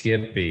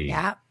Skippy.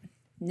 Yeah.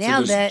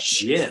 Nailed it.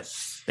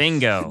 Jif.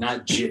 Bingo.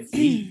 Not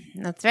Jiffy.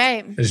 That's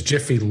right. There's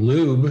Jiffy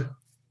Lube.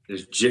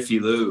 There's Jiffy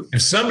Lube.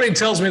 If somebody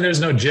tells me there's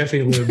no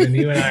Jiffy Lube, then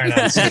you and I are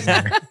not sitting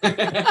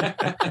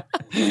there.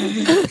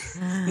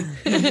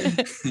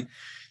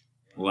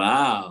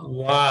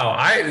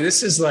 Wow.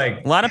 This is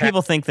like a lot of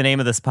people think the name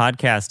of this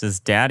podcast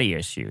is Daddy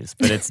Issues,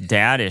 but it's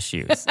Dad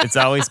Issues. It's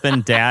always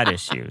been Dad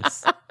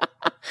Issues.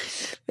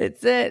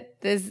 That's it.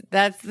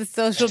 That's the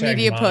social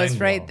media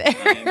post right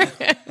there.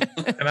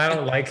 And I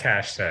don't like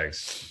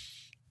hashtags.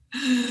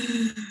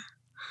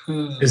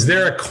 Is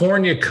there a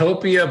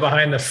cornucopia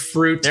behind the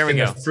fruit? There we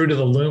go. The Fruit of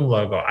the Loom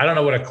logo. I don't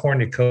know what a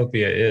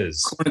cornucopia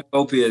is.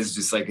 Cornucopia is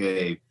just like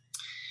a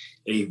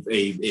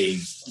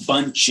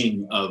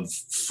bunching of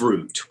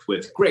fruit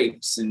with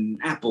grapes and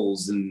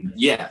apples. And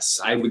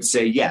yes, I would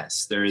say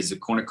yes, there is a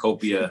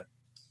cornucopia.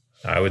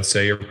 I would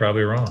say you're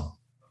probably wrong.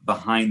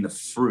 Behind the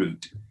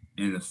fruit.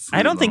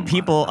 I don't think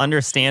people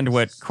understand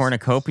what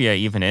cornucopia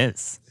even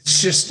is.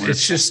 It's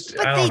just.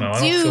 But I don't know.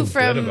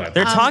 they do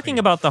They're talking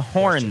about the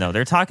horn, though.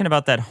 They're talking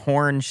about that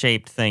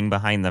horn-shaped thing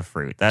behind the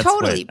fruit. That's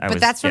totally.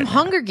 But that's from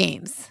Hunger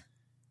Games.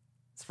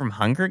 It's from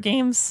Hunger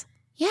Games?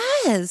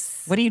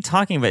 Yes. What are you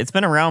talking about? It's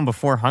been around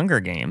before Hunger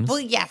Games. Well,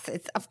 yes.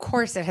 Of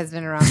course it has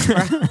been around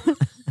before.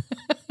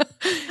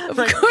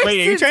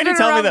 Wait, are you trying to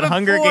tell me that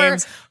Hunger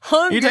Games?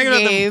 You're talking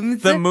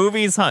about the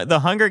movies, the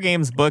Hunger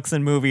Games books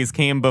and movies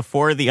came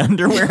before the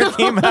underwear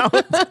came out?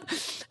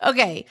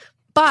 Okay,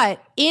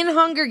 but in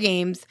Hunger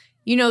Games,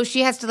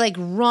 she has to like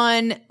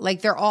run,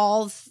 like they're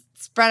all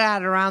spread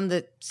out around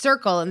the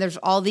circle, and there's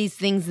all these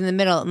things in the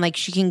middle, and like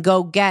she can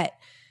go get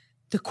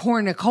the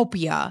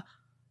cornucopia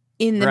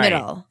in the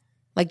middle.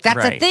 Like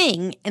that's a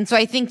thing. And so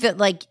I think that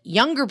like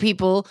younger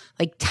people,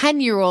 like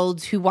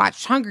 10-year-olds who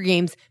watched Hunger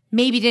Games,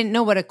 maybe didn't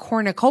know what a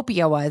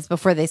cornucopia was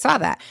before they saw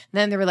that. And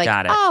then they were like,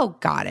 got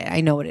it.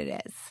 I know what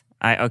it is.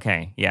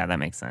 Okay. Yeah, that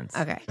makes sense.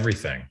 Okay.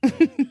 Everything.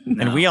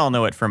 And we all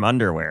know it from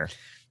underwear.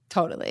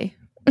 Totally.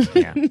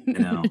 Yeah.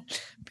 No.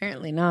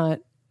 Apparently not.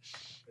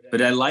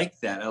 But I like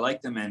that. I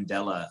like the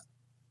Mandela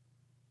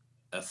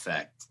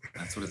effect.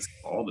 That's what it's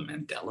called, the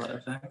Mandela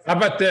effect. How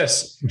about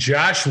this?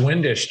 Josh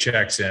Windish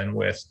checks in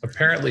with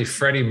apparently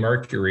Freddie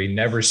Mercury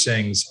never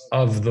sings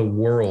 "Of the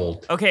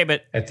World." Okay,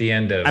 but at the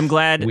end of I'm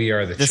glad We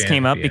Are the this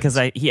came up because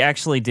he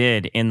actually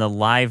did in the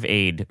Live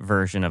Aid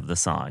version of the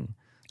song.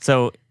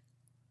 So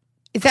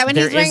is that when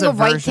he's wearing a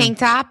white tank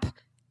top?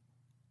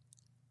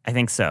 I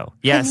think so.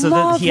 Yeah. I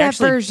love that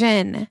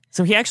version.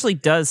 So he actually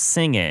does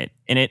sing it,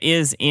 and it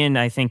is in,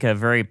 I think, a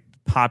very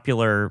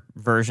popular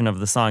version of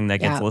the song that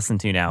gets listened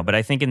to now. But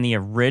I think in the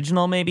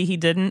original, maybe he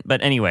didn't.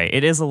 But anyway,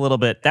 it is a little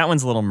bit, that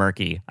one's a little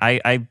murky.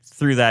 I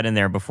threw that in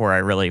there before I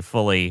really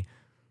fully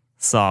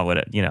saw what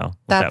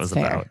that was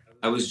fair. about.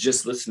 I was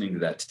just listening to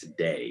that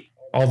today.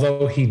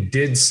 Although he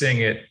did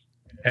sing it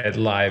at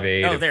Live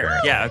Aid. Oh, there.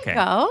 Apparently. Yeah, okay.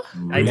 Oh.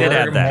 I did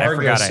add that. Margot I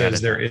forgot says I had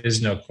there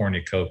is no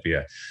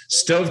cornucopia.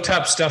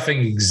 Stovetop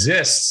stuffing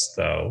exists,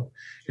 though.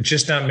 It's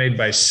just not made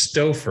by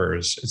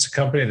Stouffer's. It's a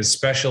company that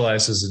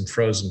specializes in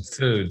frozen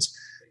foods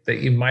that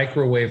you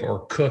microwave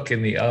or cook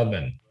in the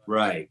oven.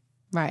 Right.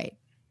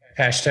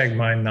 Hashtag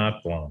mind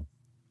not blown.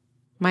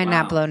 Mind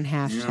not blown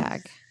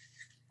hashtag.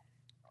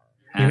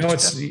 Yeah.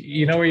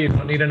 You know where you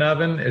don't need an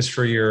oven is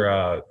for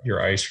your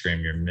ice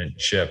cream, your mint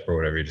chip or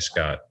whatever you just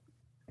got.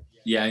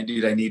 Yeah,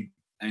 dude, I need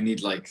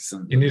like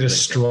some. You need a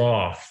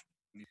straw.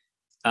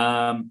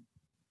 All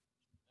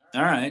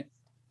right.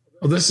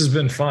 Well, this has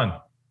been fun.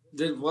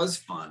 It was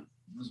fun.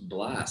 It was a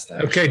blast.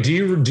 Actually. Okay. Do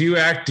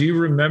you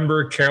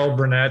remember Carol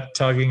Burnett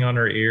tugging on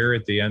her ear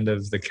at the end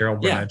of the Carol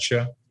Burnett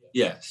show?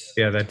 Yes.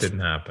 Yeah, that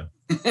didn't happen.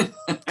 See,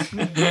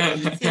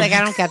 like,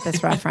 I don't get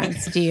this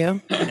reference. Do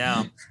you?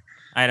 No,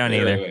 I don't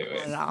either.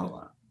 Wait.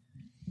 Hold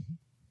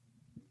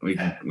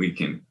on. We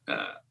can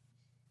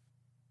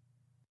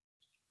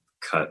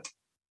cut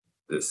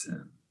this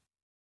in.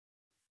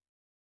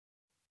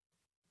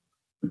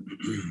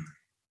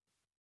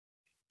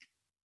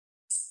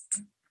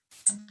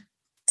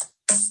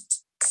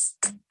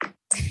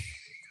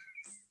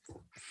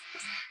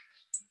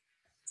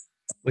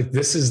 Like,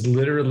 this is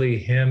literally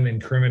him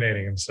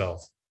incriminating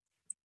himself.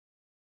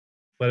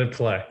 Let it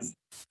play.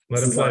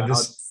 Let it play.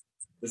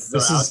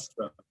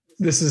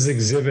 This is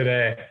Exhibit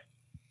A.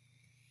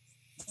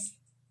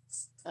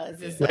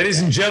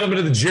 Ladies and gentlemen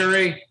of the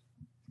jury,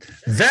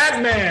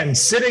 that man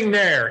sitting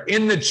there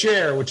in the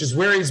chair, which is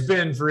where he's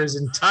been for his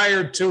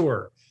entire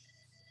tour,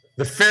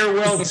 the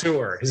farewell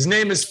tour. His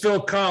name is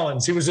Phil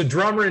Collins. He was a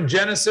drummer in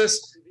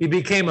Genesis. He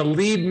became a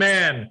lead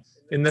man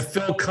in the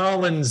Phil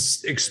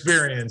Collins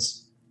Experience.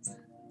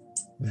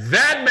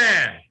 That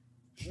man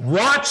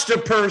watched a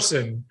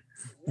person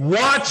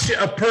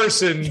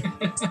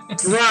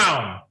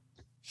drown.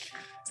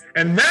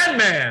 And that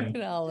man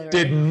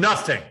did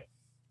nothing.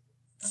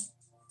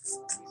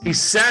 He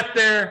sat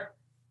there,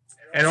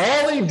 and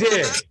all he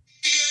did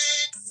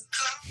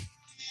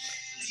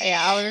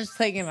Oliver's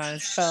playing him on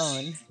his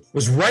phone.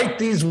 Was write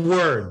these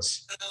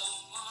words,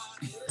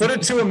 put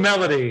it to a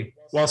melody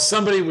while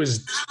somebody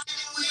was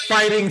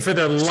fighting for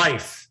their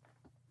life.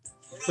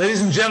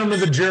 Ladies and gentlemen of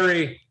the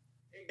jury,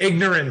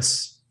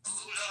 ignorance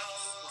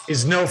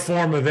is no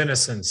form of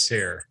innocence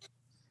here.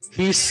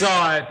 He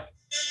saw it,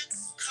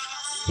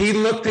 He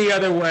looked the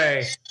other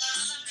way,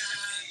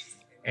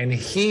 and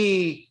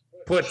he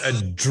put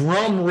a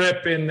drum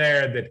rip in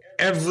there that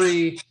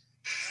every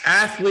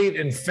athlete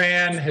and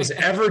fan has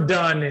ever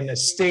done in a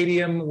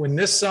stadium when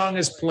this song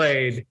is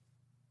played,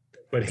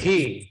 but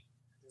he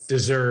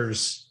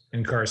deserves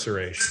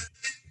incarceration.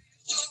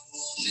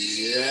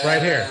 Yeah.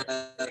 Right here.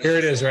 Here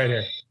it is right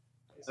here.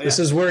 This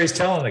is where he's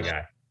telling the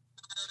guy.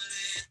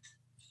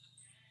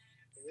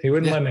 He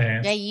wouldn't lend a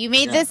hand. Yeah, you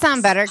made this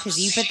sound better because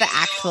you put the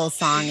actual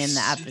song in the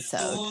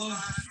episode.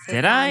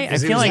 Did I? I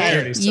feel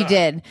like you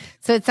did.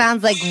 So it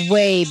sounds like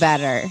way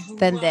better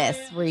than this,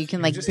 where you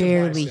can like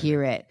barely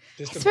hear it.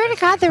 I swear to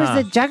God, there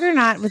was a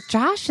juggernaut with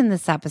Josh in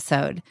this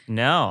episode.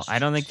 No, I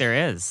don't think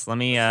there is. Let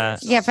me.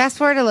 Yeah, fast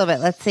forward a little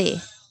bit. Let's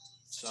see.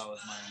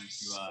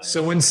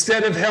 So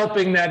instead of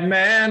helping that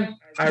man,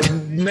 I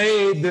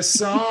made this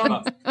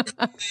song.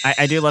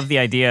 I do love the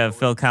idea of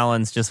Phil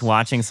Collins just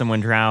watching someone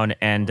drown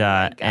and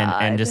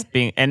just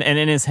being and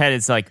in his head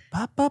it's like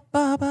ba ba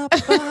ba ba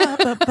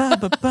ba ba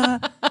ba ba.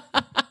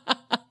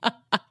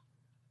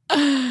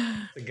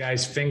 The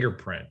guy's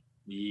fingerprint.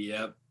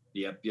 Yep.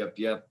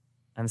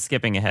 I'm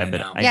skipping ahead,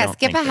 but I yeah, don't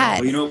skip think ahead.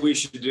 Well, you know what we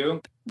should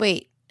do?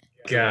 Wait.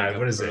 God,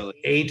 what is it?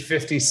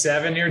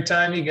 8:57 your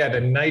time? You got a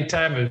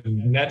nighttime of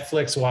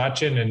Netflix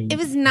watching, and it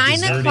was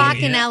 9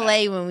 o'clock in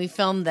LA when we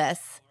filmed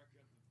this.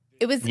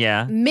 It was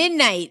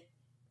midnight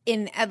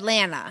in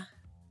Atlanta.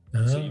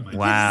 Oh.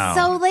 Wow.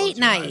 So late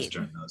night.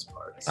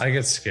 I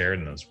get scared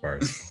in those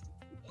parts.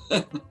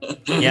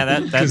 Yeah,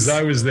 that's because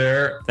I was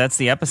there. That's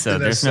the episode.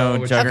 There's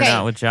no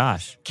juggernaut with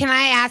Josh. Can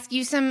I ask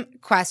you some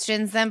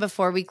questions then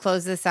before we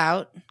close this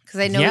out?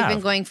 Because I know we've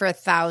been going for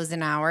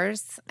 1,000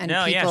 hours and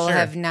people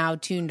have now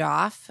tuned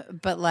off.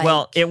 But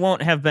well, it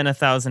won't have been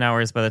 1,000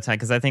 hours by the time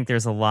because I think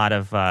there's a lot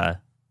of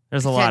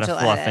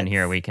fluff in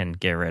here we can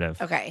get rid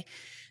of. Okay,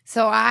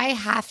 so I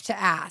have to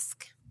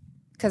ask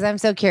because I'm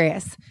so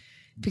curious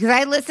because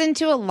I listened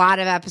to a lot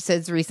of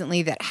episodes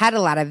recently that had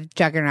a lot of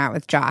juggernaut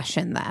with Josh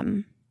in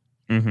them.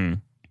 Mm-hmm.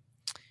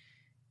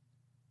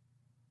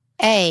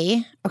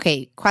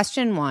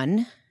 Question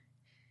 1.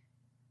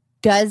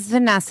 Does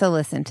Vanessa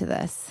listen to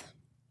this?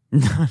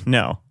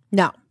 No.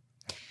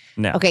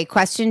 Okay,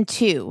 question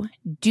 2.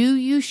 Do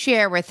you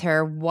share with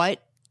her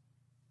what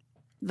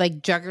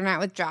like juggernaut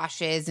with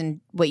Josh is and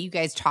what you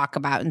guys talk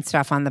about and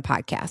stuff on the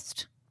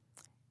podcast?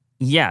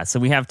 Yeah, so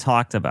we have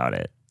talked about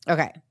it.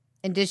 Okay.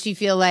 And does she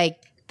feel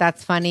like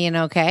that's funny and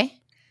okay?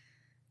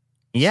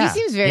 Yeah. She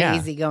seems very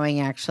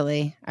easygoing,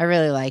 actually. I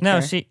really like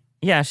her. She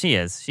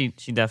is. She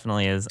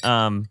definitely is.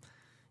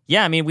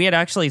 Yeah, I mean, we had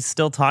actually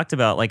still talked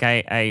about, like,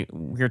 we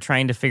were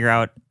trying to figure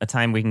out a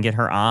time we can get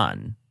her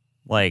on,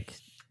 like,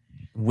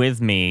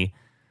 with me.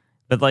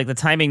 But, like, the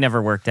timing never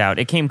worked out.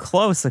 It came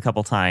close a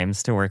couple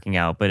times to working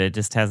out, but it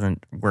just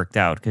hasn't worked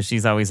out because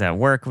she's always at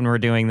work when we're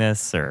doing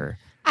this or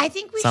I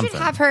think we something. should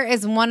have her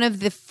as one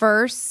of the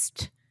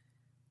first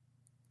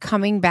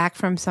coming back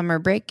from summer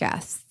break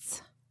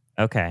guests.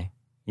 Okay.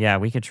 Yeah,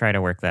 we could try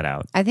to work that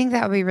out. I think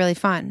that would be really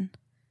fun.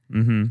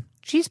 Mm-hmm.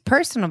 She's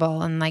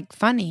personable and, like,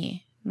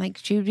 funny. Like,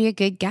 she would be a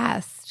good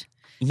guest.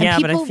 Yeah,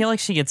 but I feel like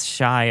she gets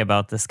shy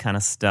about this kind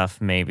of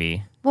stuff,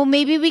 maybe. Well,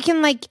 maybe we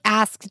can, like,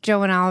 ask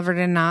Joe and Oliver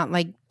to not,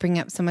 like, bring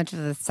up so much of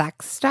the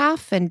sex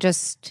stuff and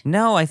just...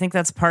 No, I think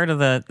that's part of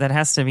that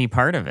has to be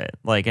part of it.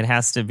 Like, it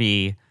has to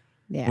be...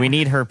 Yeah. We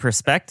need her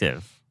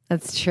perspective.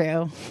 That's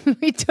true.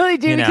 We totally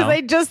do, because I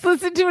just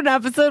listened to an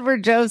episode where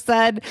Joe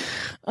said...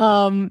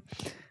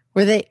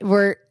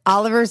 Where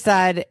Oliver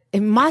said, it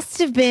must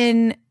have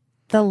been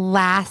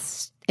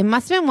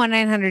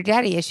 1-900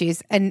 Daddy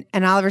Issues. And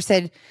Oliver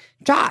said,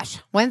 Josh,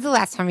 when's the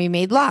last time you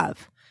made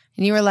love?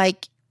 And you were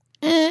like,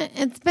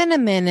 it's been a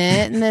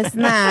minute and this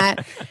and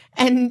that.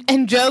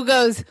 and Joe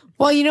goes,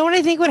 well, you know what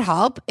I think would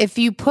help? If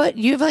you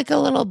have like a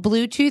little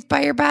Bluetooth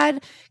by your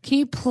bed, can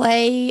you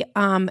play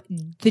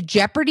the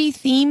Jeopardy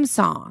theme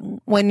song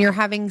when you're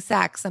having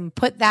sex and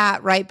put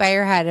that right by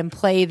your head and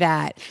play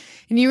that?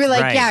 And you were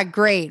like, yeah,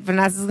 great.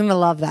 Vanessa's going to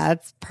love that.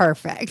 It's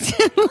perfect.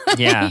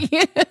 Yeah.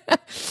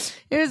 It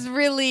was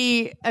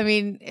really, I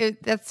mean,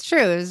 that's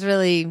true. It was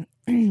really,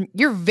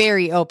 you're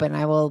very open.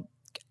 I will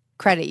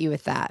credit you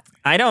with that.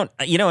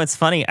 It's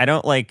funny. I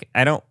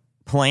don't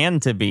plan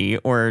to be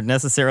or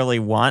necessarily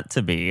want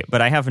to be,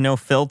 but I have no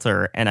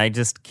filter and I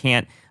just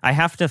can't. I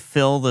have to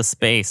fill the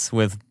space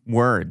with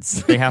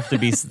words. They have to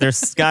be,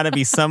 there's got to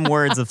be some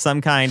words of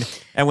some kind.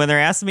 And when they're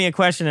asking me a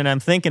question and I'm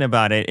thinking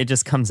about it, it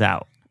just comes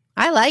out.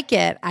 I like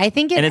it. I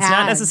think and it's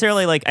not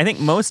necessarily like, I think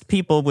most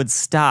people would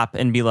stop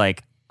and be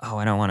like, oh,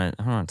 I don't want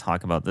to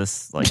talk about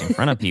this like in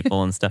front of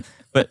people and stuff.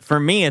 But for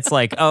me, it's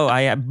like, oh,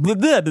 I have blah,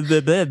 blah, blah,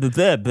 blah,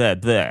 blah, blah,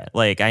 blah.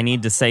 Like I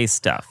need to say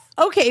stuff.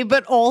 Okay,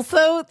 but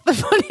also the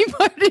funny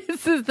part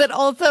is that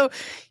also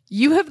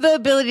you have the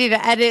ability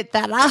to edit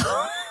that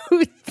out.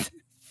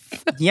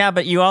 Yeah,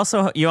 but you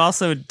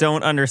also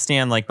don't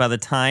understand. Like by the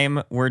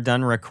time we're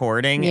done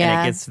recording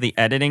and it gets to the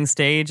editing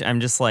stage, I'm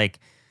just like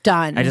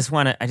done. I just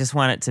want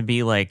it to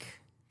be like.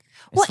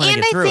 Well,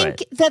 and I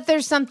think that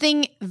there's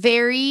something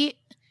very.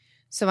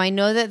 So I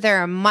know that there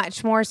are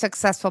much more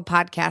successful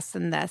podcasts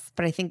than this,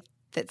 but I think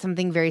that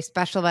something very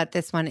special about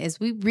this one is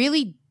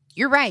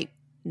you're right,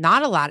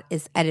 not a lot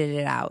is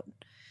edited out.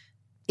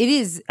 It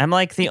is. I'm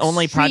like the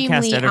only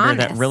podcast editor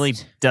honest. that really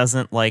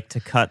doesn't like to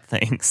cut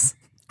things.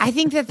 I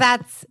think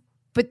that's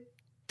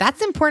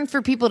important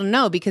for people to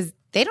know because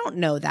they don't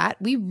know that.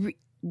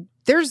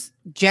 There's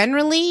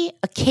occasionally,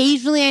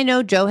 I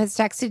know Joe has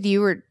texted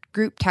you or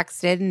group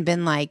texted and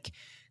been like,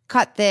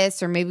 cut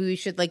this, or maybe we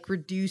should like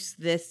reduce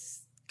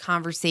this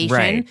conversation.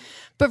 Right.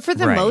 But for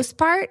the most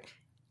part,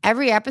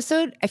 every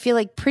episode, I feel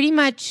like pretty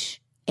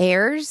much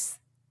airs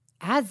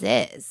as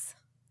is.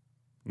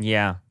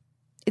 Yeah.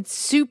 It's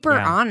super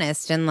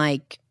honest and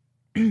like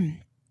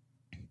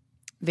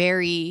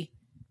very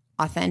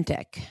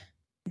authentic.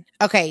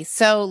 Okay,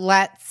 so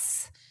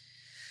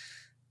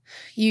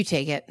you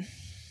take it.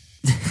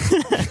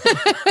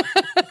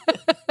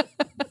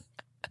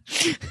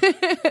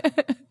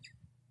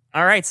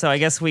 All right, so I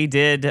guess we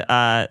did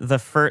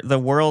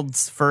the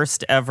world's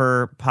first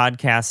ever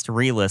podcast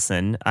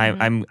re-listen.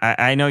 Mm-hmm.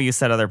 I know you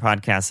said other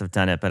podcasts have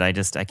done it, but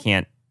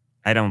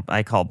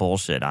I call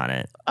bullshit on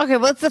it. Okay,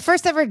 well, it's the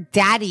first ever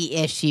daddy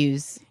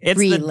issues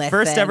re-listen. The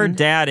first ever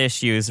dad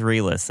issues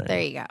re-listen.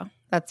 There you go.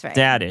 That's right.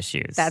 Dad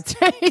issues. That's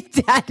right.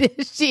 Dad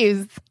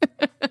issues.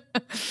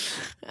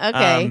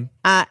 Okay.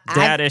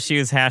 Dad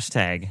issues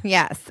hashtag.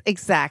 Yes,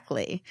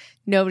 exactly.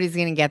 Nobody's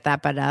going to get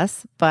that but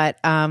us. But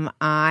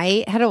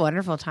I had a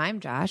wonderful time,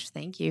 Josh.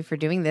 Thank you for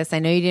doing this. I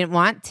know you didn't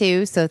want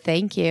to, so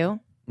thank you.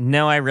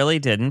 No, I really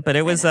didn't. But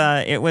it was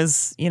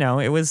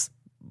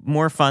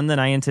more fun than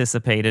I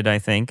anticipated, I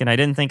think. And I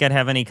didn't think I'd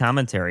have any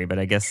commentary, but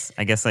I guess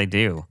I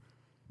do.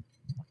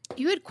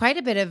 You had quite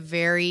a bit of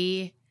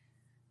very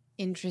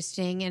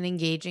interesting and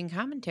engaging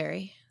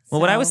commentary. Well,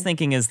 what I was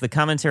thinking is the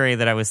commentary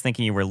that I was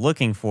thinking you were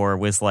looking for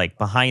was like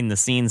behind the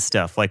scenes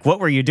stuff. Like,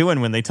 what were you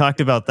doing when they talked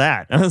about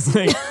that? I was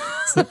like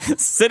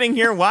sitting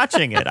here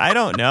watching it. I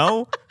don't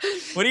know.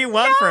 What do you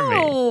want from me?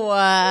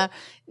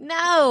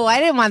 No, I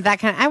didn't want that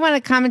kind. I want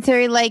a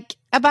commentary like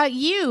about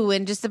you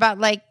and just about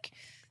like,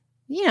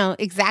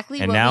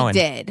 exactly what we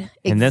did.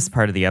 In this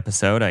part of the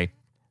episode, I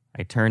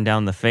turned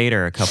down the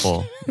fader a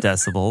couple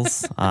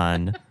decibels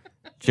on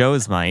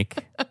Joe's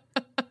mic.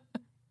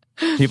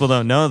 People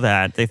don't know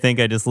that. They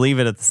think I just leave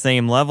it at the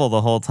same level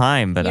the whole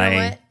time. But you know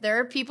what?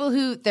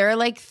 There are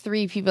like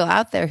 3 people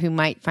out there who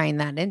might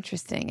find that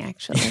interesting,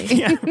 actually.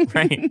 Yeah,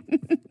 right.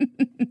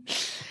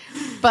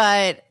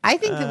 But I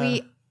think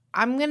that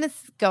I'm going to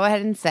go ahead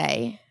and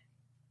say,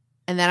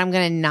 and then I'm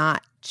going to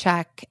not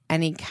check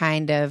any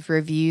kind of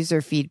reviews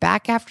or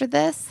feedback after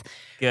this.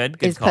 Good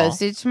is call.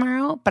 Posted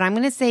tomorrow. But I'm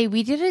going to say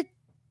we did a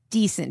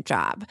decent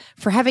job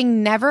for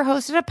having never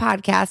hosted a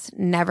podcast,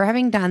 never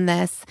having done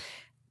this.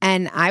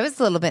 And I was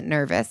a little bit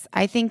nervous.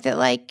 I think that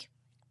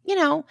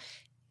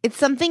it's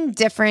something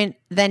different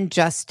than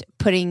just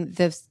putting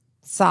the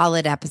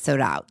solid episode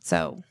out.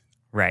 So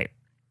right.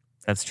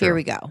 That's true. Here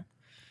we go.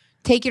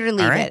 Take it or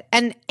leave it.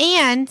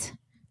 And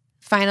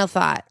final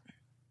thought.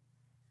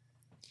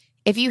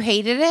 If you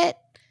hated it,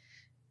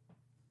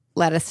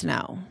 let us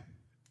know.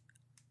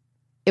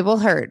 It will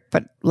hurt,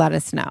 but let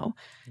us know.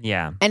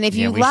 Yeah. And if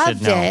you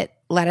loved it,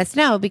 let us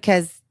know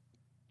because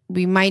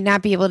we might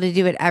not be able to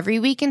do it every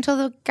week until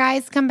the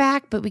guys come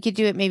back, but we could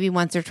do it maybe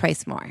once or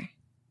twice more.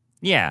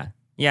 Yeah.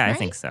 Yeah, right? I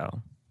think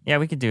so. Yeah,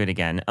 we could do it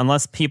again.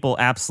 Unless people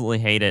absolutely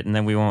hate it, and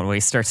then we won't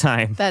waste our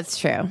time. That's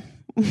true.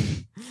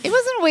 It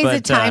wasn't a waste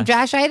of time,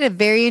 Josh. I had a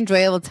very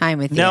enjoyable time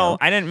with you. No,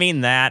 I didn't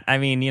mean that. I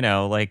mean,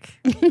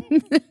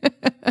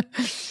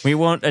 we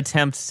won't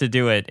attempt to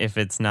do it if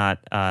it's not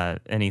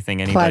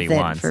anything anybody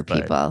pleasant wants. For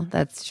people.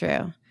 That's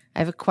true. I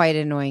have a quite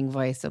annoying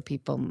voice, so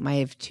people might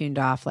have tuned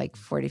off like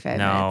 45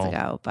 minutes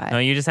ago. But no,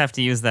 you just have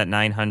to use that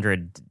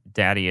 900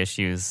 daddy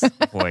issues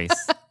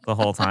voice the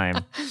whole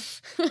time.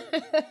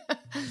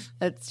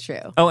 That's true.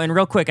 Oh, and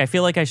real quick, I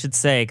feel like I should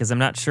say, because I'm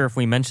not sure if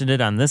we mentioned it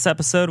on this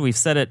episode, we've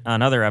said it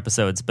on other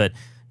episodes, but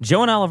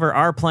Joe and Oliver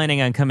are planning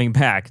on coming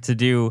back to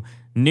do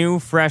new,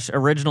 fresh,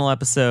 original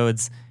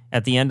episodes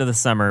at the end of the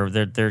summer.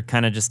 They're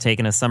kind of just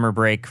taking a summer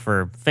break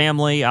for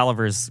family.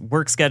 Oliver's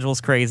work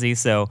schedule's crazy,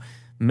 so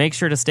make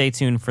sure to stay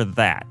tuned for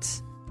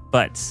that.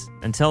 But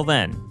until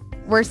then,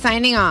 we're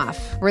signing off.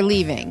 We're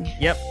leaving.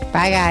 Yep.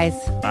 Bye,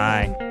 guys.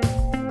 Bye.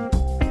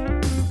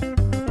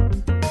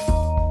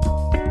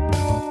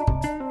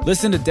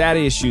 Listen to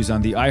Daddy Issues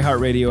on the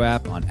iHeartRadio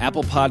app, on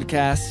Apple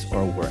Podcasts,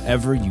 or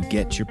wherever you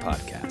get your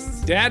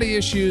podcasts. Daddy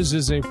Issues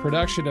is a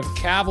production of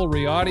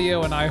Cavalry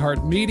Audio and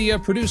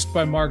iHeartMedia, produced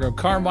by Margot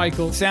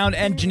Carmichael. Sound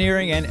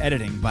engineering and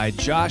editing by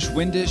Josh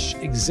Windish.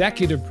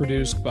 Executive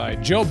produced by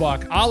Joe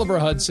Buck, Oliver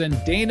Hudson,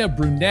 Dana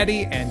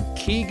Brunetti, and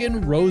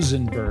Keegan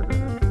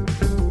Rosenberger.